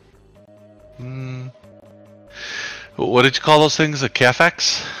 What did you call those things? A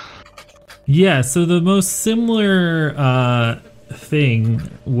Cafax? Yeah, so the most similar thing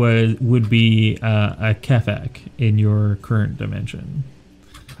would be a Kefek in your current dimension.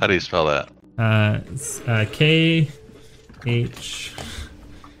 How do you spell that? Khefak,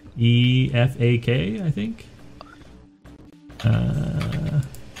 I think.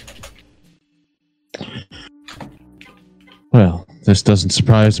 Well, this doesn't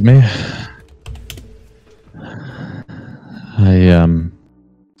surprise me. I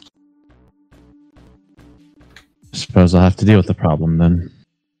suppose I'll have to deal with the problem then.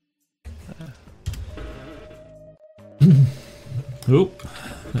 Oop.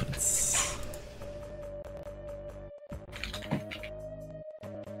 That's...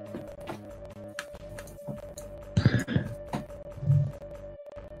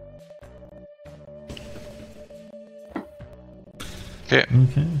 Okay.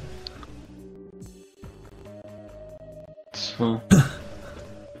 Okay. Well,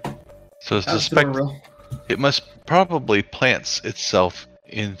 So it's that's suspect real. it must probably plants itself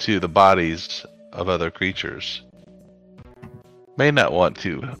into the bodies of other creatures. They may not want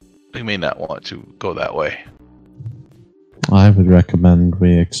to go that way. I would recommend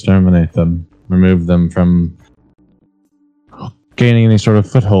we exterminate them, remove them from gaining any sort of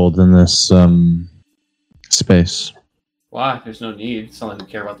foothold in this space. Why? There's no need. It's not like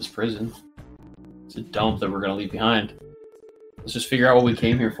we care about this prison. It's a dump that we're going to leave behind. Let's just figure out what we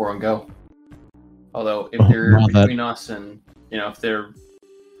came here for and go. Although, if they're between us and, if they're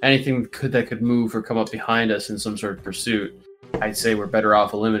anything that could move or come up behind us in some sort of pursuit, I'd say we're better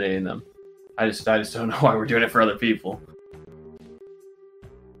off eliminating them. I just don't know why we're doing it for other people.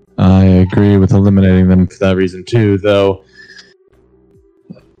 I agree with eliminating them for that reason too, though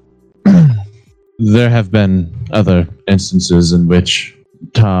there have been other instances in which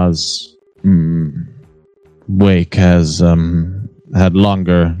Ta's wake has had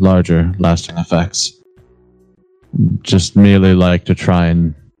longer, larger lasting effects. Just merely like to try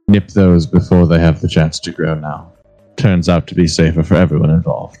and nip those before they have the chance to grow now. Turns out to be safer for everyone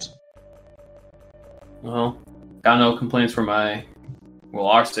involved. Well, got no complaints from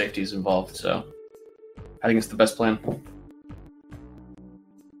our safety is involved, so I think it's the best plan.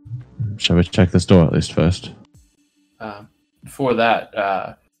 Shall we check this door at least first? Before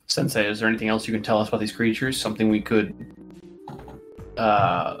that, Sensei, is there anything else you can tell us about these creatures? Something we could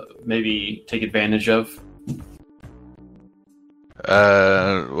maybe take advantage of?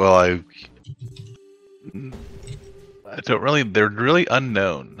 Well, I don't really. They're really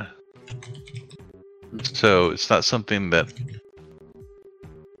unknown, so it's not something that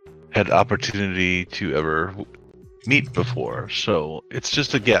had opportunity to ever meet before. So it's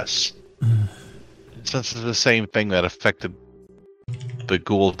just a guess. Since it's the same thing that affected the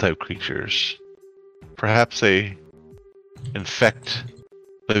ghoul type creatures, perhaps they infect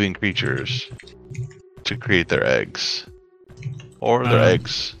living creatures to create their eggs, or their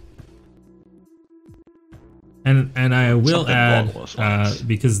eggs. And I will Something along those add, lines.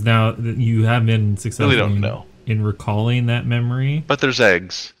 because now that you have been successful Really don't know. in recalling that memory. But there's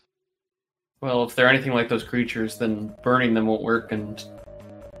eggs. Well, if they're anything like those creatures, then burning them won't work, and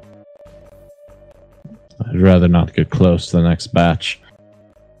I'd rather not get close to the next batch.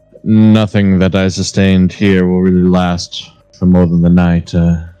 Nothing that I sustained here will really last for more than the night.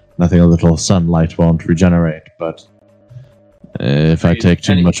 Nothing a little sunlight won't regenerate, but if I take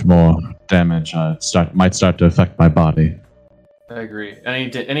too much more damage, might start to affect my body. I agree.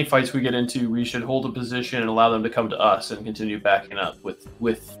 Any fights we get into, we should hold a position and allow them to come to us and continue backing up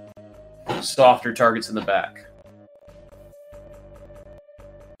with softer targets in the back.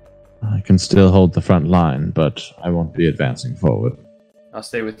 I can still hold the front line, but I won't be advancing forward. I'll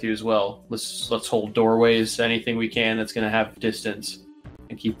stay with you as well. Let's hold doorways, anything we can that's going to have distance,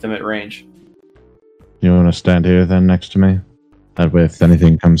 and keep them at range. You want to stand here then next to me? That way, if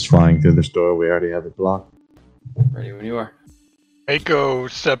anything comes flying through this door, we already have it blocked. Ready when you are. Mako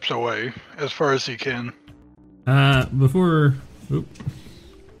steps away as far as he can. Before... Oop.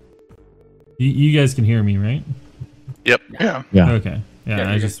 You guys can hear me, right? Yep. Yeah. Yeah. Okay. Yeah, Yeah,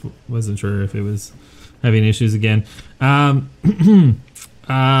 I you're just wasn't sure if it was having issues again. I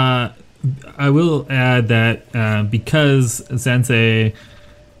will add that because Sensei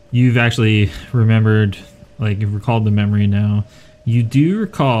you've actually remembered, like you've recalled the memory now. You do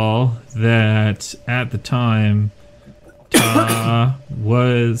recall that at the time,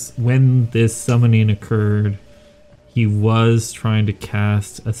 was when this summoning occurred, he was trying to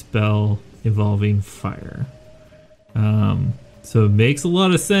cast a spell involving fire. So it makes a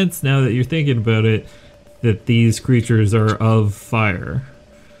lot of sense now that you're thinking about it, that these creatures are of fire.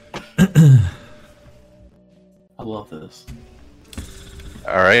 I love this.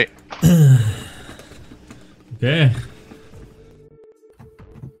 All right. Okay.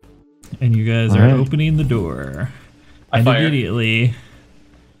 And you guys are opening the door. I fire. Immediately.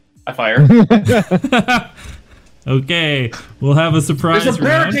 I fire. Okay, we'll have a surprise There's a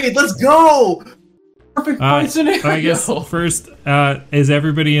round. barricade. Let's go. Perfect fight scenario. I guess first, is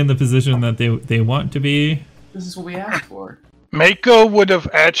everybody in the position that they want to be? This is what we asked for. Mako would have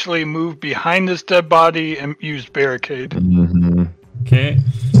actually moved behind this dead body and used barricade. Mm-hmm. Okay.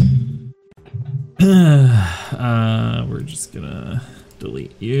 We're just gonna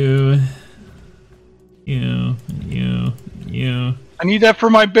delete you. You. I need that for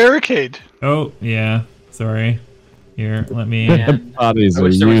my barricade. Oh, yeah. Sorry. Here, let me... Man, Bodies I are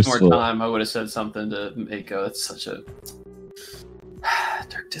wish there was useful. more time. I would have said something to Mako. It's such a...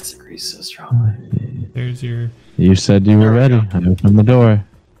 Dirk disagrees so strongly. There's your... You said you were ready. I opened the door.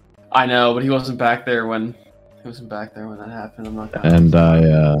 I know, but he wasn't back there when... that happened. I'm not gonna... And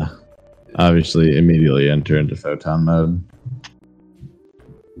I obviously immediately enter into photon mode.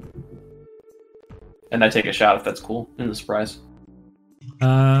 And I take a shot if that's cool in the surprise.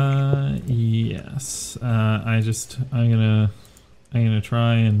 Yes. I'm gonna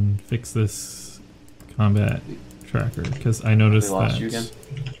try and fix this combat tracker because I noticed We lost that. you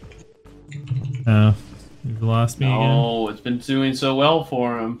again? You've lost me again. Oh, it's been doing so well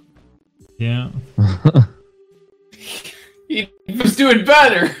for him. Yeah. He was doing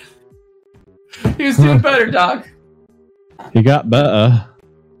better. He was doing better, Doc. He got better.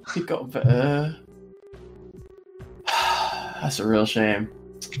 He got better. That's a real shame.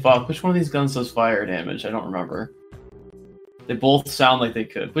 Fuck, which one of these guns does fire damage? I don't remember. They both sound like they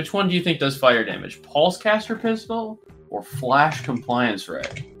could. Which one do you think does fire damage? Pulse Caster Pistol or Flash Compliance Ray?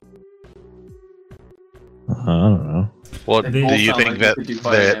 I don't know. Well, They do both you sound think like they that could do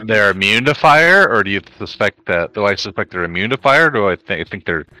fire damage. they're immune to fire, or do you suspect that? Do I suspect they're immune to fire? Or do I think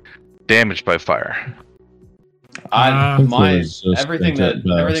they're damaged by fire? Everything at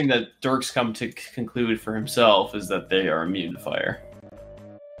best. everything that Dirk's come to conclude for himself is that they are immune to fire.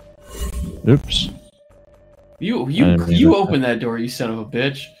 Oops. You I didn't mean you that. open that door, you son of a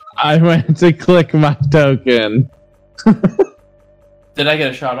bitch. I went to click my token. Did I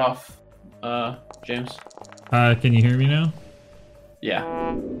get a shot off, James? Can you hear me now? Yeah.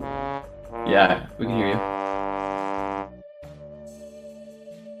 Yeah, we can hear you.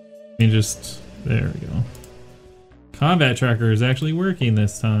 There we go. Combat tracker is actually working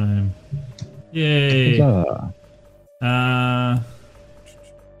this time. Yay.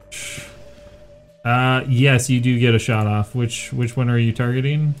 Yes, you do get a shot off. Which one are you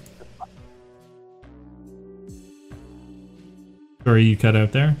targeting? Sorry, you cut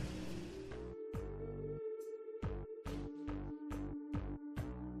out there.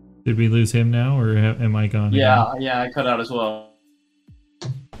 Did we lose him now, or am I gone? Yeah, again? yeah, I cut out as well.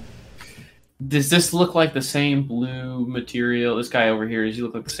 Does this look like the same blue material? This guy over here, does he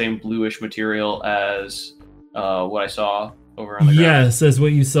look like the same bluish material as what I saw over on the ground? Yes, as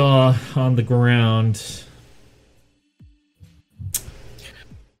what you saw on the ground.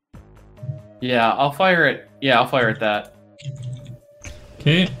 Yeah, I'll fire it. Yeah, I'll fire at that.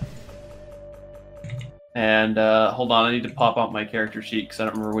 Okay. And hold on, I need to pop out my character sheet because I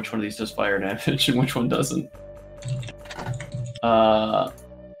don't remember which one of these does fire damage and which one doesn't.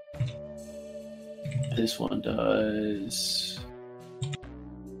 This one does.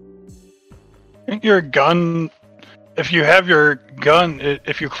 I think your gun, if you have your gun,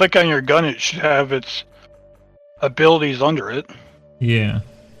 if you click on your gun, it should have its abilities under it. Yeah.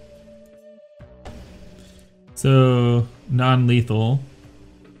 So non-lethal.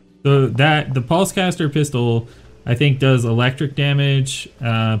 So the Pulsecaster pistol, I think, does electric damage,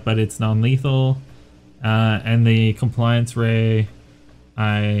 but it's non-lethal. And the Compliance Ray,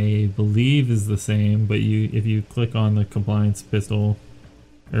 I believe, is the same. But if you click on the Compliance pistol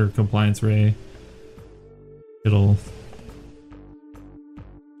or Compliance Ray, it'll.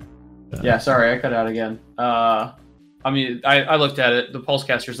 Yeah, sorry, I cut out again. I mean, I looked at it. The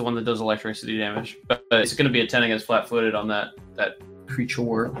Pulsecaster is the one that does electricity damage, but it's going to be a 10 against flat-footed on that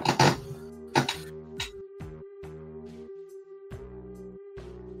creature.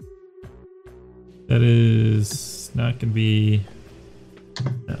 That is not going to be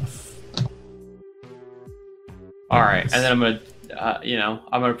enough. All right, and then I'm gonna,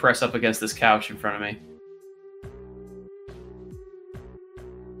 I'm gonna press up against this couch in front of me.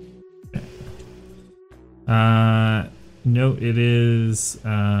 No, it is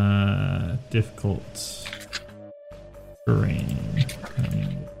difficult terrain.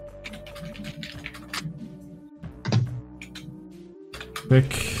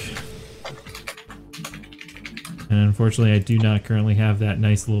 Quick. And unfortunately, I do not currently have that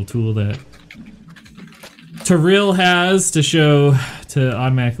nice little tool that Tyrell has to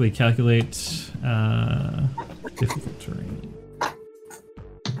automatically calculate difficult terrain.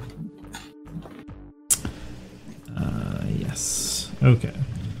 Yes. Okay.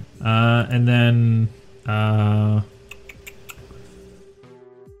 And then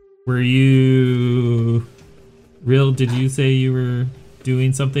were you real? Did you say you were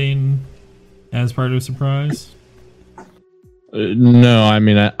doing something as part of a surprise? No, I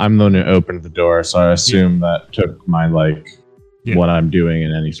mean I'm the one who opened the door, so I assume that took my what I'm doing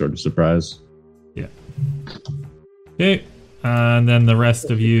in any sort of surprise. Yeah. Okay. And then the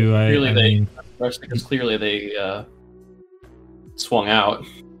rest of you, because clearly they swung out.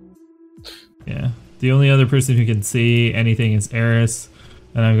 Yeah. The only other person who can see anything is Eris,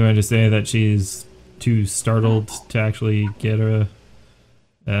 and I'm going to say that she's too startled to actually get a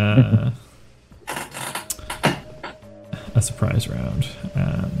surprise round.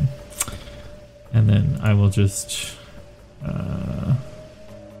 And then I will just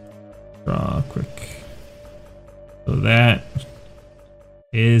draw quick. So that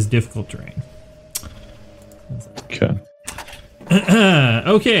is difficult terrain. Okay.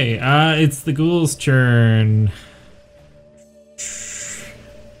 Okay, it's the ghoul's turn.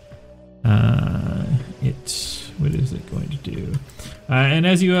 What is it going to do? And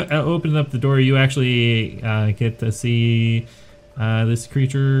as you open up the door, you actually get to see this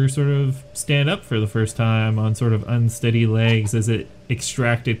creature sort of stand up for the first time on sort of unsteady legs as it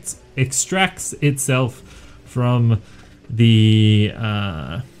extracts itself from the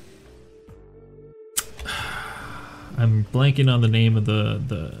I'm blanking on the name of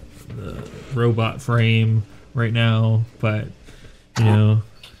the robot frame right now, but the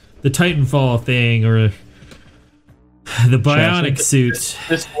Titanfall thing or the bionic suit.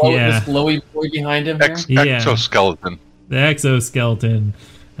 This glowy boy behind him here? Exoskeleton. The exoskeleton,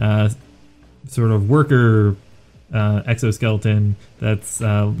 sort of worker exoskeleton that's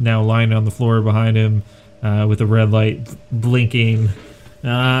now lying on the floor behind him with a red light blinking.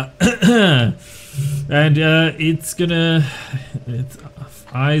 And its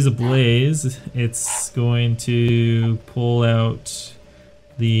eyes ablaze. It's going to pull out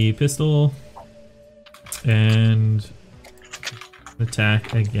the pistol and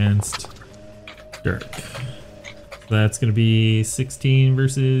attack against Dirk. That's going to be 16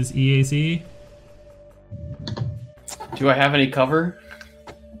 versus EAC. Do I have any cover?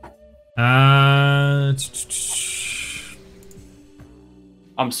 I'm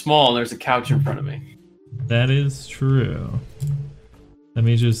small and there's a couch in front of me. That is true. Let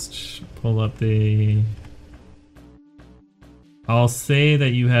me just pull up the... I'll say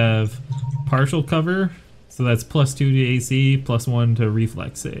that you have partial cover, so that's +2 to AC, +1 to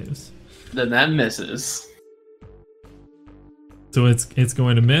reflex saves. Then that misses. So it's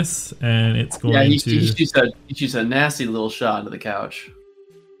going to miss, and it's going to... he shoots a nasty little shot into the couch.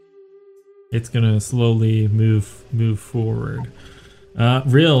 It's going to slowly move forward.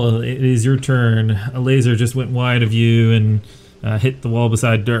 Rill, it is your turn. A laser just went wide of you and hit the wall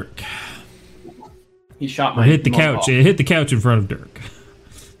beside Dirk. He shot my... hit the couch. It hit the couch in front of Dirk.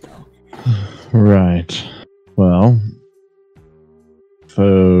 Right. Well,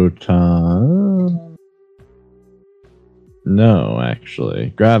 photon. No,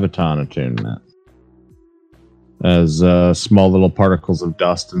 actually, graviton attunement. As small little particles of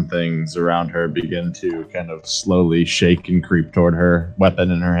dust and things around her begin to kind of slowly shake and creep toward her, weapon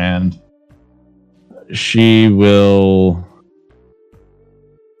in her hand. She will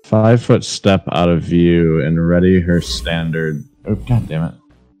 5-foot step out of view and ready her standard. Oh, god damn it.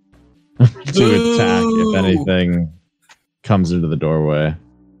 To attack if anything comes into the doorway.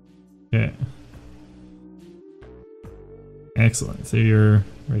 Yeah. Excellent. So you're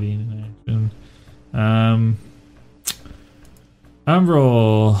ready in action.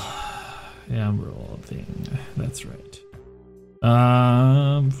 Umbral. Yeah, Umbral thing. That's right.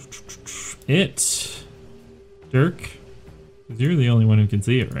 Dirk, because you're the only one who can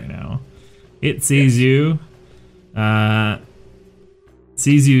see it right now. It sees you.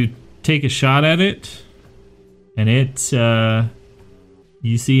 Sees you take a shot at it, and it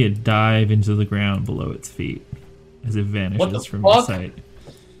you see it dive into the ground below its feet as it vanishes from your sight.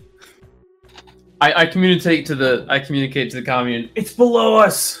 I communicate to the commune. It's below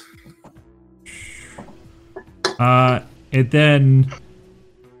us. It then.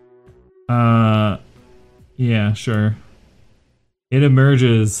 Yeah, sure. It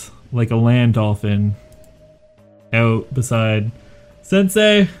emerges like a land dolphin out beside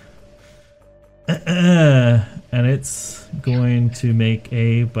Sensei. And it's going to make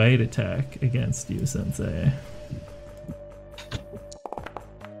a bite attack against you, Sensei.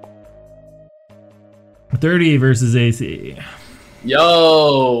 30 versus AC.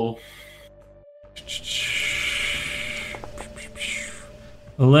 Yo.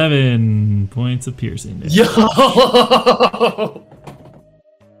 11 points of piercing damage. Yo.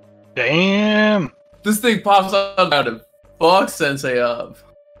 Damn. This thing pops out of fuck Sensei up.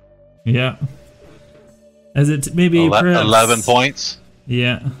 Yeah. As it maybe perhaps, 11 points.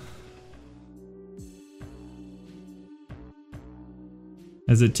 Yeah.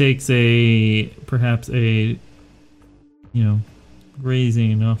 As it takes perhaps a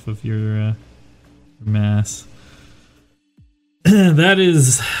grazing off of your mass. That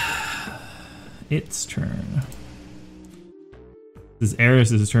is its turn. This is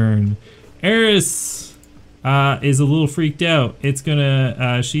Eris's turn. Eris is a little freaked out. She's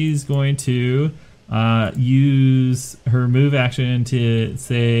going to use her move action to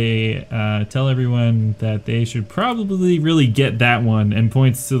say, tell everyone that they should probably really get that one, and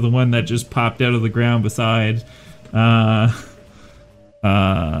points to the one that just popped out of the ground beside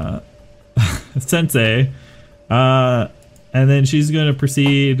Sensei. And then she's going to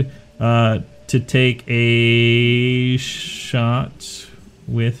proceed to take a shot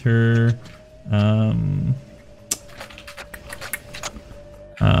with her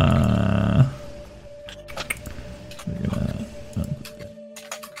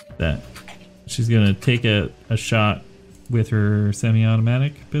she's gonna take a shot with her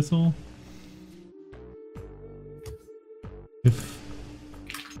semi-automatic pistol.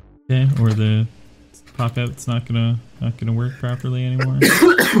 Or the pop out's not gonna work properly anymore.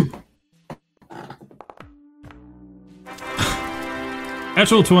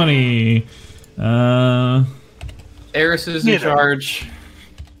 Actual 20. Eris is in charge.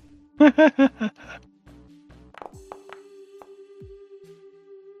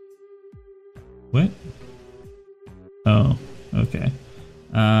 What? Oh, okay.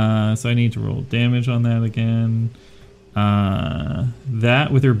 So I need to roll damage on that again.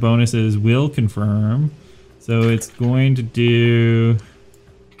 That with her bonuses will confirm. So it's going to do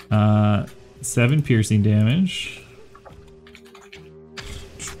 7 piercing damage.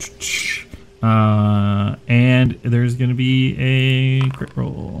 And there's going to be a crit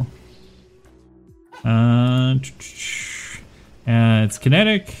roll. It's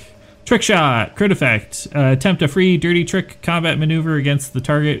kinetic. Trick shot, crit effect. Attempt a free dirty trick combat maneuver against the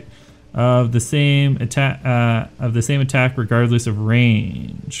target of the same attack regardless of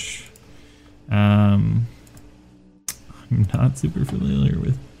range. I'm not super familiar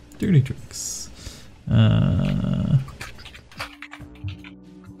with dirty tricks.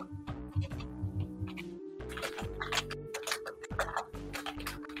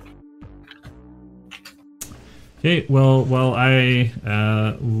 Okay, well, while I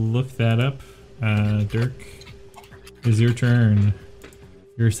look that up, Dirk, is your turn.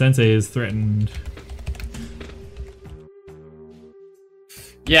 Your sensei is threatened.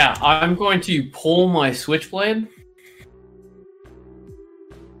 Yeah, I'm going to pull my switchblade.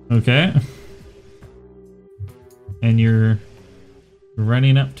 Okay. And you're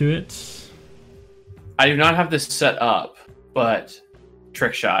running up to it. I do not have this set up, but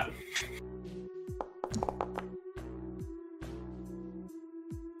trick shot.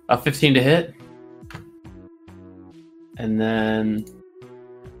 A 15 to hit. And then...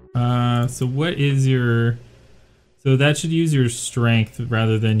 So what is your... So that should use your strength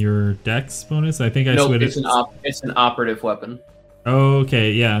rather than your dex bonus? I think I switched... It's an operative weapon.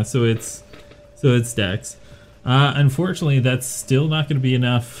 Okay, yeah, so it's dex. Unfortunately, that's still not going to be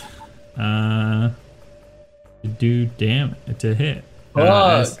enough to do damage, to hit.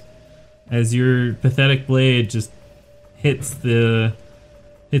 As your pathetic blade just hits the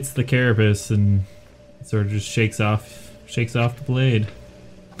carapace and sort of just shakes off the blade.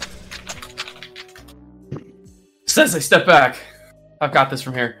 Sensei, step back. I've got this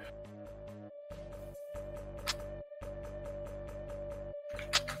from here.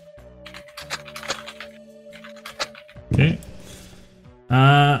 Okay.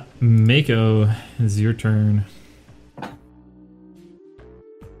 Mako, is your turn.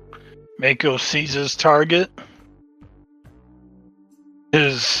 Mako seizes target.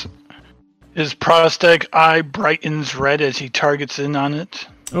 His prosthetic eye brightens red as he targets in on it.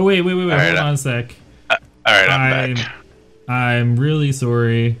 Oh wait. right, Hold on a sec. All right, I'm back. I'm really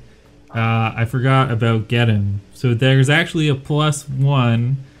sorry. I forgot about get him. So there's actually a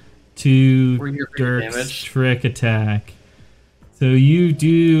 +1 to We're here for your Dirk's damage. trick attack. So you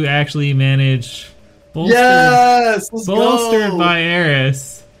do actually manage. Yes! Let's Bolstered go! by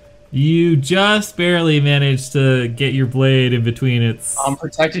Eris, you just barely managed to get your blade in between its I'm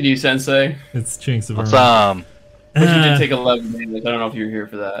protecting you, Sensei. chinks of What's armor. But you did take 11 damage. I don't know if you were here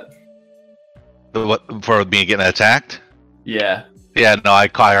for that. what for me getting attacked? Yeah. Yeah, no, I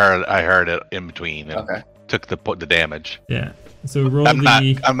heard it in between and Okay. took the damage. Yeah. So roll I'm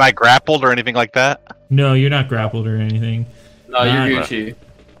not grappled or anything like that. No, you're not grappled or anything. No, you're Gucci.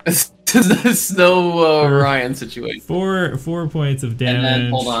 It's no Ryan situation. 4 points of damage. And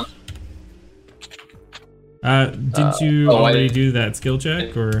then, hold on. Didn't you I already didn't. do that skill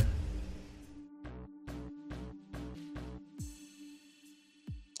check or?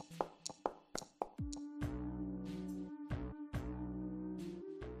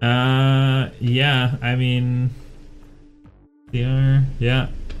 Yeah, I mean, yeah,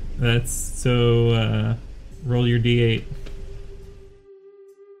 that's so, roll your d8.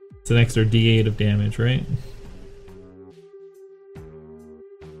 It's an extra d8 of damage, right?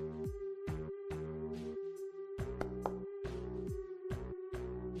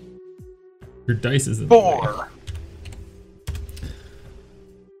 Your dice is in the way. 4.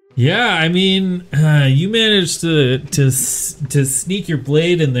 Yeah, I mean, you managed to sneak your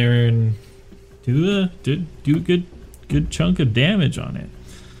blade in there and do a good chunk of damage on it.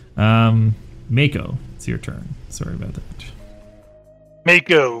 Mako, it's your turn. Sorry about that.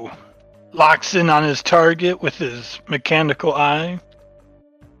 Mako locks in on his target with his mechanical eye,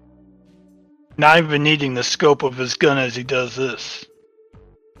 not even needing the scope of his gun as he does this,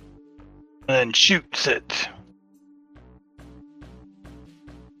 and then shoots it.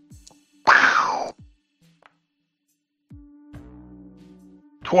 Wow.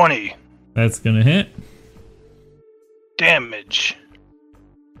 20 That's gonna hit. damage.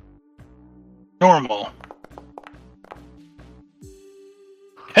 Normal.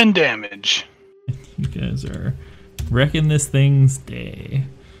 10 damage. You guys are wrecking this thing's day.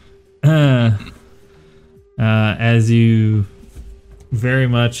 As you very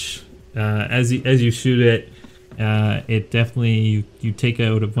much as you shoot it, it definitely you take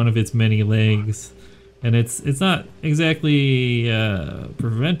out one of its many legs, and it's not exactly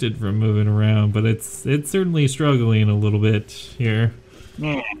prevented from moving around, but it's certainly struggling a little bit here.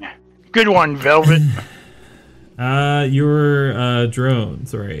 Yeah. Good one, Velvet. Your drone,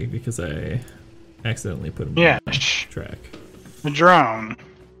 sorry, because I accidentally put him Yeah, on track. the drone.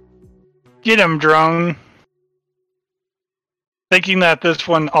 Get him, drone. Thinking that this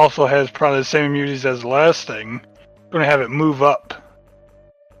one also has probably the same immunities as the last thing, gonna have it move up.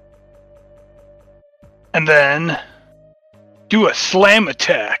 And then do a slam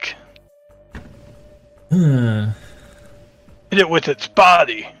attack. Hit it with its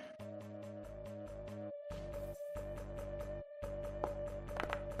body.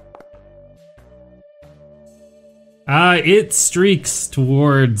 It streaks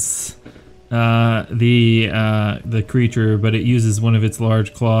towards the creature, but it uses one of its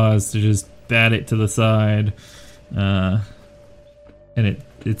large claws to just bat it to the side, and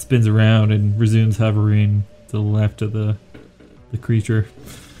it spins around and resumes hovering to the left of the creature.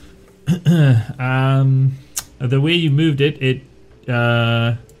 The way you moved it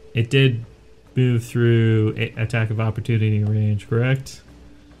did move through attack of opportunity range, correct?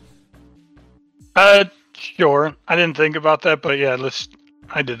 Sure. I didn't think about that, but yeah,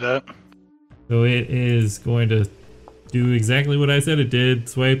 I did that. So it is going to do exactly what I said it did,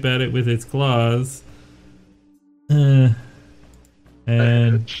 swipe at it with its claws. And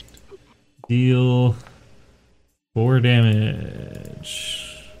deal 4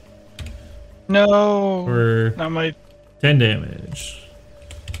 damage. No. Or Not my 10 damage.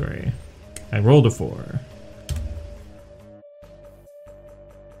 Sorry. I rolled a 4.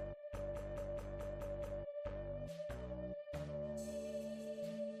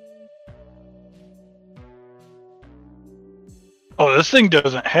 Oh, this thing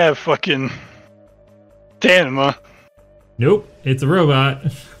doesn't have fucking stamina. Nope, it's a robot.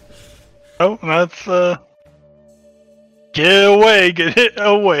 Oh, that's get away, get it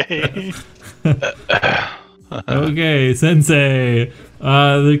away. Okay, Sensei.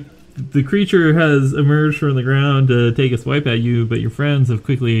 The creature has emerged from the ground to take a swipe at you, but your friends have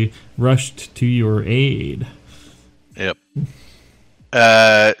quickly rushed to your aid. Yep.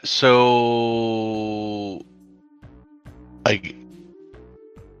 So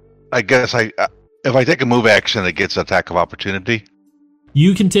I guess if I take a move action, it gets attack of opportunity.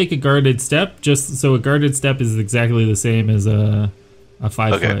 You can take a guarded step. Just so a guarded step is exactly the same as a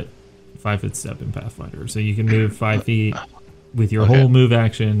 5 foot step in Pathfinder. So you can move 5 feet with your whole move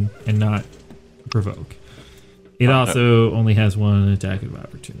action and not provoke. It also only has one attack of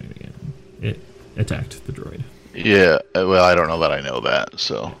opportunity. It attacked the droid. Yeah, well, I don't know that I know that,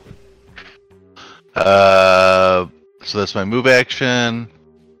 so. So that's my move action.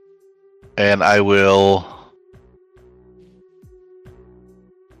 And I will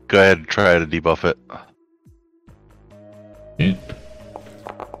go ahead and try to debuff it. Okay.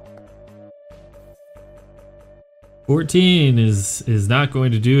 14 is not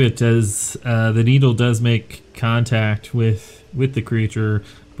going to do it, as the needle does make contact with the creature,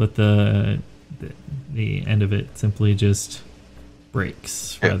 but the end of it simply just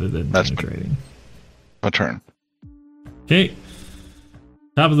breaks rather than penetrating. My turn. Okay.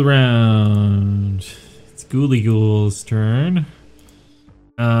 Top of the round. It's Ghoulie Ghoul's turn.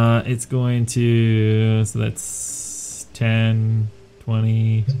 It's going to... So that's 10,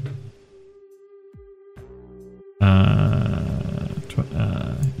 20...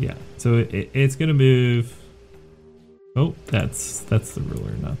 yeah. So it's going to move... Oh, that's the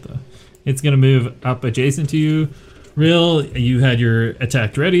ruler, not the... It's going to move up adjacent to you. Real, you had your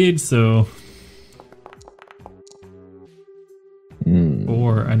attack readied, so...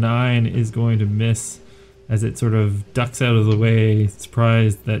 Or a 9 is going to miss as it sort of ducks out of the way,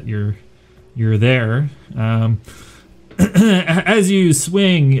 surprised that you're there. As you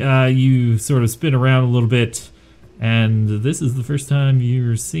swing, you sort of spin around a little bit, and this is the first time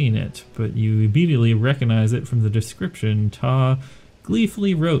you're seeing it, but you immediately recognize it from the description Ta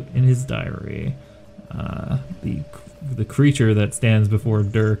gleefully wrote in his diary. The creature that stands before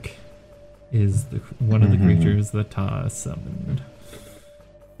Dirk is one of the creatures that Ta summoned.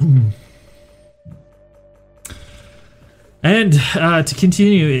 And to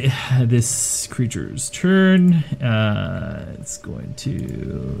continue this creature's turn, it's going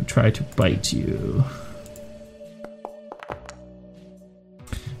to try to bite you.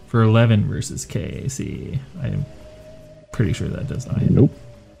 For 11 versus KAC. I am pretty sure that does not hit. Nope.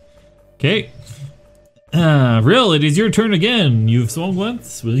 Okay. Rill, it is your turn again. You've swung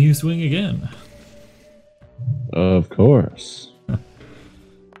once. Will you swing again? Of course.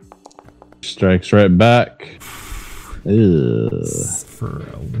 Strikes right back. Ugh. For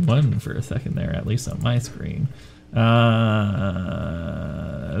a 1 for a second there, at least on my screen. That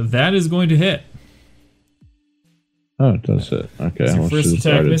is going to hit. Oh, it does hit. Okay. As your well, first should've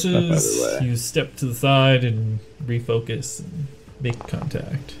attack started step misses, either way. you step to the side and refocus and make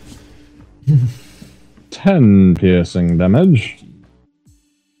contact. 10 piercing damage.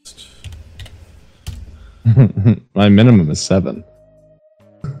 My minimum is 7.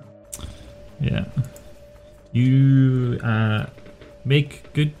 Yeah. You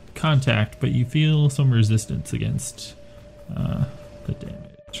make good contact, but you feel some resistance against the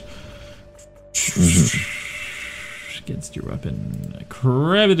damage. Against your weapon.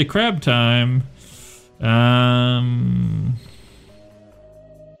 Crab the crab time.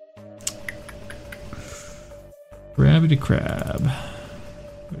 Gravity crab.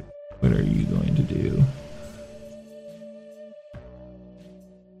 What are you going to do?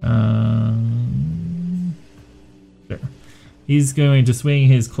 There. He's going to swing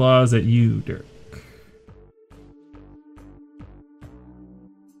his claws at you, Dirk.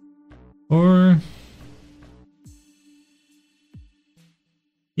 Or...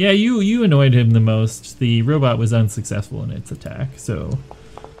 Yeah, you annoyed him the most. The robot was unsuccessful in its attack, so...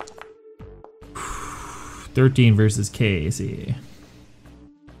 13 versus KAC.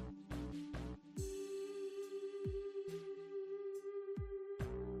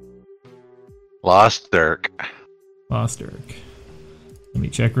 Lost Dirk. Lost Dirk. Let me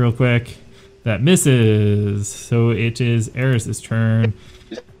check real quick. That misses. So it is Eris's turn.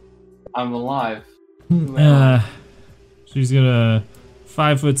 I'm alive. She's gonna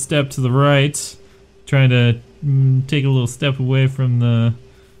 5-foot step to the right, trying to take a little step away from the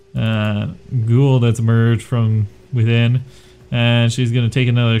ghoul that's emerged from within, and she's gonna take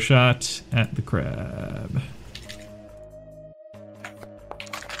another shot at the crab.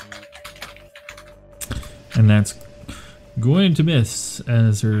 And that's going to miss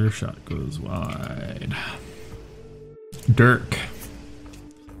as her shot goes wide. Dirk.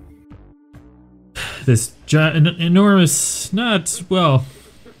 This enormous, not, well,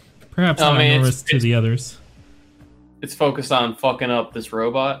 perhaps not enormous to the others. It's focused on fucking up this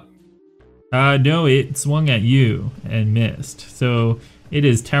robot? No, it swung at you and missed. So it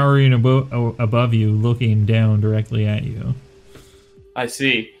is towering above you, looking down directly at you. I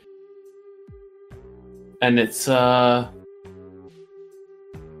see. And it's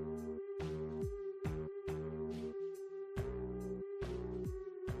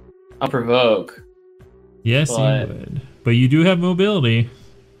I'll provoke. Yes, But- you would. But you do have mobility.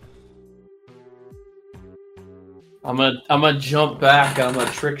 I'm gonna jump back and I'm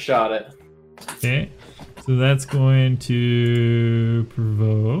gonna trick shot it. Okay. So that's going to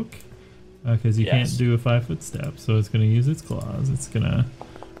provoke. Because you Yes. can't do a 5-foot step. So it's going to use its claws. It's going to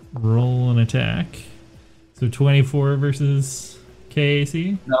roll an attack. So 24 versus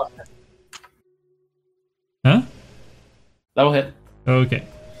KAC? No, Huh? that'll hit. Okay.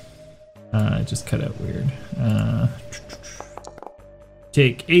 It just cut out weird.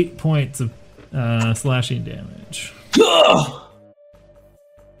 Take 8 points of slashing damage.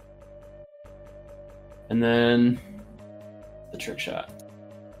 And then the trick shot.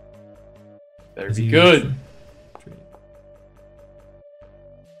 Better As be you good. use the trait.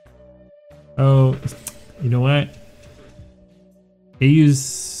 Oh, you know what?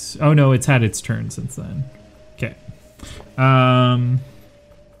 Oh no, it's had its turn since then. Okay.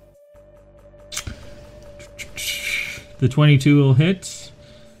 The 22 will hit.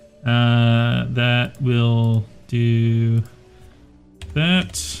 That will do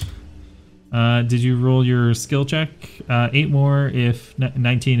that. Did you roll your skill check? 8 more if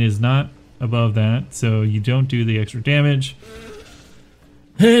 19 is not above that, so you don't do the extra damage.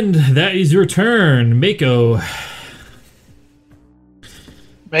 And that is your turn, Mako.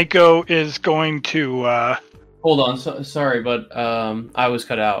 Mako is going to. Hold on, sorry, but I was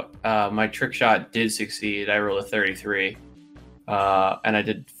cut out. My trick shot did succeed. I rolled a 33, and I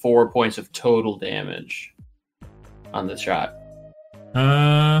did 4 points of total damage on the shot.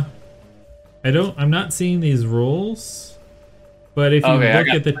 I'm not seeing these rolls, but if you Okay, look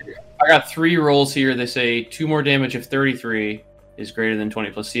at the I got 3 rolls here. They say 2 more damage if 33 is greater than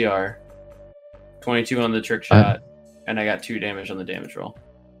 20 plus CR, 22 on the trick shot, and I got 2 damage on the damage roll.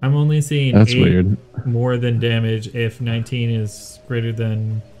 I'm only seeing That's 8 weird. more than damage if 19 is greater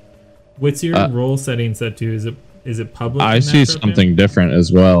than. What's your roll setting set to? Is it public? I in see that program? something different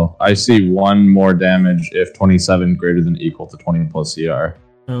as well. I see 1 more damage if 27 greater than equal to 20 plus CR.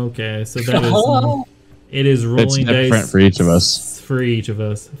 Okay, so that is it is rolling It's dice different for each of us. For each of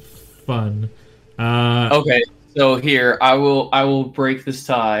us, fun. Okay, so here I will break this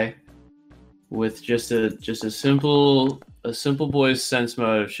tie with just a simple boy's sense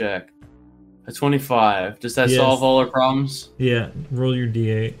motive check. A 25. Does that Yes. solve all our problems? Yeah, roll your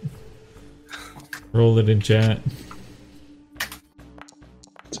d8. Roll it in chat.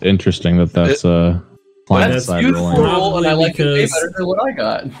 It's interesting that that's client That's side beautiful rolling. roll, and I like it way because- better than what I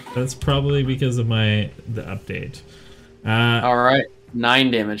got. That's probably because of the update. All right,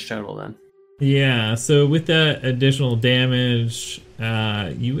 9 damage total then. Yeah, so with that additional damage,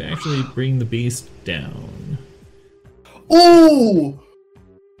 you actually bring the beast down. Ooh!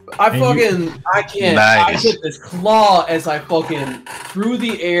 I And I can't. Nice. I hit this claw as I fucking through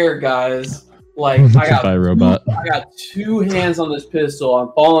the air, guys. Like I got, Goodbye, robot. I got 2 hands on this pistol.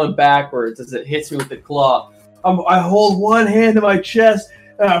 I'm falling backwards as it hits me with the claw. I hold one hand to my chest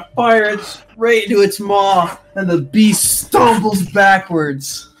and I fire it straight into its maw, and the beast stumbles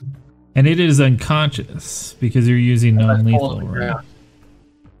backwards. And it is unconscious because you're using I fall non-lethal, on the right? ground.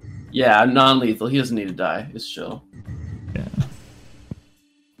 Yeah, I'm non-lethal. He doesn't need to die. It's chill. Yeah.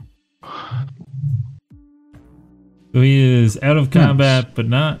 So he is out of combat, but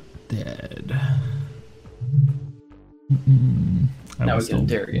not dead. I Now will we still can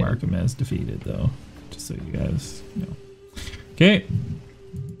interrogate mark him as defeated, though, just so you guys know. Okay.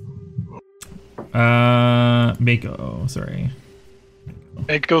 Mako. Sorry.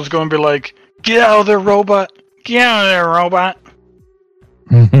 Mako's going to be like, "Get out of there, robot! Get out of there, robot!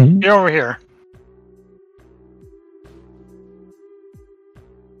 Get over here!"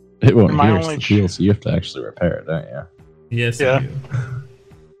 It won't My hear it's only the field, so you have to actually repair it, don't you? Yes, Yeah. I do.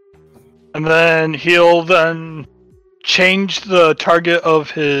 And then he'll then change the target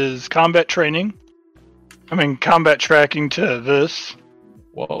of his combat tracking to this.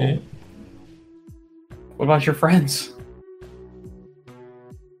 Whoa. Okay. What about your friends?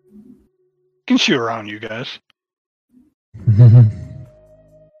 Can shoot around you guys.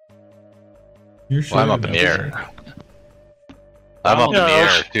 You're sure Well, I'm up in about the that? air. I'm up in Yeah, the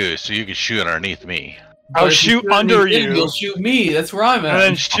I'll air too, so you can shoot underneath me. I'll But if you shoot under underneath him, you. You'll shoot me. That's where I'm at. And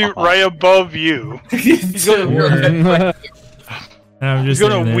then shoot right above you. He's gonna I'm He's just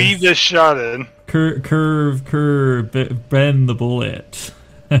gonna saying weave this shot in. curve, bend the bullet.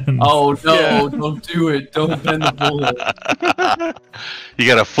 Oh no! Yeah. Don't do it! Don't bend the bullet. You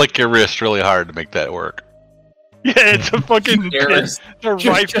gotta flick your wrist really hard to make that work. Yeah, it's a fucking Eris. it's a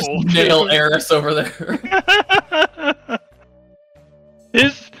Just rifle. nail Eris over there.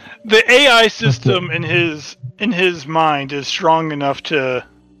 The AI system in his mind is strong enough to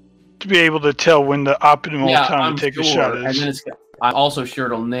to be able to tell when the optimal time to take a shot And is. then I'm also sure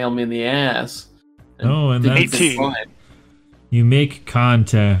it'll nail me in the ass. Oh, and think that's- it's 18. fine. You make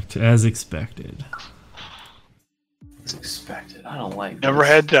contact as expected. It's expected. I don't like Never this.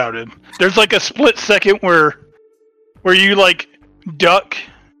 had doubted. There's like a split second where you like duck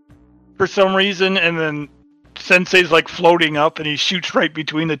for some reason, and then Sensei's like floating up, and he shoots right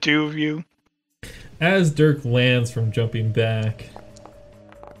between the two of you. As Dirk lands from jumping back,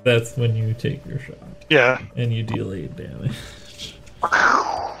 that's when you take your shot. Yeah. And you deal 8 damage.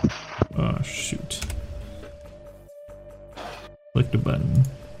 Oh, shoot. Clicked a button,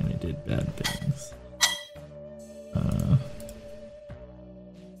 and it did bad things.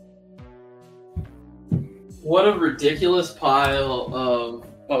 What a ridiculous pile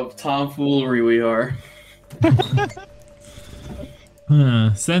of tomfoolery we are.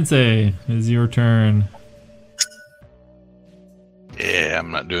 Sensei, is your turn. Yeah,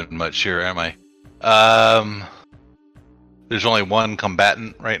 I'm not doing much here, am I? There's only one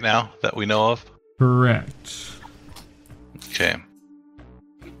combatant right now that we know of. Correct. Okay.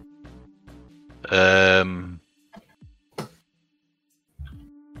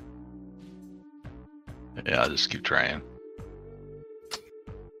 Yeah, I'll just keep trying.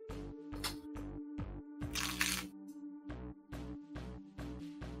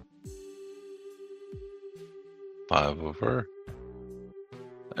 Five over.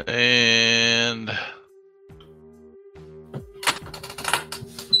 And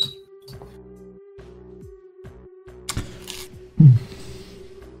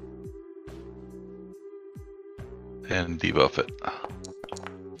debuff it.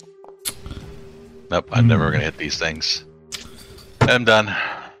 Nope, I'm never gonna hit these things. I'm done.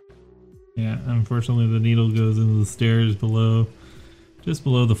 Yeah, unfortunately the needle goes into the stairs below, just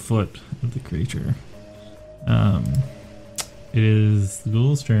below the foot of the creature. It is the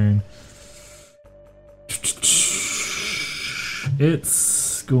ghoul's turn.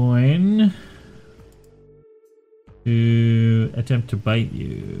 It's going to attempt to bite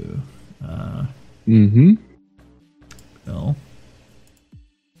you. Mm-hmm. Bill.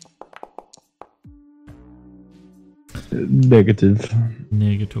 Negative.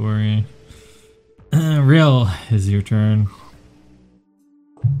 Negatory. Real is your turn.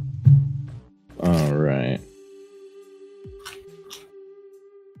 Alright.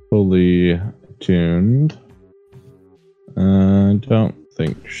 Fully tuned. Don't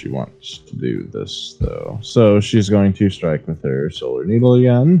think she wants to do this, though. So she's going to strike with her solar needle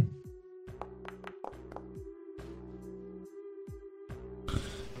again.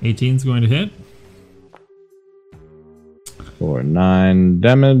 18's going to hit. For 9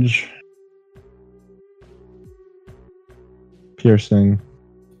 damage. Piercing.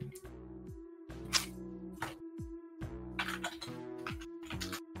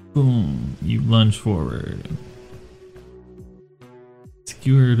 Boom. You lunge forward.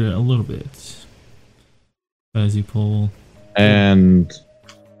 Skewered a little bit. As you pull. And...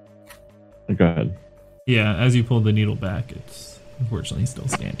 Go ahead. Yeah, as you pull the needle back, it's unfortunately still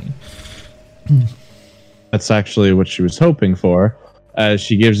standing. That's actually what she was hoping for.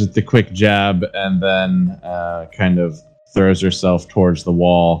 She gives it the quick jab and then kind of throws herself towards the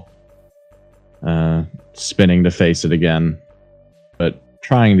wall, spinning to face it again. But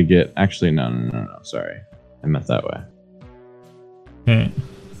trying to get... Actually, no. Sorry. I meant that way. Okay.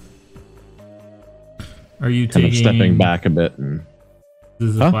 Are you Kind taking... of stepping back a bit. And, This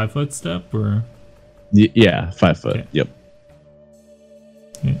is a 5-foot step, or... yeah, 5 foot. Okay. Yep.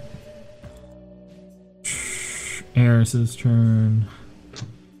 Okay. Eris's turn.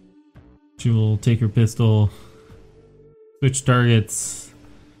 She will take her pistol, switch targets.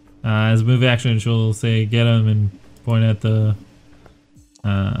 As a move action, she'll say "get him" and point at the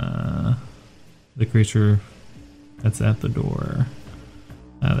creature that's at the door.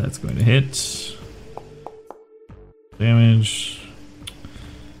 That's going to hit. Damage.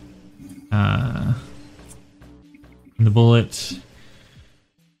 And the bullet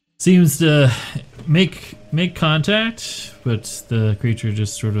seems to make contact, but the creature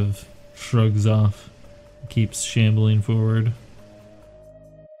just sort of shrugs off, keeps shambling forward.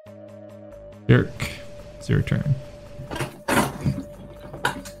 Dirk, it's your turn.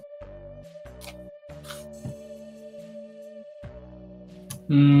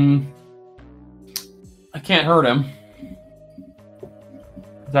 I can't hurt him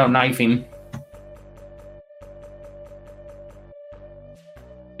without knifing.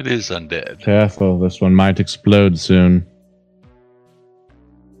 It is undead. Careful, this one might explode soon.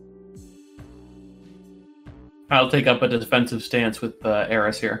 I'll take up a defensive stance with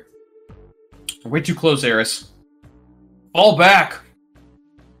Eris here. Way too close, Eris. Fall back!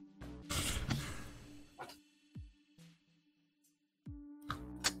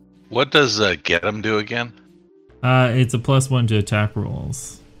 What does get him do again? It's a +1 to attack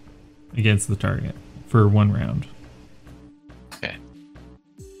rolls against the target for 1 round. Okay.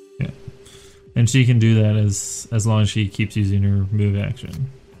 Yeah. And she can do that as long as she keeps using her move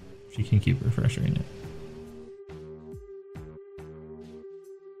action. She can keep refreshing it.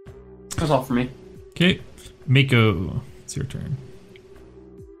 That's all for me. Okay. Mako, it's your turn.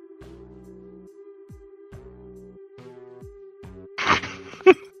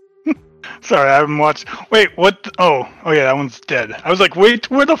 Sorry, I haven't watched. Wait, what? Oh yeah, that one's dead. I was like, wait,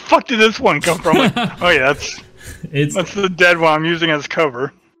 where the fuck did this one come from? Like, oh yeah, that's the dead one I'm using as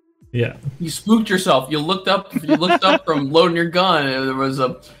cover. Yeah. You spooked yourself. You looked up from loading your gun, and there was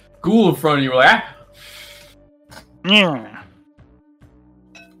a ghoul in front of you. You were like, ah. Yeah.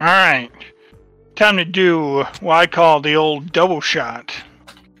 All right, time to do what I call the old double shot.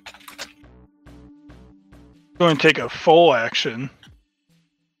 Going to take a full action.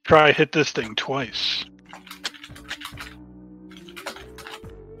 Try hit this thing twice.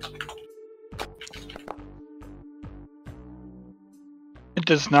 It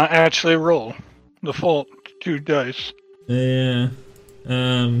does not actually roll the full 2 dice. Yeah.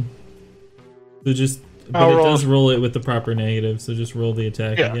 So just, but I'll it roll. does roll it with the proper negative. So just roll the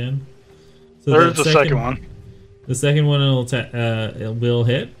attack Yeah. again. So There's that the second one. The second one it will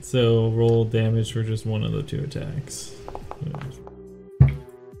hit. So roll damage for just one of the 2 attacks.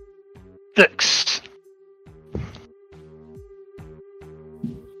 6.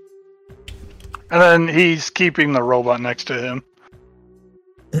 And then he's keeping the robot next to him.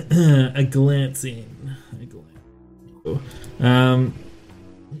 A glancing.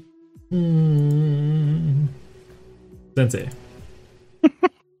 Sensei.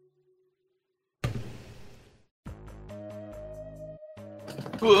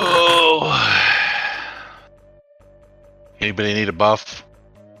 Whoa. Anybody need a buff?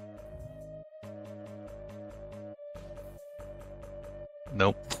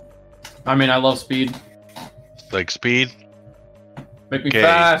 Nope. I mean, I love speed. Like speed? Make me Okay.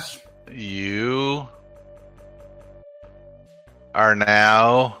 fast. You are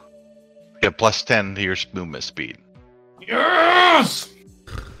now get +10 to your movement speed. Yes!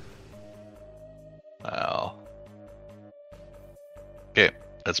 Wow. Okay,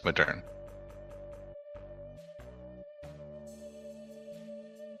 that's my turn.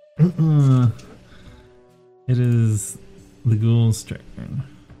 It is the ghoul's turn.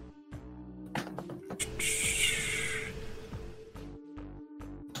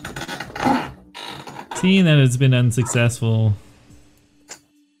 Seeing that it's been unsuccessful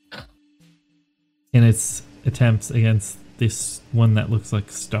in its attempts against this one that looks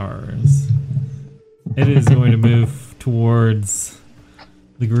like stars, it is going to move towards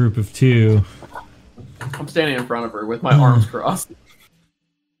the group of 2. I'm standing in front of her with my arms crossed.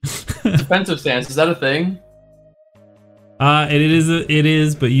 Defensive stance, is that a thing? It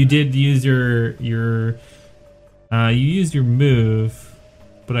is, but you did use your you used your move,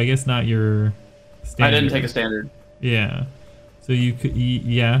 but I guess not your standard. I didn't take a standard. Yeah. So you could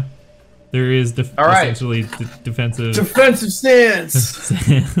yeah. There is All right. essentially defensive Defensive stance.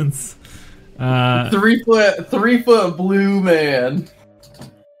 stance. 3 foot blue man.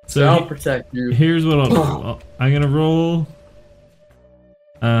 So I'll protect you. here's what I'll do. I'm gonna roll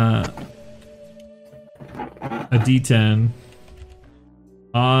a d10.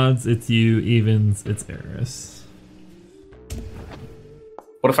 Odds it's you, evens it's Eris.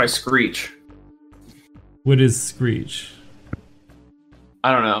 What if I screech? What is Screech?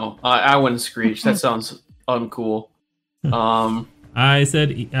 I don't know. I wouldn't screech. That sounds uncool. I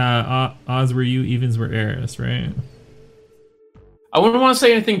said odds were you, evens were Eris, right? I wouldn't want to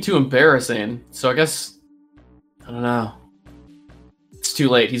say anything too embarrassing, so I guess I don't know. It's too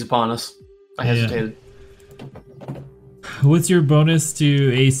late. He's upon us. I Yeah. hesitated. What's your bonus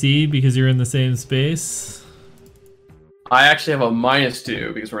to AC because you're in the same space? I actually have a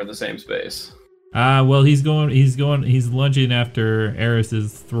 -2 because we're in the same space. Well, he's lunging after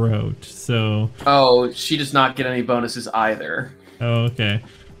Eris's throat. So, Oh, she does not get any bonuses either. oh, okay.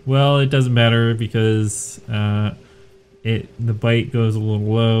 Well, it doesn't matter because the bite goes a little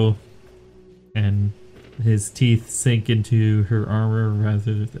low, and his teeth sink into her armor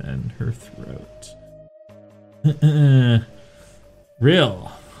rather than her throat.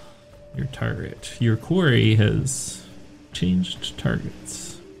 Real, your target, your quarry has changed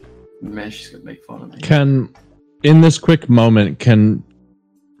targets. Man, she's gonna make fun of me. In this quick moment, can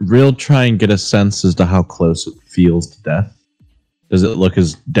Real try and get a sense as to how close it feels to death? Does it look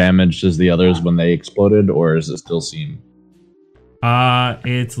as damaged as the others when they exploded, or does it still seem...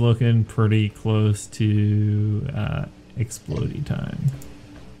 It's looking pretty close to exploding time.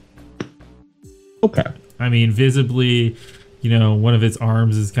 Okay. I mean, visibly, one of its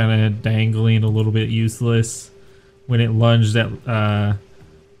arms is kind of dangling, a little bit useless. When it lunged at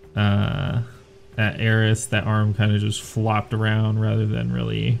Eris, that arm kind of just flopped around rather than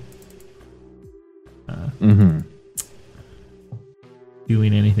really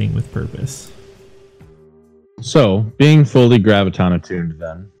doing anything with purpose. So, being fully graviton attuned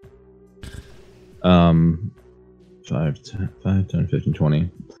then. 5, 10, 15, 20.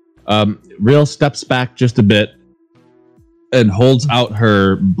 Real steps back just a bit and holds out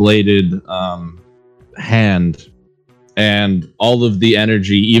her bladed hand, and all of the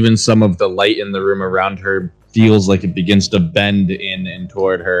energy, even some of the light in the room around her, feels like it begins to bend in and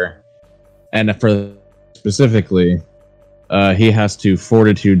toward her. And for specifically, he has to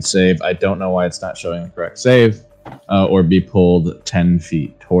fortitude save. I don't know why it's not showing the correct save, or be pulled 10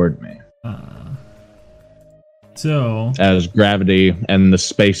 feet toward me. So, As gravity and the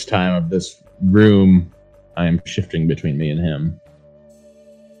space-time of this room, I am shifting between me and him.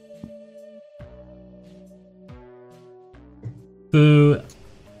 So,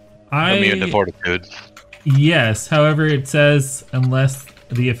 Immune to fortitude. Yes, however, it says unless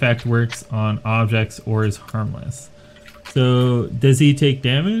the effect works on objects or is harmless. So, does he take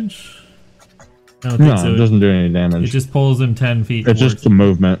damage? I don't think No, so. it doesn't do any damage. It just pulls him 10 feet. It's just a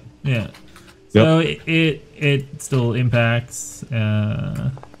movement. Yeah. So it still impacts.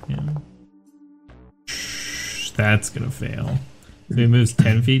 That's gonna fail. So he moves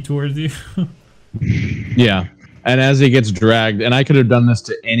 10 feet towards you. Yeah. And as he gets dragged, and I could have done this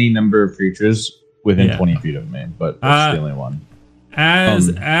to any number of creatures within 20 feet of me, but that's the only one.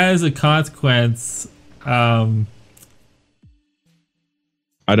 As a consequence, I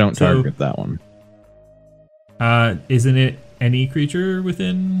don't target that one. Isn't it any creature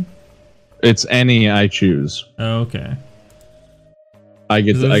within? It's any I choose. Oh, okay. I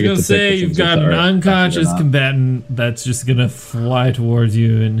get to say pick you've got an unconscious combatant that's just gonna fly towards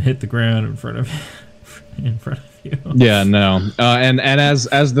you and hit the ground in front of you. Yeah, no. And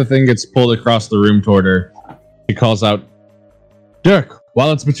as the thing gets pulled across the room toward her, he calls out, "Dirk,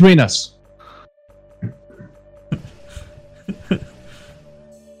 while it's between us."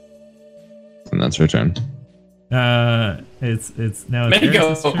 And that's her turn. It's now.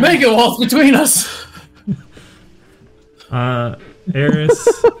 Mako walls between us.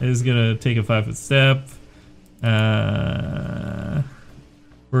 Eris is gonna take a 5-foot step.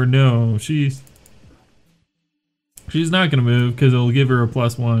 Or no, she's not gonna move because it'll give her a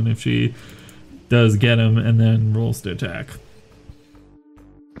 +1 if she does get him and then rolls to attack.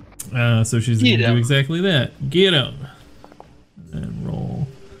 So she's gonna do exactly that. Get him. And roll.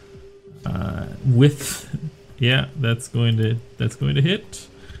 Yeah, that's going to hit.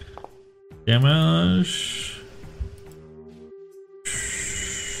 Damage.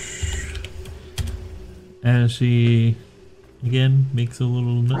 As she again makes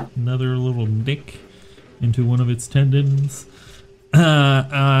another little nick into one of its tendons.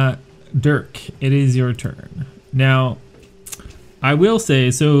 Dirk, it is your turn. Now, I will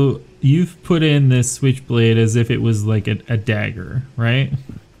say, so you've put in this switchblade as if it was like a dagger, right?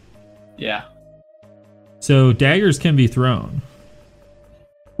 Yeah. So daggers can be thrown.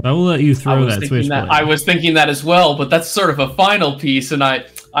 I will let you throw that switchblade. I was thinking that as well, but that's sort of a final piece, and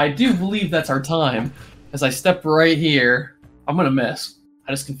I do believe that's our time. As I step right here, I'm gonna miss.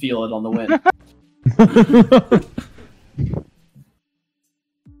 I just can feel it on the wind.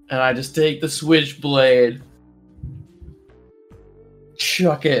 And I just take the switchblade,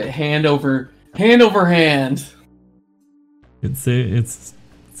 chuck it, hand over hand. It's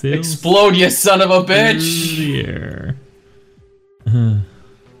explode, you son of a bitch! Yeah.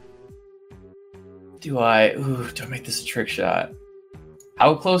 Do I make this a trick shot?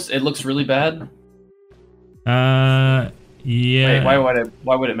 How close? It looks really bad. Yeah. Wait, why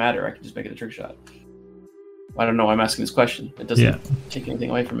would it matter? I can just make it a trick shot. I don't know why I'm asking this question. It doesn't take anything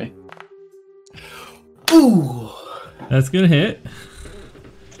away from me. Ooh. That's gonna hit.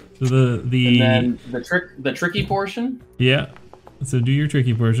 So and then the tricky portion? Yeah. So do your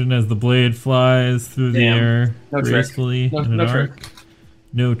tricky portion as the blade flies through the air gracefully in an arc.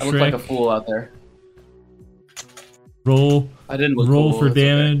 No trick. I look like a fool out there. Roll. I didn't look roll cool, for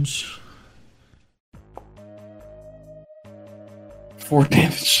damage. Okay. 4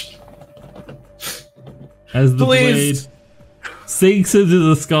 damage. As the blade sinks into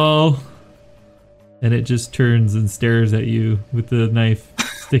the skull, and it just turns and stares at you with the knife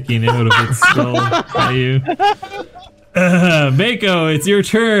sticking out of its skull at you. Mako, it's your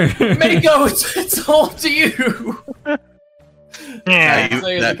turn. Mako, it's all to you.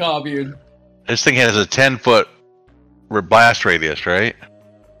 Yeah, commune. This thing has a 10-foot blast radius, right?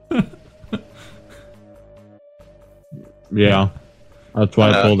 Yeah. That's why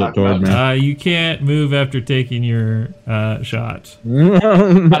I pulled it toward me. You can't move after taking your shot. I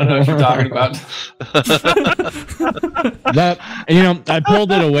don't know what you're talking about. That, I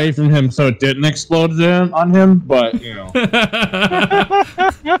pulled it away from him so it didn't explode on him, but,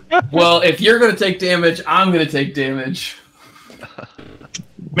 Well, if you're going to take damage, I'm going to take damage.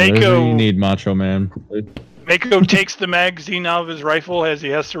 Whatever Mako, you need, Macho Man. Mako takes the magazine out of his rifle as he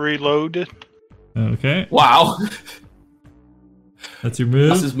has to reload. Okay. Wow. That's your move?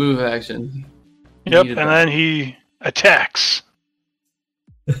 That's his move action. Yep, and then he attacks.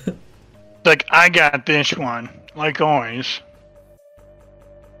 Like, I got this one, like always.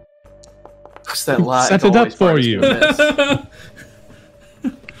 What's that lie? Set it up for you.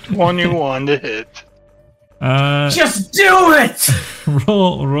 21 to hit. Just do it!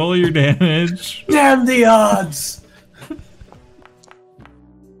 Roll your damage. Damn the odds!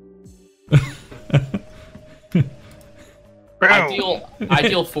 I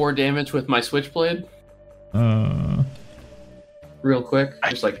deal 4 damage with my switchblade. Real quick,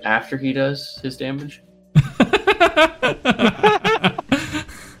 just like after he does his damage.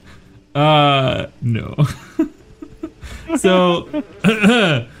 No. So,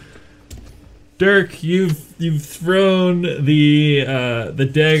 Dirk, you've thrown the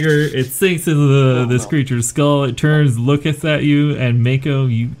dagger. It sinks into this creature's skull. It turns, looks at you, and Mako,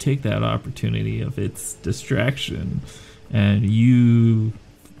 you take that opportunity of its distraction, and you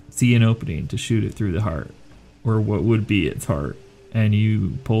see an opening to shoot it through the heart, or what would be its heart, and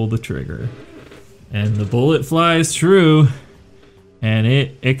you pull the trigger, and the bullet flies through, and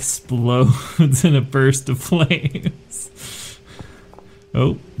it explodes in a burst of flames.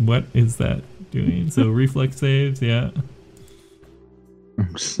 Oh, what is that doing? So reflex saves, yeah.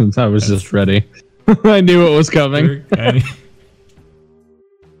 Since I was just ready. I knew it was coming.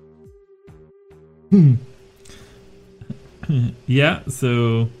 Yeah,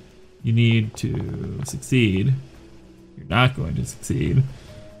 so you need to succeed. You're not going to succeed.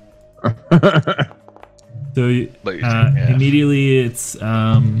 So immediately it's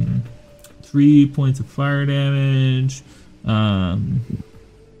 3 points of fire damage. I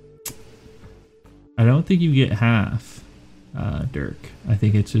don't think you get half, Dirk. I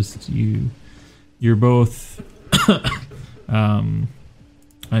think it's just you're both I'm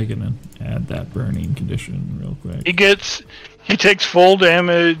gonna add that burning condition real quick. He takes full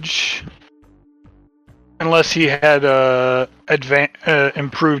damage unless he had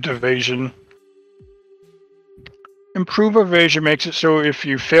improved evasion. Improved evasion makes it so if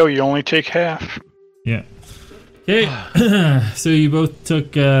you fail, you only take half. Yeah. Okay. So you both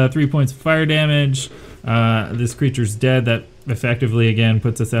took 3 points of fire damage. This creature's dead. That effectively again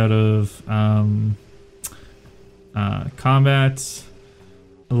puts us out of combat.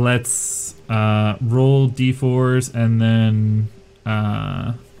 Let's roll d4s and then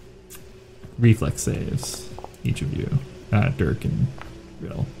reflex saves, each of you, Dirk and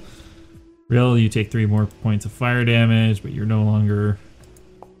Rill. Rill, you take 3 more points of fire damage, but you're no longer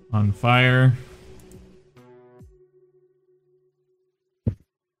on fire.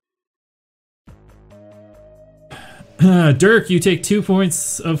 Dirk, you take 2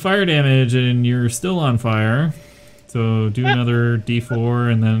 points of fire damage and you're still on fire. So do another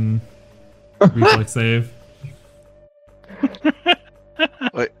d4 and then reflex save.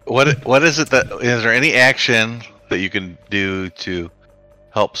 Wait, what is it that is there any action that you can do to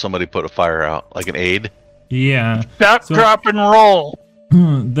help somebody put a fire out, like an aid? Yeah. Stop, drop, and roll.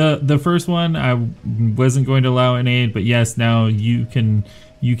 The first one I wasn't going to allow an aid, but yes, now you can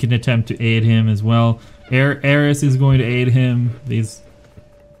attempt to aid him as well. Eris is going to aid him.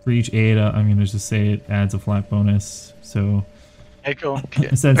 For each aid, I'm going to just say it adds a flat bonus. So, Mako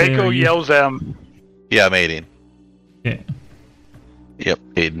yells at him. Yeah, I'm aiding. Yeah. Yep,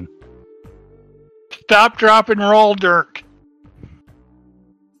 aiding. Stop, drop, and roll, Dirk.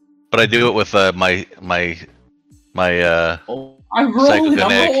 But I do it with my psychokinetic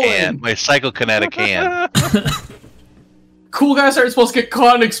hand. My psychokinetic hand. Cool guys aren't supposed to get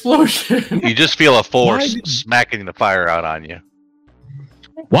caught in an explosion. You just feel a force smacking the fire out on you.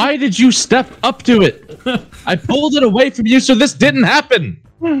 Why did you step up to it? I pulled it away from you so this didn't happen.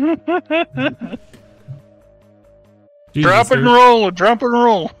 Drop and roll, drop and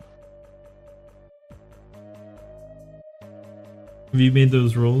roll. Have you made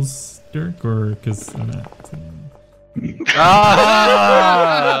those rolls, Dirk, or because I'm not?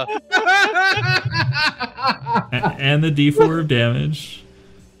 And the d4 of damage.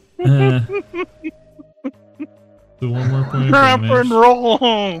 So 1 more point of Drop damage. and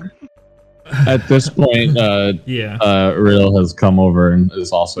roll. At this point, Yeah. Real has come over and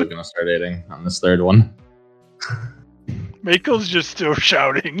is also going to start aiding on this third one. Mako's just still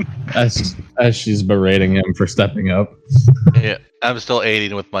shouting. As she's berating him for stepping up. Yeah, I'm still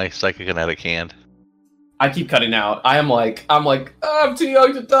aiding with my psychokinetic hand. I keep cutting out. I'm like, oh, I'm too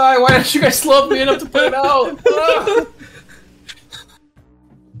young to die. Why don't you guys love me enough to put it out?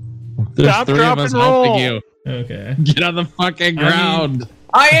 There's Stop, 3 drop, of us and helping roll. you. Okay. Get on the fucking ground.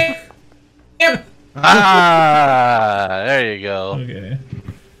 I am. Ah, there you go. Okay.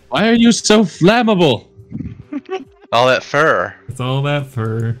 Why are you so flammable? All that fur. It's all that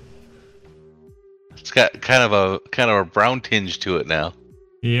fur. It's got kind of a brown tinge to it now.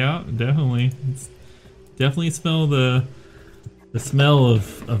 Yeah, definitely. It's definitely smell the smell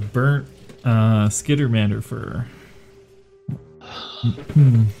of burnt Skittermander fur.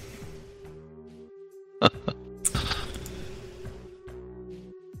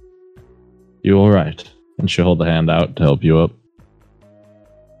 You alright? And she'll hold the hand out to help you up.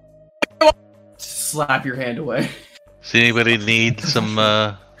 Slap your hand away. Does anybody need some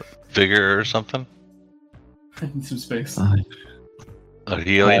vigor or something? I need some space. A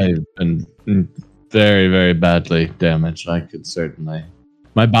healing? I've been very, very badly damaged. I could certainly.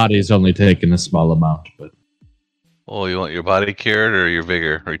 My body's only taken a small amount, but. Oh, you want your body cured or your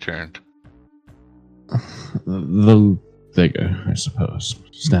vigor returned? The vigor, I suppose.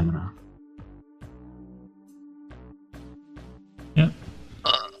 Stamina.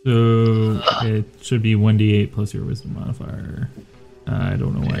 So it should be 1d8 plus your wisdom modifier. I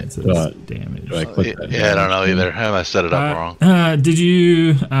don't know why it says damage. Do I click that? Yeah, I don't know either. I must set it up wrong. Did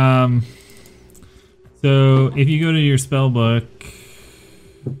you so if you go to your spell book,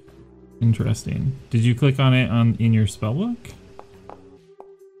 interesting. Did you click on it in your spell book?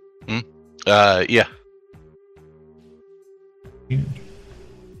 Yeah. Weird.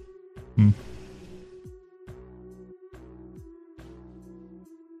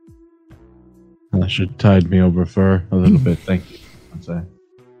 That should tide me over for a little bit. Thank you. I'd say.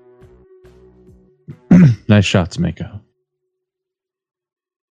 Nice shots, Mako.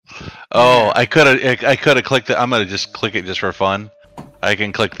 Oh, I could have clicked it. I'm gonna just click it just for fun. I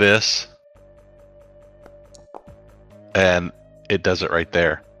can click this, and it does it right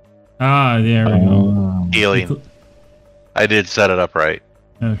there. Ah, there we go. Healing. I did set it up right.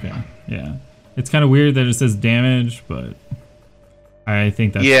 Okay, yeah. It's kind of weird that it says damage, but I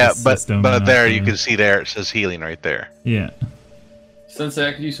think that's Yeah, the but system there not you the- can see there it says healing right there. Yeah. Sensei,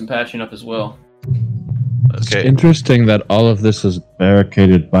 I could use some patching up as well. It's Okay. interesting that all of this is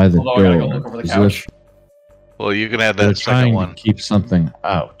barricaded by the Hold on, I gotta go door. look over the as couch. if Well, you can have they're that second trying one. to keep something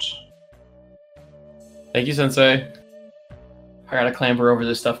out. Thank you, Sensei. I gotta clamber over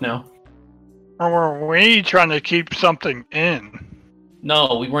this stuff now. Or were we trying to keep something in?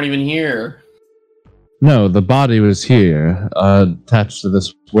 No, we weren't even here. No, the body was here, attached to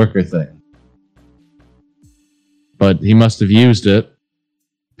this worker thing. But he must have used it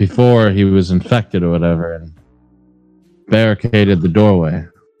before he was infected or whatever and barricaded the doorway.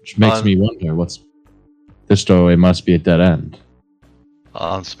 Which makes me wonder this doorway must be a dead end.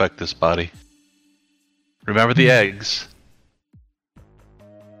 I'll inspect this body. Remember the eggs.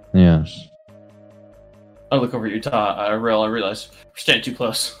 Yes. I look over at you, I realize we're standing too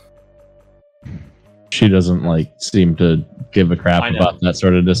close. She doesn't seem to give a crap I know. about that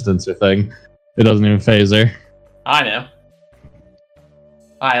sort of distance or thing. It doesn't even phase her. I know.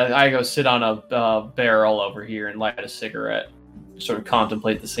 I go sit on a barrel over here and light a cigarette. Sort of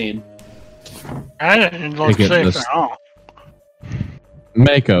contemplate the scene. I didn't look Take it safe this- at all.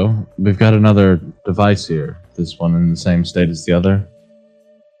 Mako, we've got another device here. This one in the same state as the other.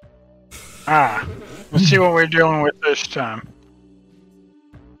 Let's see what we're dealing with this time.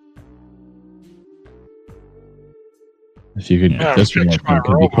 If you could Yeah, get this one fix my working,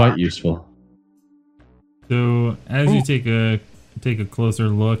 could be robot. quite useful. So as you take a closer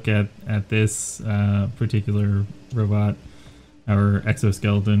look at this particular robot or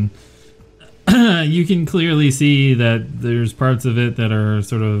exoskeleton, you can clearly see that there's parts of it that are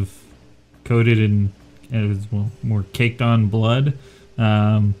sort of coated in more caked on blood,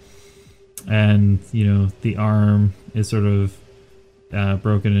 and the arm is sort of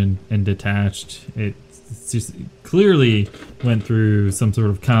broken and detached. It's just clearly went through some sort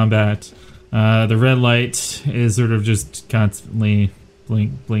of combat. The red light is sort of just constantly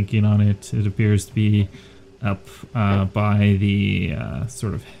blinking on it. It appears to be up by the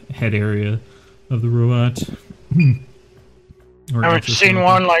sort of head area of the robot. I haven't seen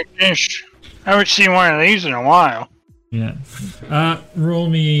one like this. I haven't seen one of these in a while. Yeah. Roll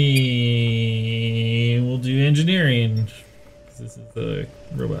me. We'll do engineering. 'Cause this is the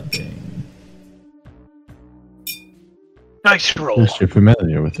robot thing. Nice roll. Yes, you're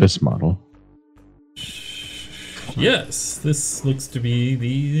familiar with this model. Yes, this looks to be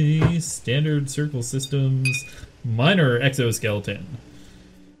the standard Circle Systems miner exoskeleton.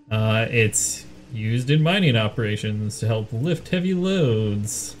 It's used in mining operations to help lift heavy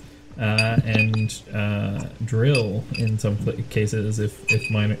loads and drill in some cases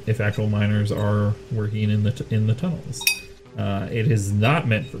if actual miners are working in the tunnels. It is not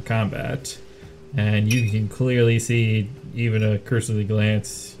meant for combat, and you can clearly see, even a cursory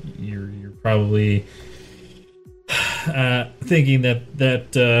glance, you're probably thinking that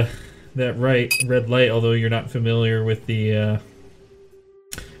red light, although you're not familiar with the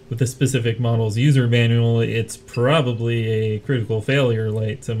specific model's user manual, it's probably a critical failure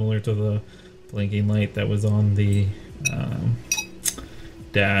light, similar to the blinking light that was on the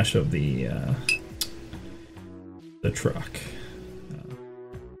dash of the truck.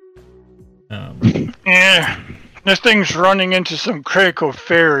 Yeah, this thing's running into some critical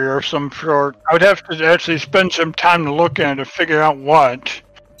failure of some sort. I would have to actually spend some time to look at it to figure out what.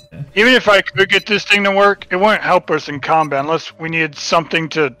 Yeah. Even if I could get this thing to work, it wouldn't help us in combat unless we needed something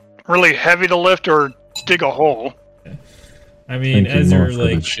to really heavy to lift or dig a hole. I mean, Thinking as more you're for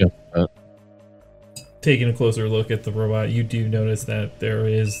the like ship, but taking a closer look at the robot, you do notice that there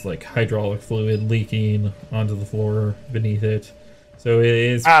is like hydraulic fluid leaking onto the floor beneath it. So it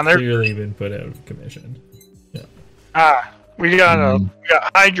is clearly been put out of commission. Yeah. We got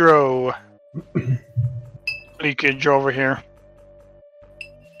hydro leakage over here.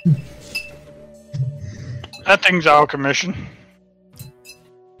 That thing's out of commission.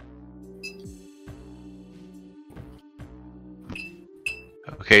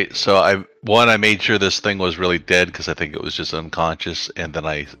 Okay, so I made sure this thing was really dead because I think it was just unconscious, and then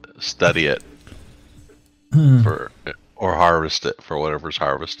I study it or harvest it for whatever's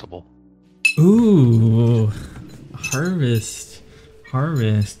harvestable. Ooh, harvest,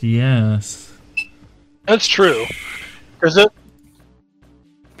 yes. That's true.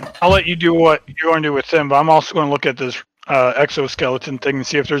 I'll let you do what you're going to do with him, but I'm also going to look at this exoskeleton thing and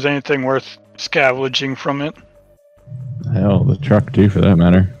see if there's anything worth scavenging from it. hell, the truck too, for that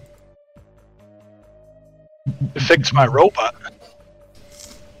matter. To fix my robot.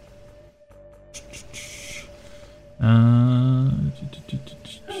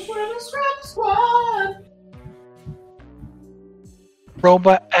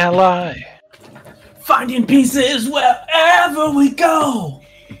 Robot ally. Finding pieces wherever we go.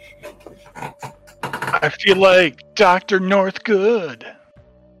 I feel like Dr. Northgood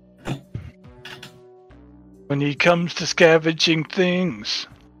when he comes to scavenging things.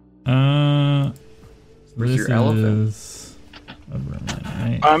 Where's your elephant?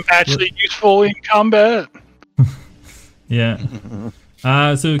 Right. I'm actually useful in combat. Yeah.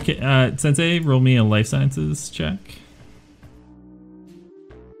 So, Sensei, roll me a life sciences check.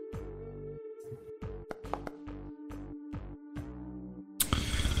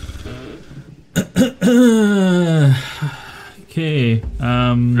 Okay.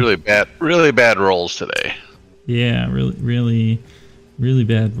 Really bad rolls today. Yeah, really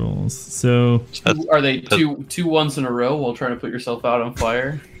bad rolls. So Are they two ones in a row while trying to put yourself out on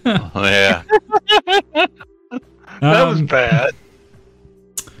fire? Oh, yeah. That was bad.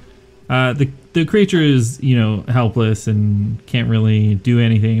 The creature is, helpless and can't really do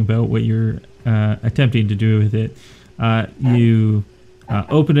anything about what you're attempting to do with it. You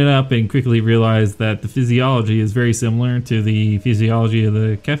open it up and quickly realize that the physiology is very similar to the physiology of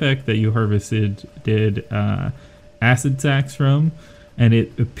the Kefek that you did acid sacs from, and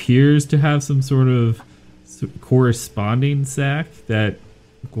it appears to have some sort of corresponding sac that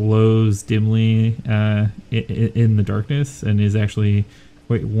glows dimly in the darkness and is actually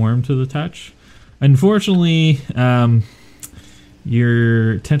quite warm to the touch. Unfortunately,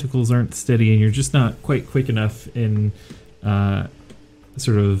 your tentacles aren't steady and you're just not quite quick enough in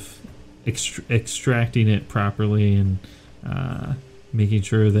sort of extracting it properly and making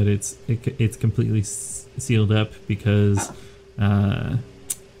sure that it's completely sealed up, because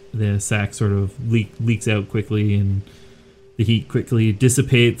the sac sort of leaks out quickly and the heat quickly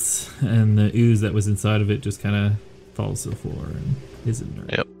dissipates and the ooze that was inside of it just kind of falls to the floor and is inert.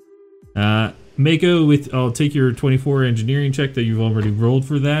 Yep. Mako, I'll take your 24 engineering check that you've already rolled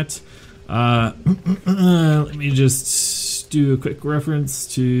for that. Let me just do a quick reference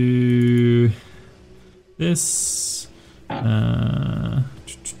to this.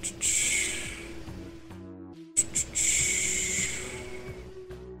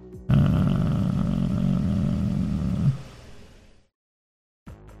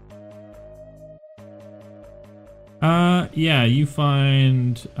 Yeah, you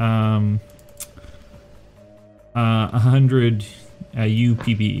find 100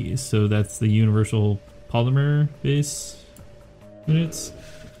 UPBs, so that's the Universal polymer base units.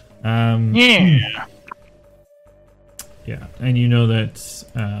 Yeah. Yeah, and you know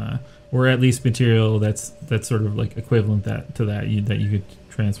that, or at least material that's sort of like equivalent to that you could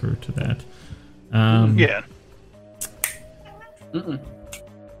transfer to that. Yeah. Mm-mm.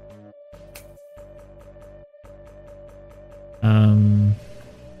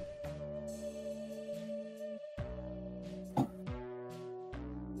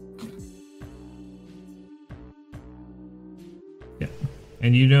 Yeah,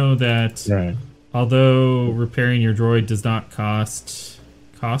 and you know that Right. although repairing your droid does not cost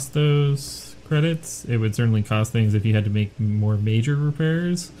those credits, it would certainly cost things if you had to make more major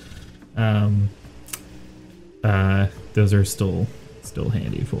repairs. Those are still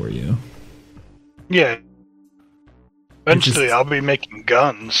handy for you. Yeah. Eventually, just- I'll be making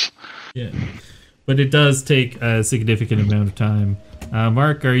guns. Yeah, but it does take a significant amount of time.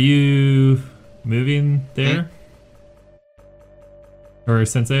 Mark, are you moving there? Or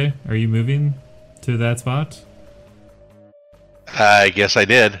Sensei, are you moving to that spot? I guess I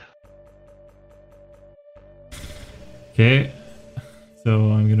did. Okay,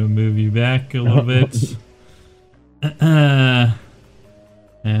 so I'm gonna move you back a little bit.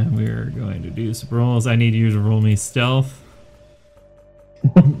 And we're going to do some rolls. I need you to roll me stealth.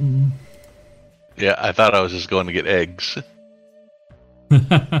 Yeah, I thought I was just going to get eggs.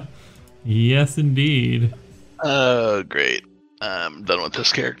 Yes, indeed. Oh, great. I'm done with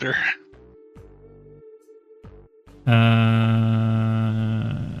this character.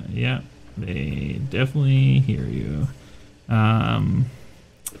 Yeah, they definitely hear you. Can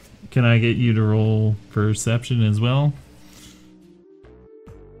I get you to roll perception as well?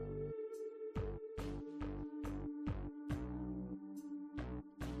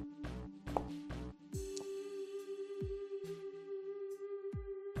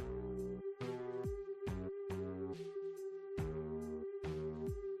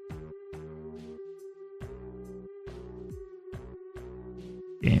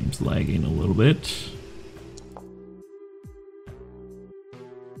 Game's lagging a little bit.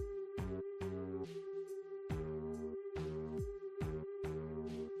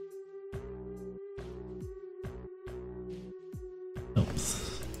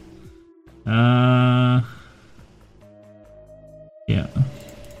 Oops. Yeah.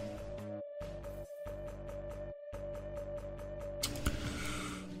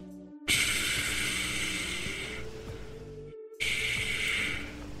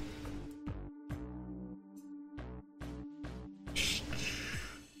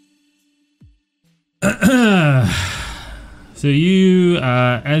 So you,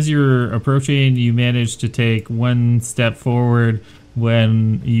 as you're approaching, you manage to take one step forward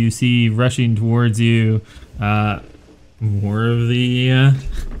when you see rushing towards you more of the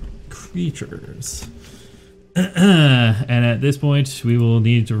creatures. And at this point, we will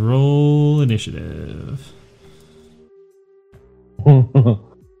need to roll initiative.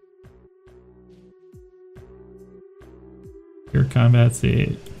 Your combat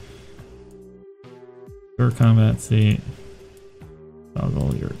state. Your combat state.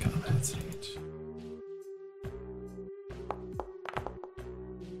 Toggle your combat state.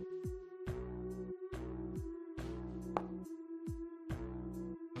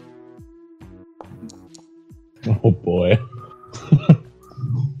 Oh boy.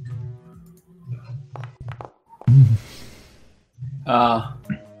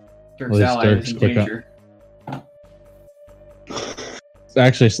 Dirk's least ally Dirk's is in quick up. danger. It's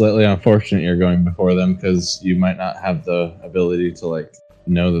actually slightly unfortunate you're going before them because you might not have the ability to like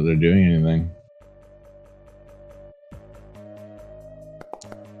know that they're doing anything.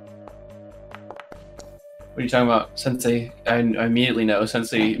 What are you talking about, Sensei? I immediately know.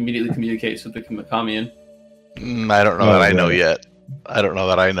 Sensei immediately communicates with the commune. I don't know that I know yet. I don't know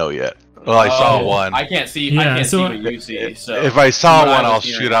that I know yet. Well, I saw one. I can't see. Yeah, I can't so- see what you see. So If I saw From what I one, was I'll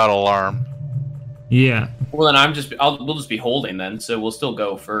hearing. shoot out alarm. Yeah. well, then we'll just be holding then. So we'll still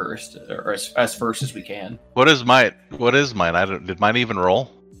go first, or as first as we can. What is mine? I don't. Did mine even roll?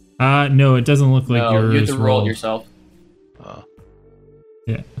 No, it doesn't look like No, yours you have to roll rolled. it yourself.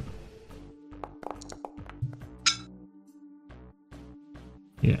 Yeah.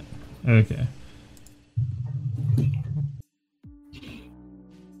 Yeah. Okay.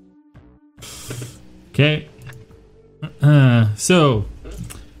 Okay. So,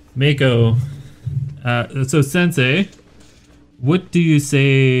 Mako. So Sensei, what do you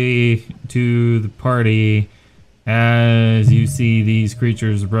say to the party as you see these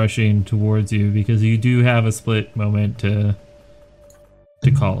creatures rushing towards you? Because you do have a split moment to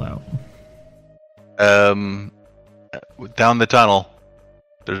call out. Down the tunnel.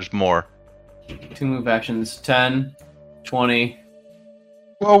 There's more. 2 move actions. 10, 20.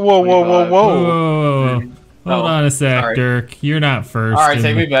 Whoa, whoa, whoa, whoa, 25. whoa. Whoa. Hold on a sec, sorry. Dirk. You're not first. All right, in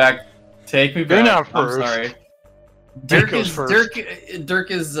take the- me back. Take me back. You're not first. I'm sorry. Dirk goes first.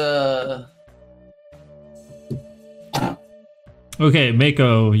 Dirk is Okay,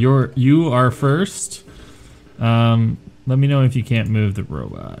 Mako, you are first. Let me know if you can't move the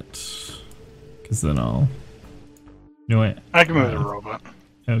robot, because then I'll. No wait. I can move the robot.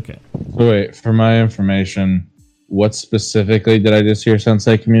 Okay. So wait, for my information, what specifically did I just hear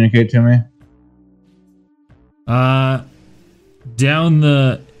Sensei communicate to me?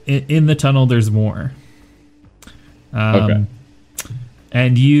 Down in the tunnel, there's more. Okay.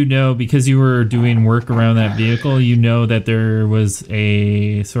 And you know, because you were doing work around that vehicle, you know that there was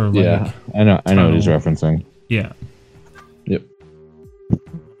a sort of like Yeah, I know what he's tunnel. referencing. Yeah. Yep.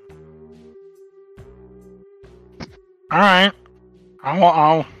 All right.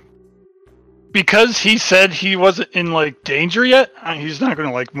 I'll. Because he said he wasn't in like danger yet, he's not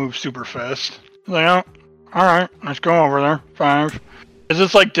gonna like move super fast. Like, oh, all right, let's go over there. 5. Is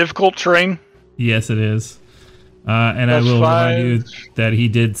this like difficult terrain? Yes, it is. And I That's will 5. remind you that he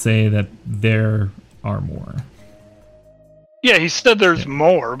did say that there are more. Yeah, he said there's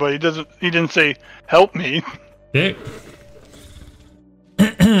more, but he didn't say help me. Okay.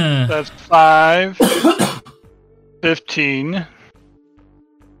 That's 5, 15,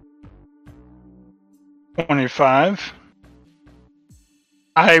 25.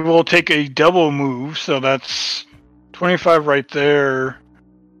 I will take a double move, so that's 25 right there.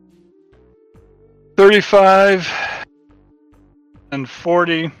 35 and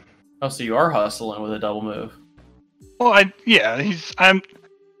 40. Oh, so you are hustling with a double move. Well, he's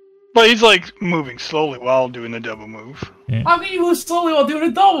like moving slowly while doing the double move. How can you move slowly while doing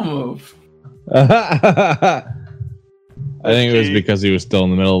a double move? I think it was Okay. because he was still in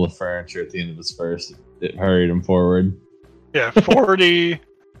the middle of the furniture at the end of his first. It hurried him forward. Yeah, 40.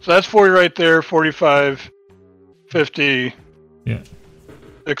 So that's 40 right there. 45, 50, Yeah.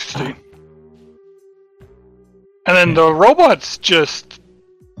 60. And then the robot's just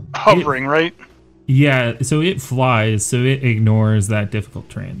hovering, right? Yeah, so it flies, so it ignores that difficult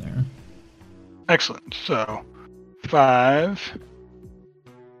terrain there. Excellent. So 5,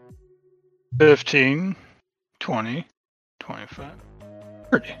 15, 20, 25,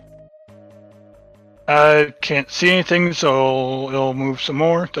 30. I can't see anything, so it'll move some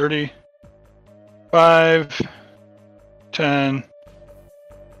more. 30, 5, 10,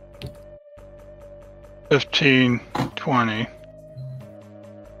 15, 20,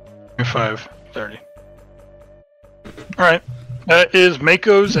 25, 30. Alright. That is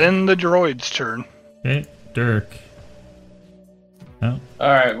Mako's and the droid's turn. Okay, Dirk. Oh, All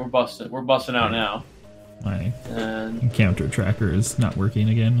right, we're busting out now. my And encounter tracker is not working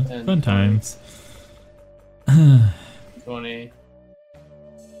again. And Fun times. 20.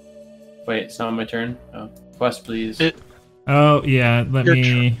 Wait, it's not my turn. Oh, quest, please. Oh yeah, let Your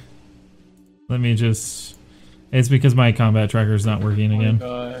me just. It's because my combat tracker is not working again.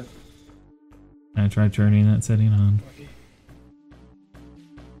 25. I tried turning that setting on.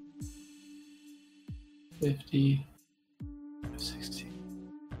 50. 60.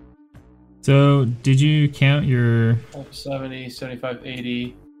 So, did you count your? 70, 75,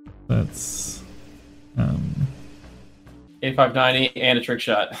 80, That's. 85, 90, and a trick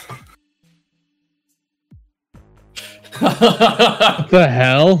shot. What the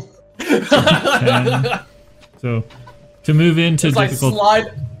hell? 10. So, to move into as difficult.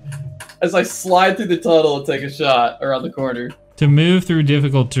 as I slide through the tunnel and take a shot around the corner. To move through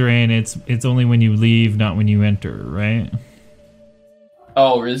difficult terrain, it's only when you leave, not when you enter, right?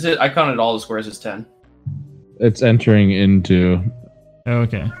 Oh, is it? I counted all the squares as 10. It's entering into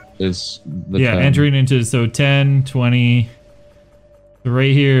Okay. is the Yeah, 10. entering into 10, 20. So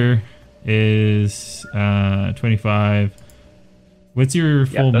right here is 25. What's your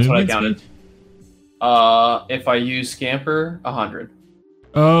Yeah, full that's what I movement counted. speed? If I use Scamper, 100.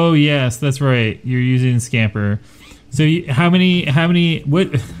 Oh yes, that's right. You're using Scamper. So how many? What?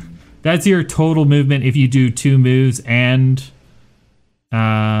 That's your total movement if you do 2 moves and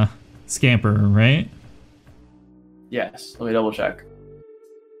Scamper, right? Yes. Let me double check.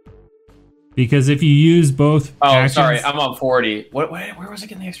 Because if you use both Oh, actions, sorry, I'm on 40. Where was I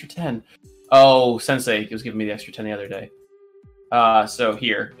getting the extra 10? Oh, Sensei was giving me the extra 10 the other day. So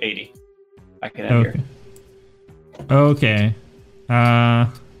here, 80. I can end here. Okay.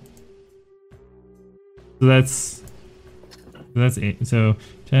 So that's 8. So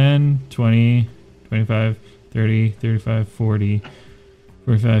 10, 20, 25, 30, 35, 40,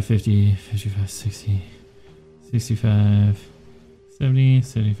 45, 50, 55, 60, 65, 70,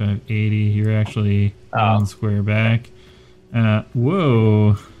 75, 80. You're actually 1 square back.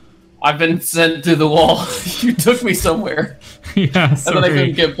 Whoa. I've been sent to the wall. You took me somewhere. Yeah, sorry. And then I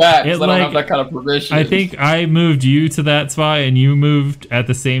couldn't get back because I don't have that kind of provision. I think I moved you to that spot and you moved at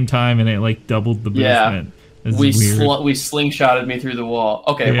the same time and it like doubled the movement. Yeah. We slingshotted me through the wall.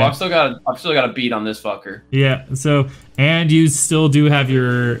 Okay, well I've still got a beat on this fucker. Yeah, so and you still do have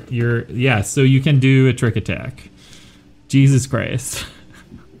your so you can do a trick attack. Jesus Christ.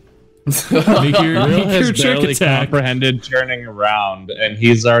 Make your trick attack. Comprehended turning around, and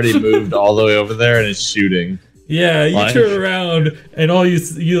he's already moved all the way over there and is shooting. Yeah, you turn around, and all you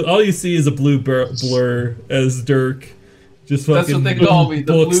see is a blue blur as Dirk just fucking. That's what they call me,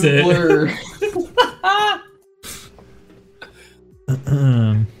 the blue blur.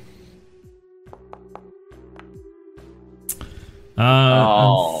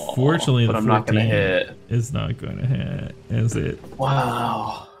 Unfortunately, but the I'm not gonna hit. Is not going to hit, is it?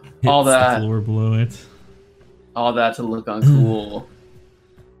 Wow. All that the floor below it. All that to look uncool.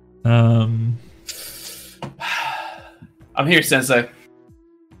 I'm here, Sensei.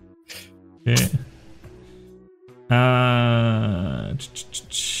 Okay.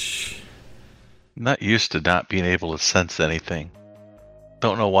 Not used to not being able to sense anything.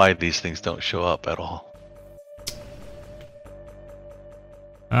 Don't know why these things don't show up at all.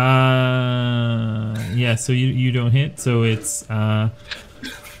 Yeah, so you don't hit, so it's the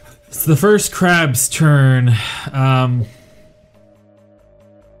first crab's turn.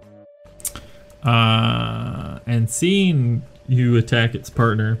 And seeing you attack its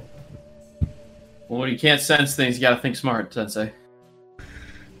partner. Well, when you can't sense things, you gotta think smart, Sensei.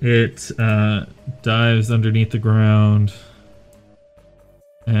 It dives underneath the ground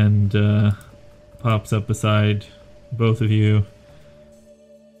and pops up beside both of you.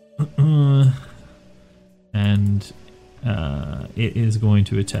 And it is going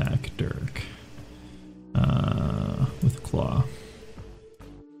to attack Dirk with a claw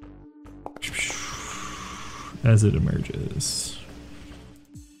as it emerges.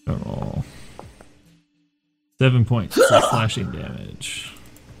 Roll 7 points of slashing damage.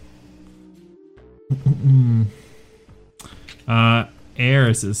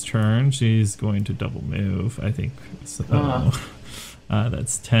 Eris's turn. She's going to double move, I think. So,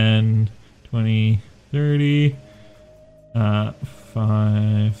 that's 10, 20, 30,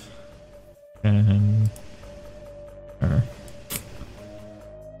 5, 10, or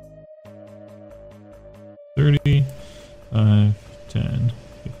 30, 5, 10,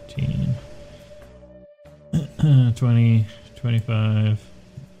 15, 20, 25,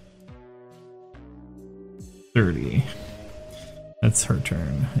 30. That's her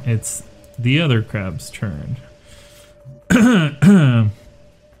turn. It's the other crab's turn.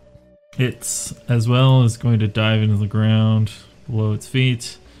 It's as well as going to dive into the ground below its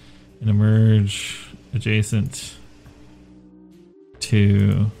feet and emerge adjacent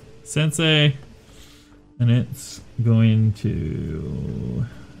to Sensei, and it's going to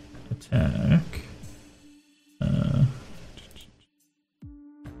attack a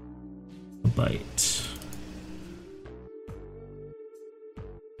bite.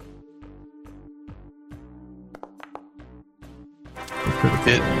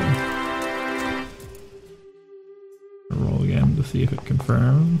 Roll again to see if it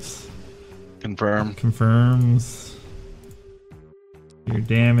confirms. Confirms. Your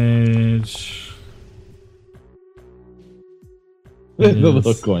damage. The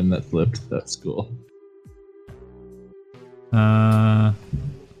little coin that flipped. That's cool. I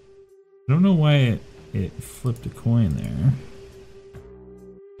don't know why it flipped a coin there.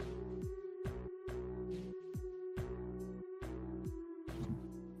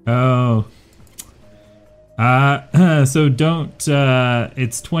 Oh. So don't,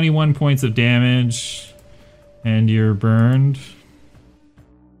 it's 21 points of damage and you're burned.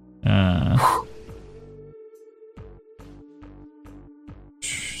 The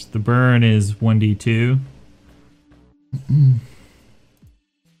burn is 1d2.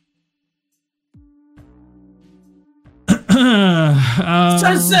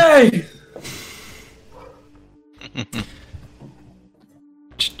 Sensei!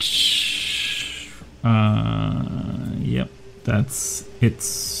 Yep, that's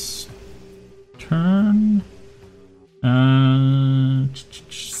its turn.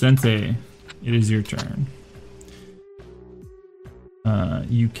 Sensei, it is your turn.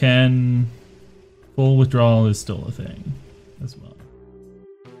 You can... Full withdrawal is still a thing as well.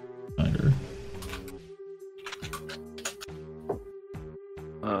 Reminder.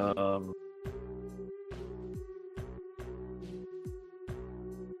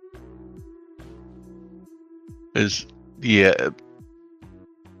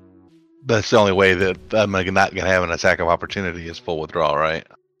 That's the only way that I'm not gonna have an attack of opportunity is full withdrawal, right?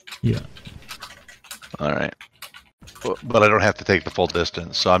 Yeah. All right. But I don't have to take the full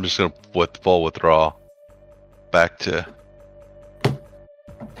distance, so I'm just gonna with full withdrawal back to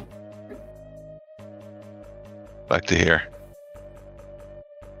here.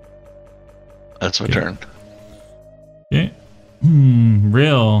 That's my turn. Okay.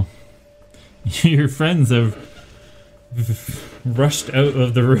 Real. Your friends have rushed out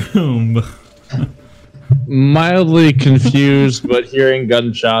of the room. Mildly confused, but hearing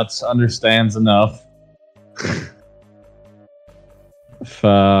gunshots, understands enough.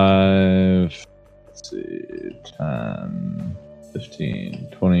 5, let's see, 10, 15,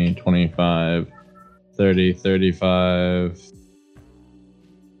 20, 25, 30, 35,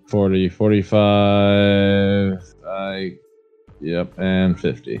 40, 45, yep, and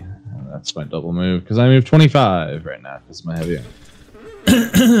 50. That's my double move, because I move 25 right now, because my heavy.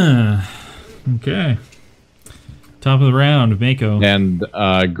 Okay. Top of the round, Mako. And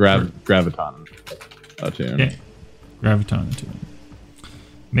Graviton attune. Okay. Graviton attune.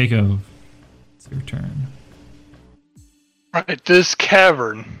 Mako, it's your turn. Right, this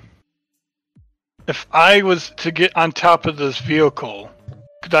cavern. If I was to get on top of this vehicle,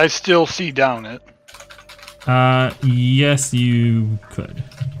 could I still see down it? Yes, you could.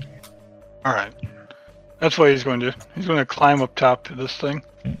 Alright. That's what he's going to do. He's going to climb up top to this thing.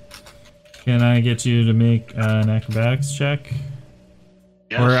 Okay. Can I get you to make an acrobatics check?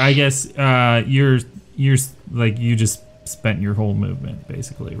 Yes. Or I guess you're like you just spent your whole movement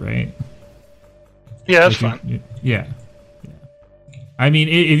basically, right? Yeah, that's Like fine. Yeah. I mean,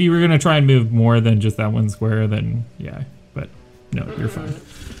 if you were gonna try and move more than just that one square, then yeah. But no, you're fine.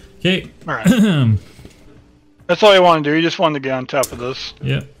 Okay. Alright. That's all I want to do. He just wanted to get on top of this.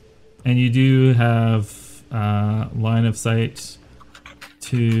 Yep. And you do have line of sight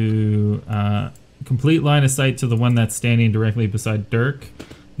to complete line of sight to the one that's standing directly beside Dirk.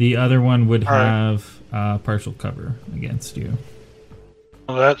 The other one would have partial cover against you.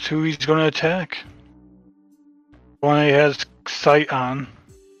 Well, that's who he's going to attack. The one he has sight on.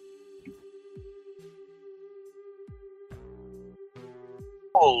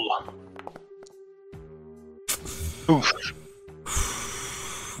 Oh. Oof.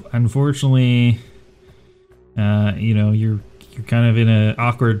 Unfortunately, you're kind of in an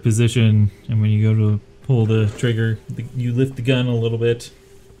awkward position, and when you go to pull the trigger, you lift the gun a little bit.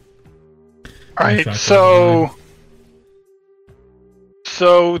 Alright, so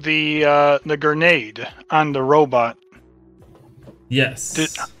the grenade on the robot.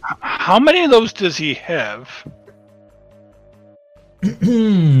 Yes. How many of those does he have?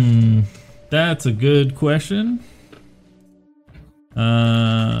 That's a good question.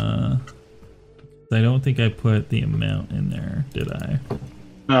 I don't think I put the amount in there, did I?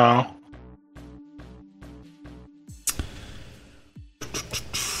 No.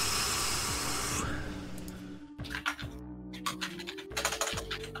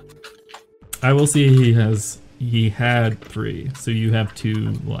 I will see he had 3, so you have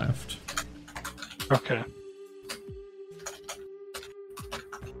 2 left. Okay.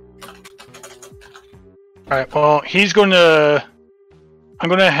 Alright, well, I'm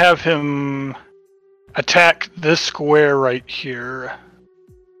gonna have him attack this square right here.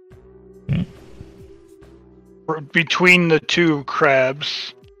 Okay. Between the 2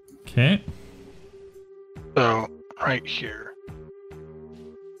 crabs. Okay. So, right here.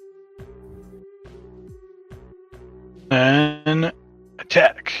 And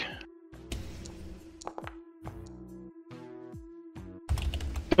attack.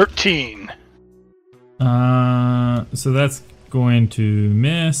 13. So that's going to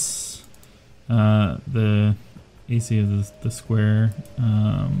miss the AC of the square,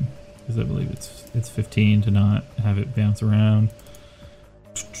 because I believe it's 15 to not have it bounce around.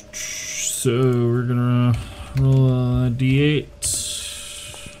 So we're gonna roll a d8.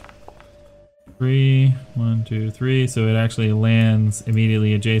 3, 1, 2, 3. So it actually lands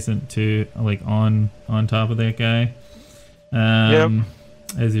immediately adjacent to, like, on top of that guy. Yep.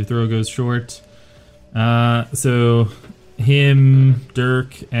 As your throw goes short. So him,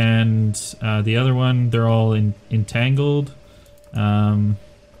 Dirk, and the other one, they're all entangled.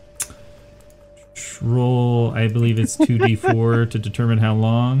 Roll, I believe it's 2d4 to determine how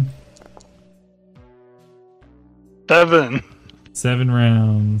long. 7. 7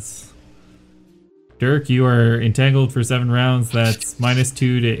 rounds. Dirk, you are entangled for 7 rounds. That's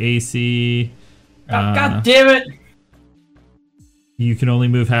 -2 to AC. God damn it! You can only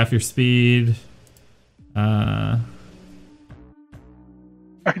move half your speed. I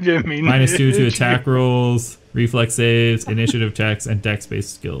didn't mean -2 to attack rolls, reflex saves, initiative checks, and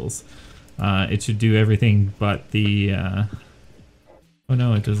dex-based skills. it should do everything but the. Oh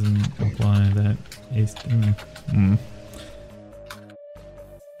no, it doesn't apply that.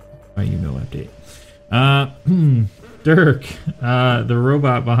 Why you no update? Dirk, the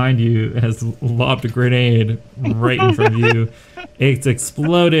robot behind you has lobbed a grenade right in front of you. It's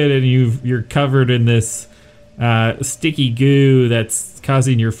exploded, and you're covered in this sticky goo that's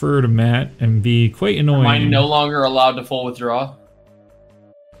causing your fur to mat and be quite annoying. Am I no longer allowed to full withdraw?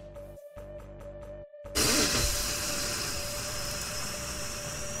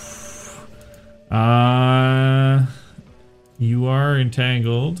 You are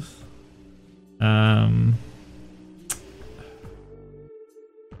entangled.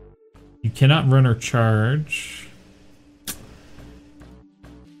 You cannot run or charge.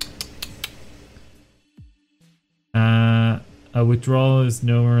 A withdrawal is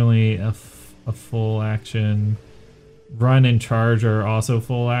normally a full action. Run and charge are also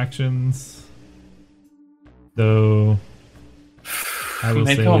full actions. Though I will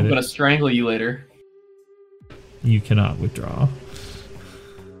say I'm that gonna strangle you later. you cannot withdraw.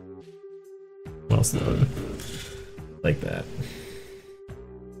 Well slowed. Like that.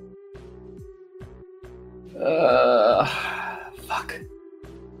 Fuck.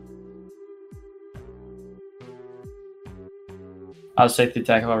 I'll take the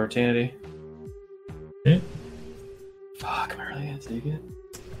attack of opportunity. Okay. Fuck, am I really gonna take it?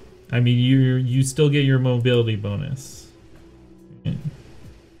 I mean, you still get your mobility bonus.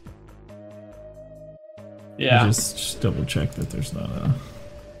 Yeah. Just double check that there's not a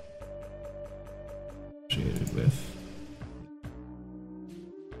associated with.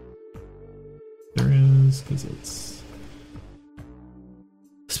 There is, because it's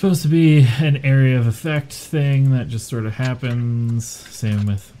supposed to be an area of effect thing that just sort of happens. Same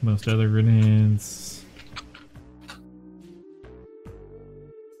with most other grenades.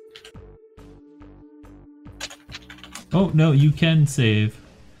 Oh no, you can save.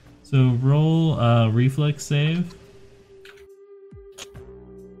 So roll a reflex save.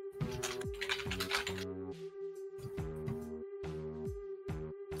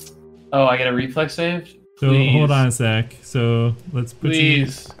 Oh, I get a reflex save? So Please. hold on a sec. So let's put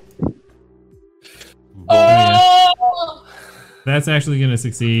Please. Oh! That's actually going to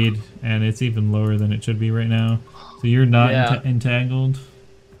succeed, and it's even lower than it should be right now. So you're not entangled.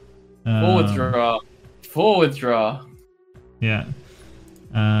 Full withdraw. Full withdraw. Yeah.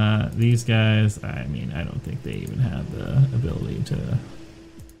 These guys, I mean, I don't think they even have the ability to...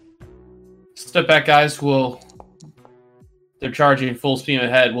 Step back, guys. They're charging full steam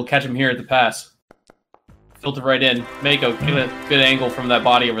ahead. We'll catch them here at the pass. Filter right in. Mako, get a good angle from that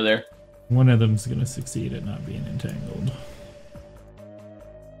body over there. One of them's going to succeed at not being entangled.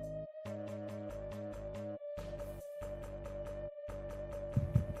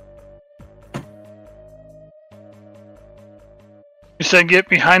 You said get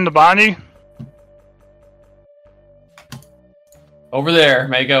behind the body? Over there,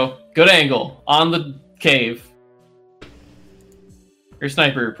 Mako. Good angle. On the cave. Your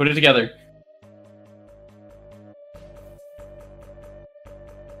sniper. Put it together.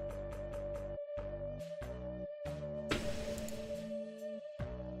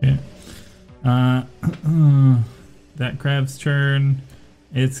 Yeah. That crab's turn.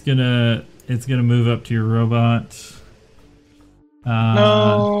 It's gonna move up to your robot.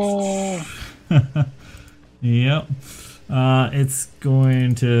 No. Yep. It's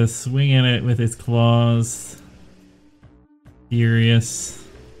going to swing at it with its claws. Furiously.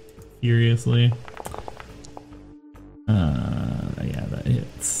 Yeah, that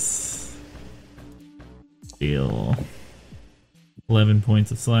hits. Deal 11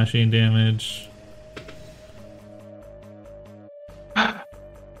 points of slashing damage.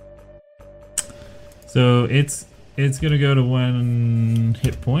 So it's gonna go to 1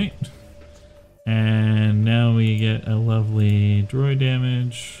 hit point. And now we get a lovely droid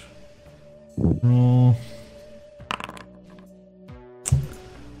damage roll.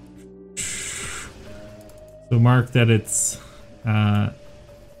 So mark that its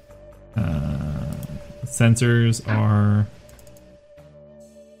sensors are.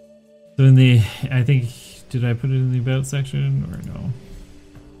 So in the, I think, did I put it in the about section or no?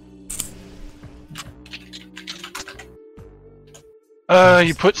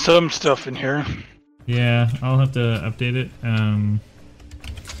 You put some stuff in here. Yeah, I'll have to update it.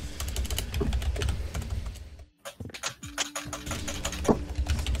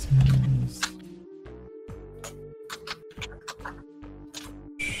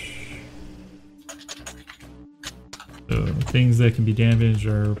 So things that can be damaged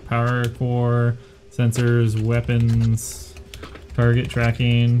are power core, sensors, weapons, target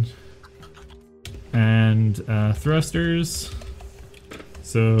tracking. and thrusters.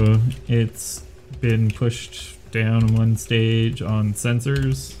 So it's been pushed down one stage on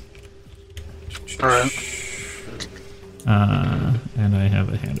sensors. Alright. And I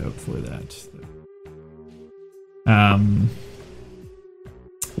have a handout for that.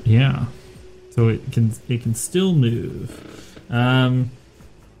 Yeah. So it can still move.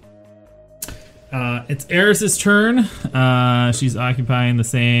 It's Eris's turn. She's occupying the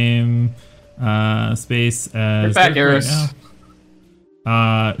same space as Right back, Dirk Eris.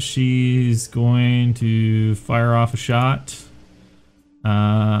 now. She's going to fire off a shot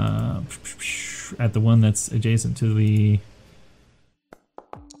at the one that's adjacent to the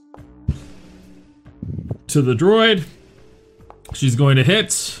droid. She's going to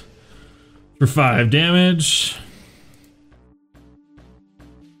hit for 5 damage.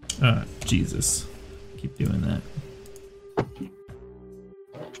 Jesus. Keep doing that.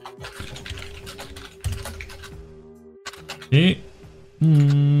 Okay.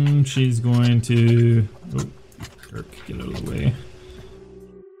 She's going to... Oh, Dirk, get out of the way.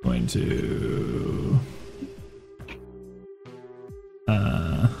 Going to...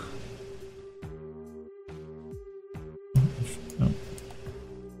 Oh.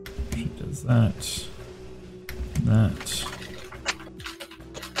 She does that. That.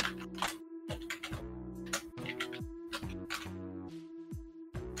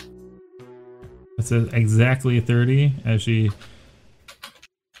 That's exactly a 30 as she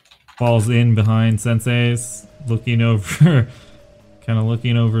falls in behind Sensei's, looking over, kind of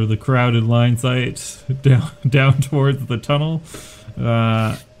looking over the crowded line sight down towards the tunnel.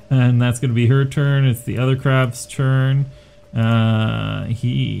 And that's going to be her turn. It's the other crab's turn. Wait,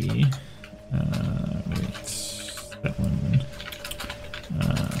 that one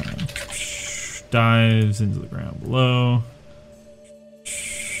dives into the ground below.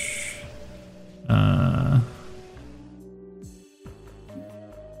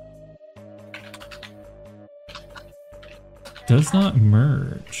 Does not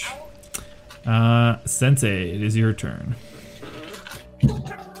merge. Sensei, it is your turn.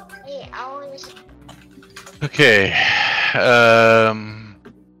 Okay.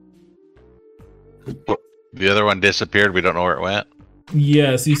 The other one disappeared. We don't know where it went.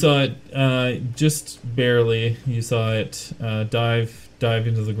 Yes, you saw it just barely. You saw it dive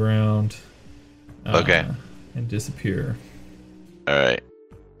into the ground. Okay. And disappear. All right.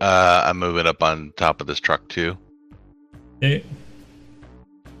 I'm moving up on top of this truck too. Okay.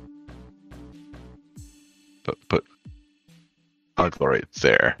 Put. I'll go right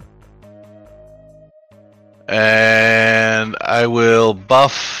there. And I will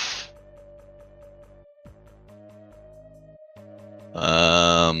buff.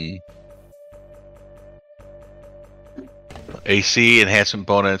 AC, enhancement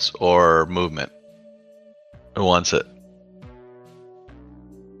bonus, or movement. Who wants it?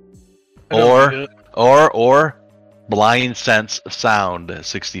 I don't need it. Or blind sense sound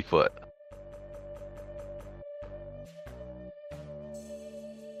 60 foot.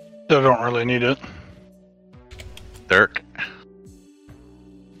 I don't really need it. Dirk.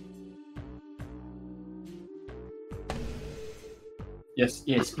 Yes.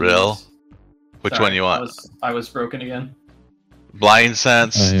 Real? yes. Which Sorry, one you want? I was broken again. Blind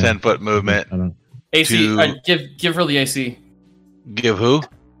sense, Oh, yeah. 10-foot movement. I don't. AC, To- give her the AC. Give who?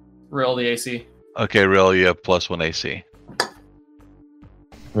 Roll the AC. Okay, real, you have +1 AC.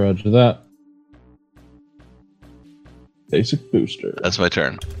 Roger that. Basic booster. That's my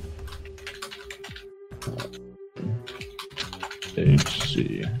turn.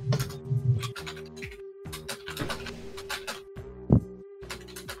 HC.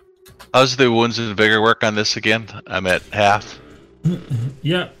 How's the wounds and vigor work on this again? I'm at half.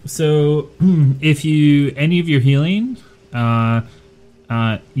 Yeah. So if any of your healing,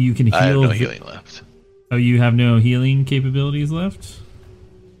 you can heal. I have no healing left. Oh, you have no healing capabilities left,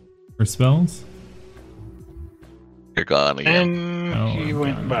 or spells? You're gone again. And Oh, he I'm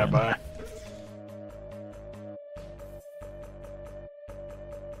went gone, bye man. bye.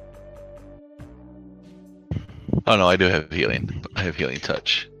 Oh no, I do have healing. I have healing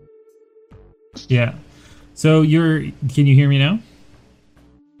touch. Yeah. So can you hear me now?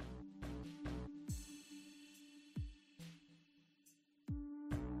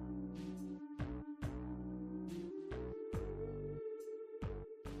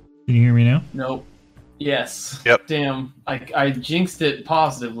 Can you hear me now? Nope. Yes. Yep. Damn. I jinxed it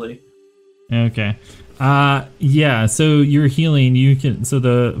positively. Okay. Yeah, so your healing,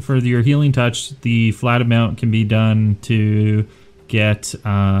 for your healing touch, the flat amount can be done to get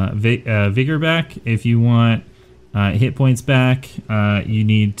vigor back. If you want hit points back, you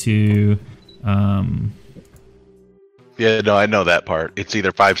need to Yeah, no, I know that part. It's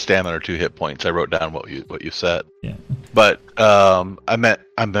either 5 stamina or 2 hit points. I wrote down what you said. Yeah. But I meant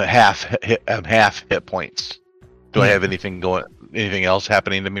I'm half hit points. Do I have anything else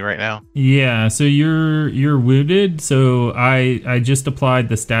happening to me right now? Yeah, so you're wounded. So I just applied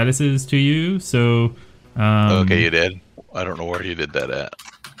the statuses to you. So Okay, you did. I don't know where you did that at.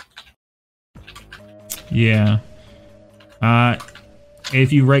 Yeah.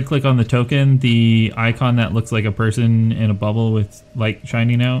 If you right click on the token, the icon that looks like a person in a bubble with light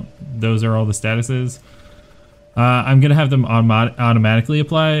shining out, those are all the statuses. I'm gonna have them automatically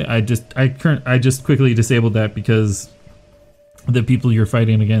apply. I just quickly disabled that because the people you're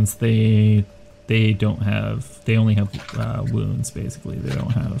fighting against, they only have wounds basically. They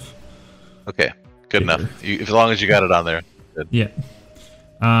don't have. Okay, good enough. As long as you got it on there. Good. Yeah.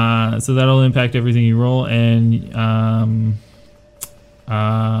 So that'll impact everything you roll, and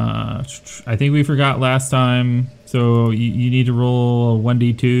I think we forgot last time. So you need to roll a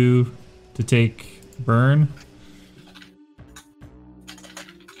 1d2 to take burn,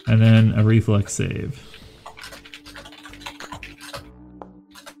 and then a reflex save.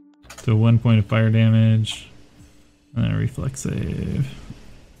 So 1 point of fire damage, and then a reflex save.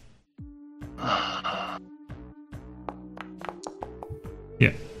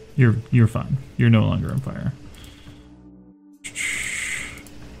 Yeah, you're fine. You're no longer on fire.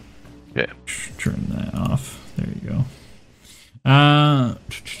 Okay. Turn that off. There you go.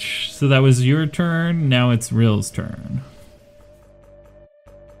 So that was your turn. Now it's Rill's turn.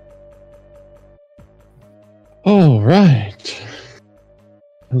 All right.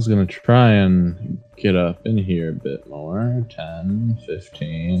 I was going to try and get up in here a bit more. 10,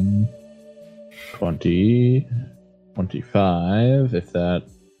 15, 20, 25, if that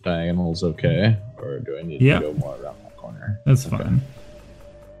diagonal's okay. Or do I need to go more around that corner? That's fine.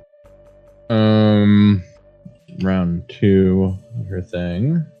 Round 2 of her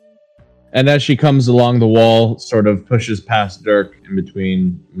thing. And as she comes along the wall, sort of pushes past Dirk in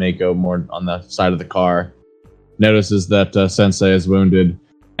between Mako, more on the side of the car, notices that Sensei is wounded,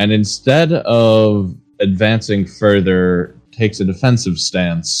 and instead of advancing further, takes a defensive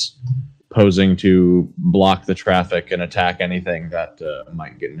stance, posing to block the traffic and attack anything that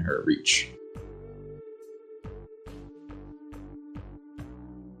might get in her reach.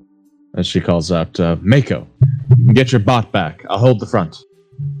 As she calls out, Mako, you can get your bot back. I'll hold the front.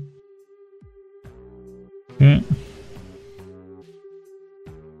 Okay.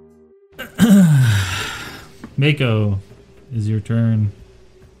 Mako, is your turn.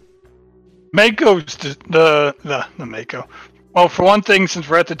 Mako's the Mako. Well, for one thing, since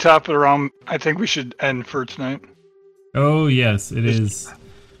we're at the top of the round, I think we should end for tonight. Oh, yes, it is.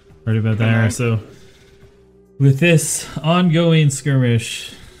 Right about there. So, with this ongoing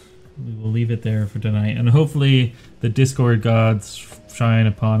skirmish, we will leave it there for tonight. And hopefully, the Discord gods shine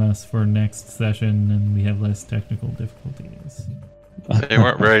upon us for next session and we have less technical difficulties. They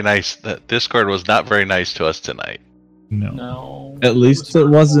weren't very nice. That Discord was not very nice to us tonight. No. At least it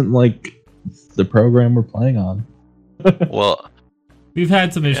wasn't like the program we're playing on. Well, we've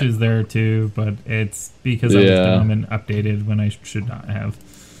had some issues there too, but it's because I was dumb and updated when I should not have.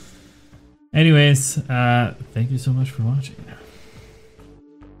 Anyways, thank you so much for watching.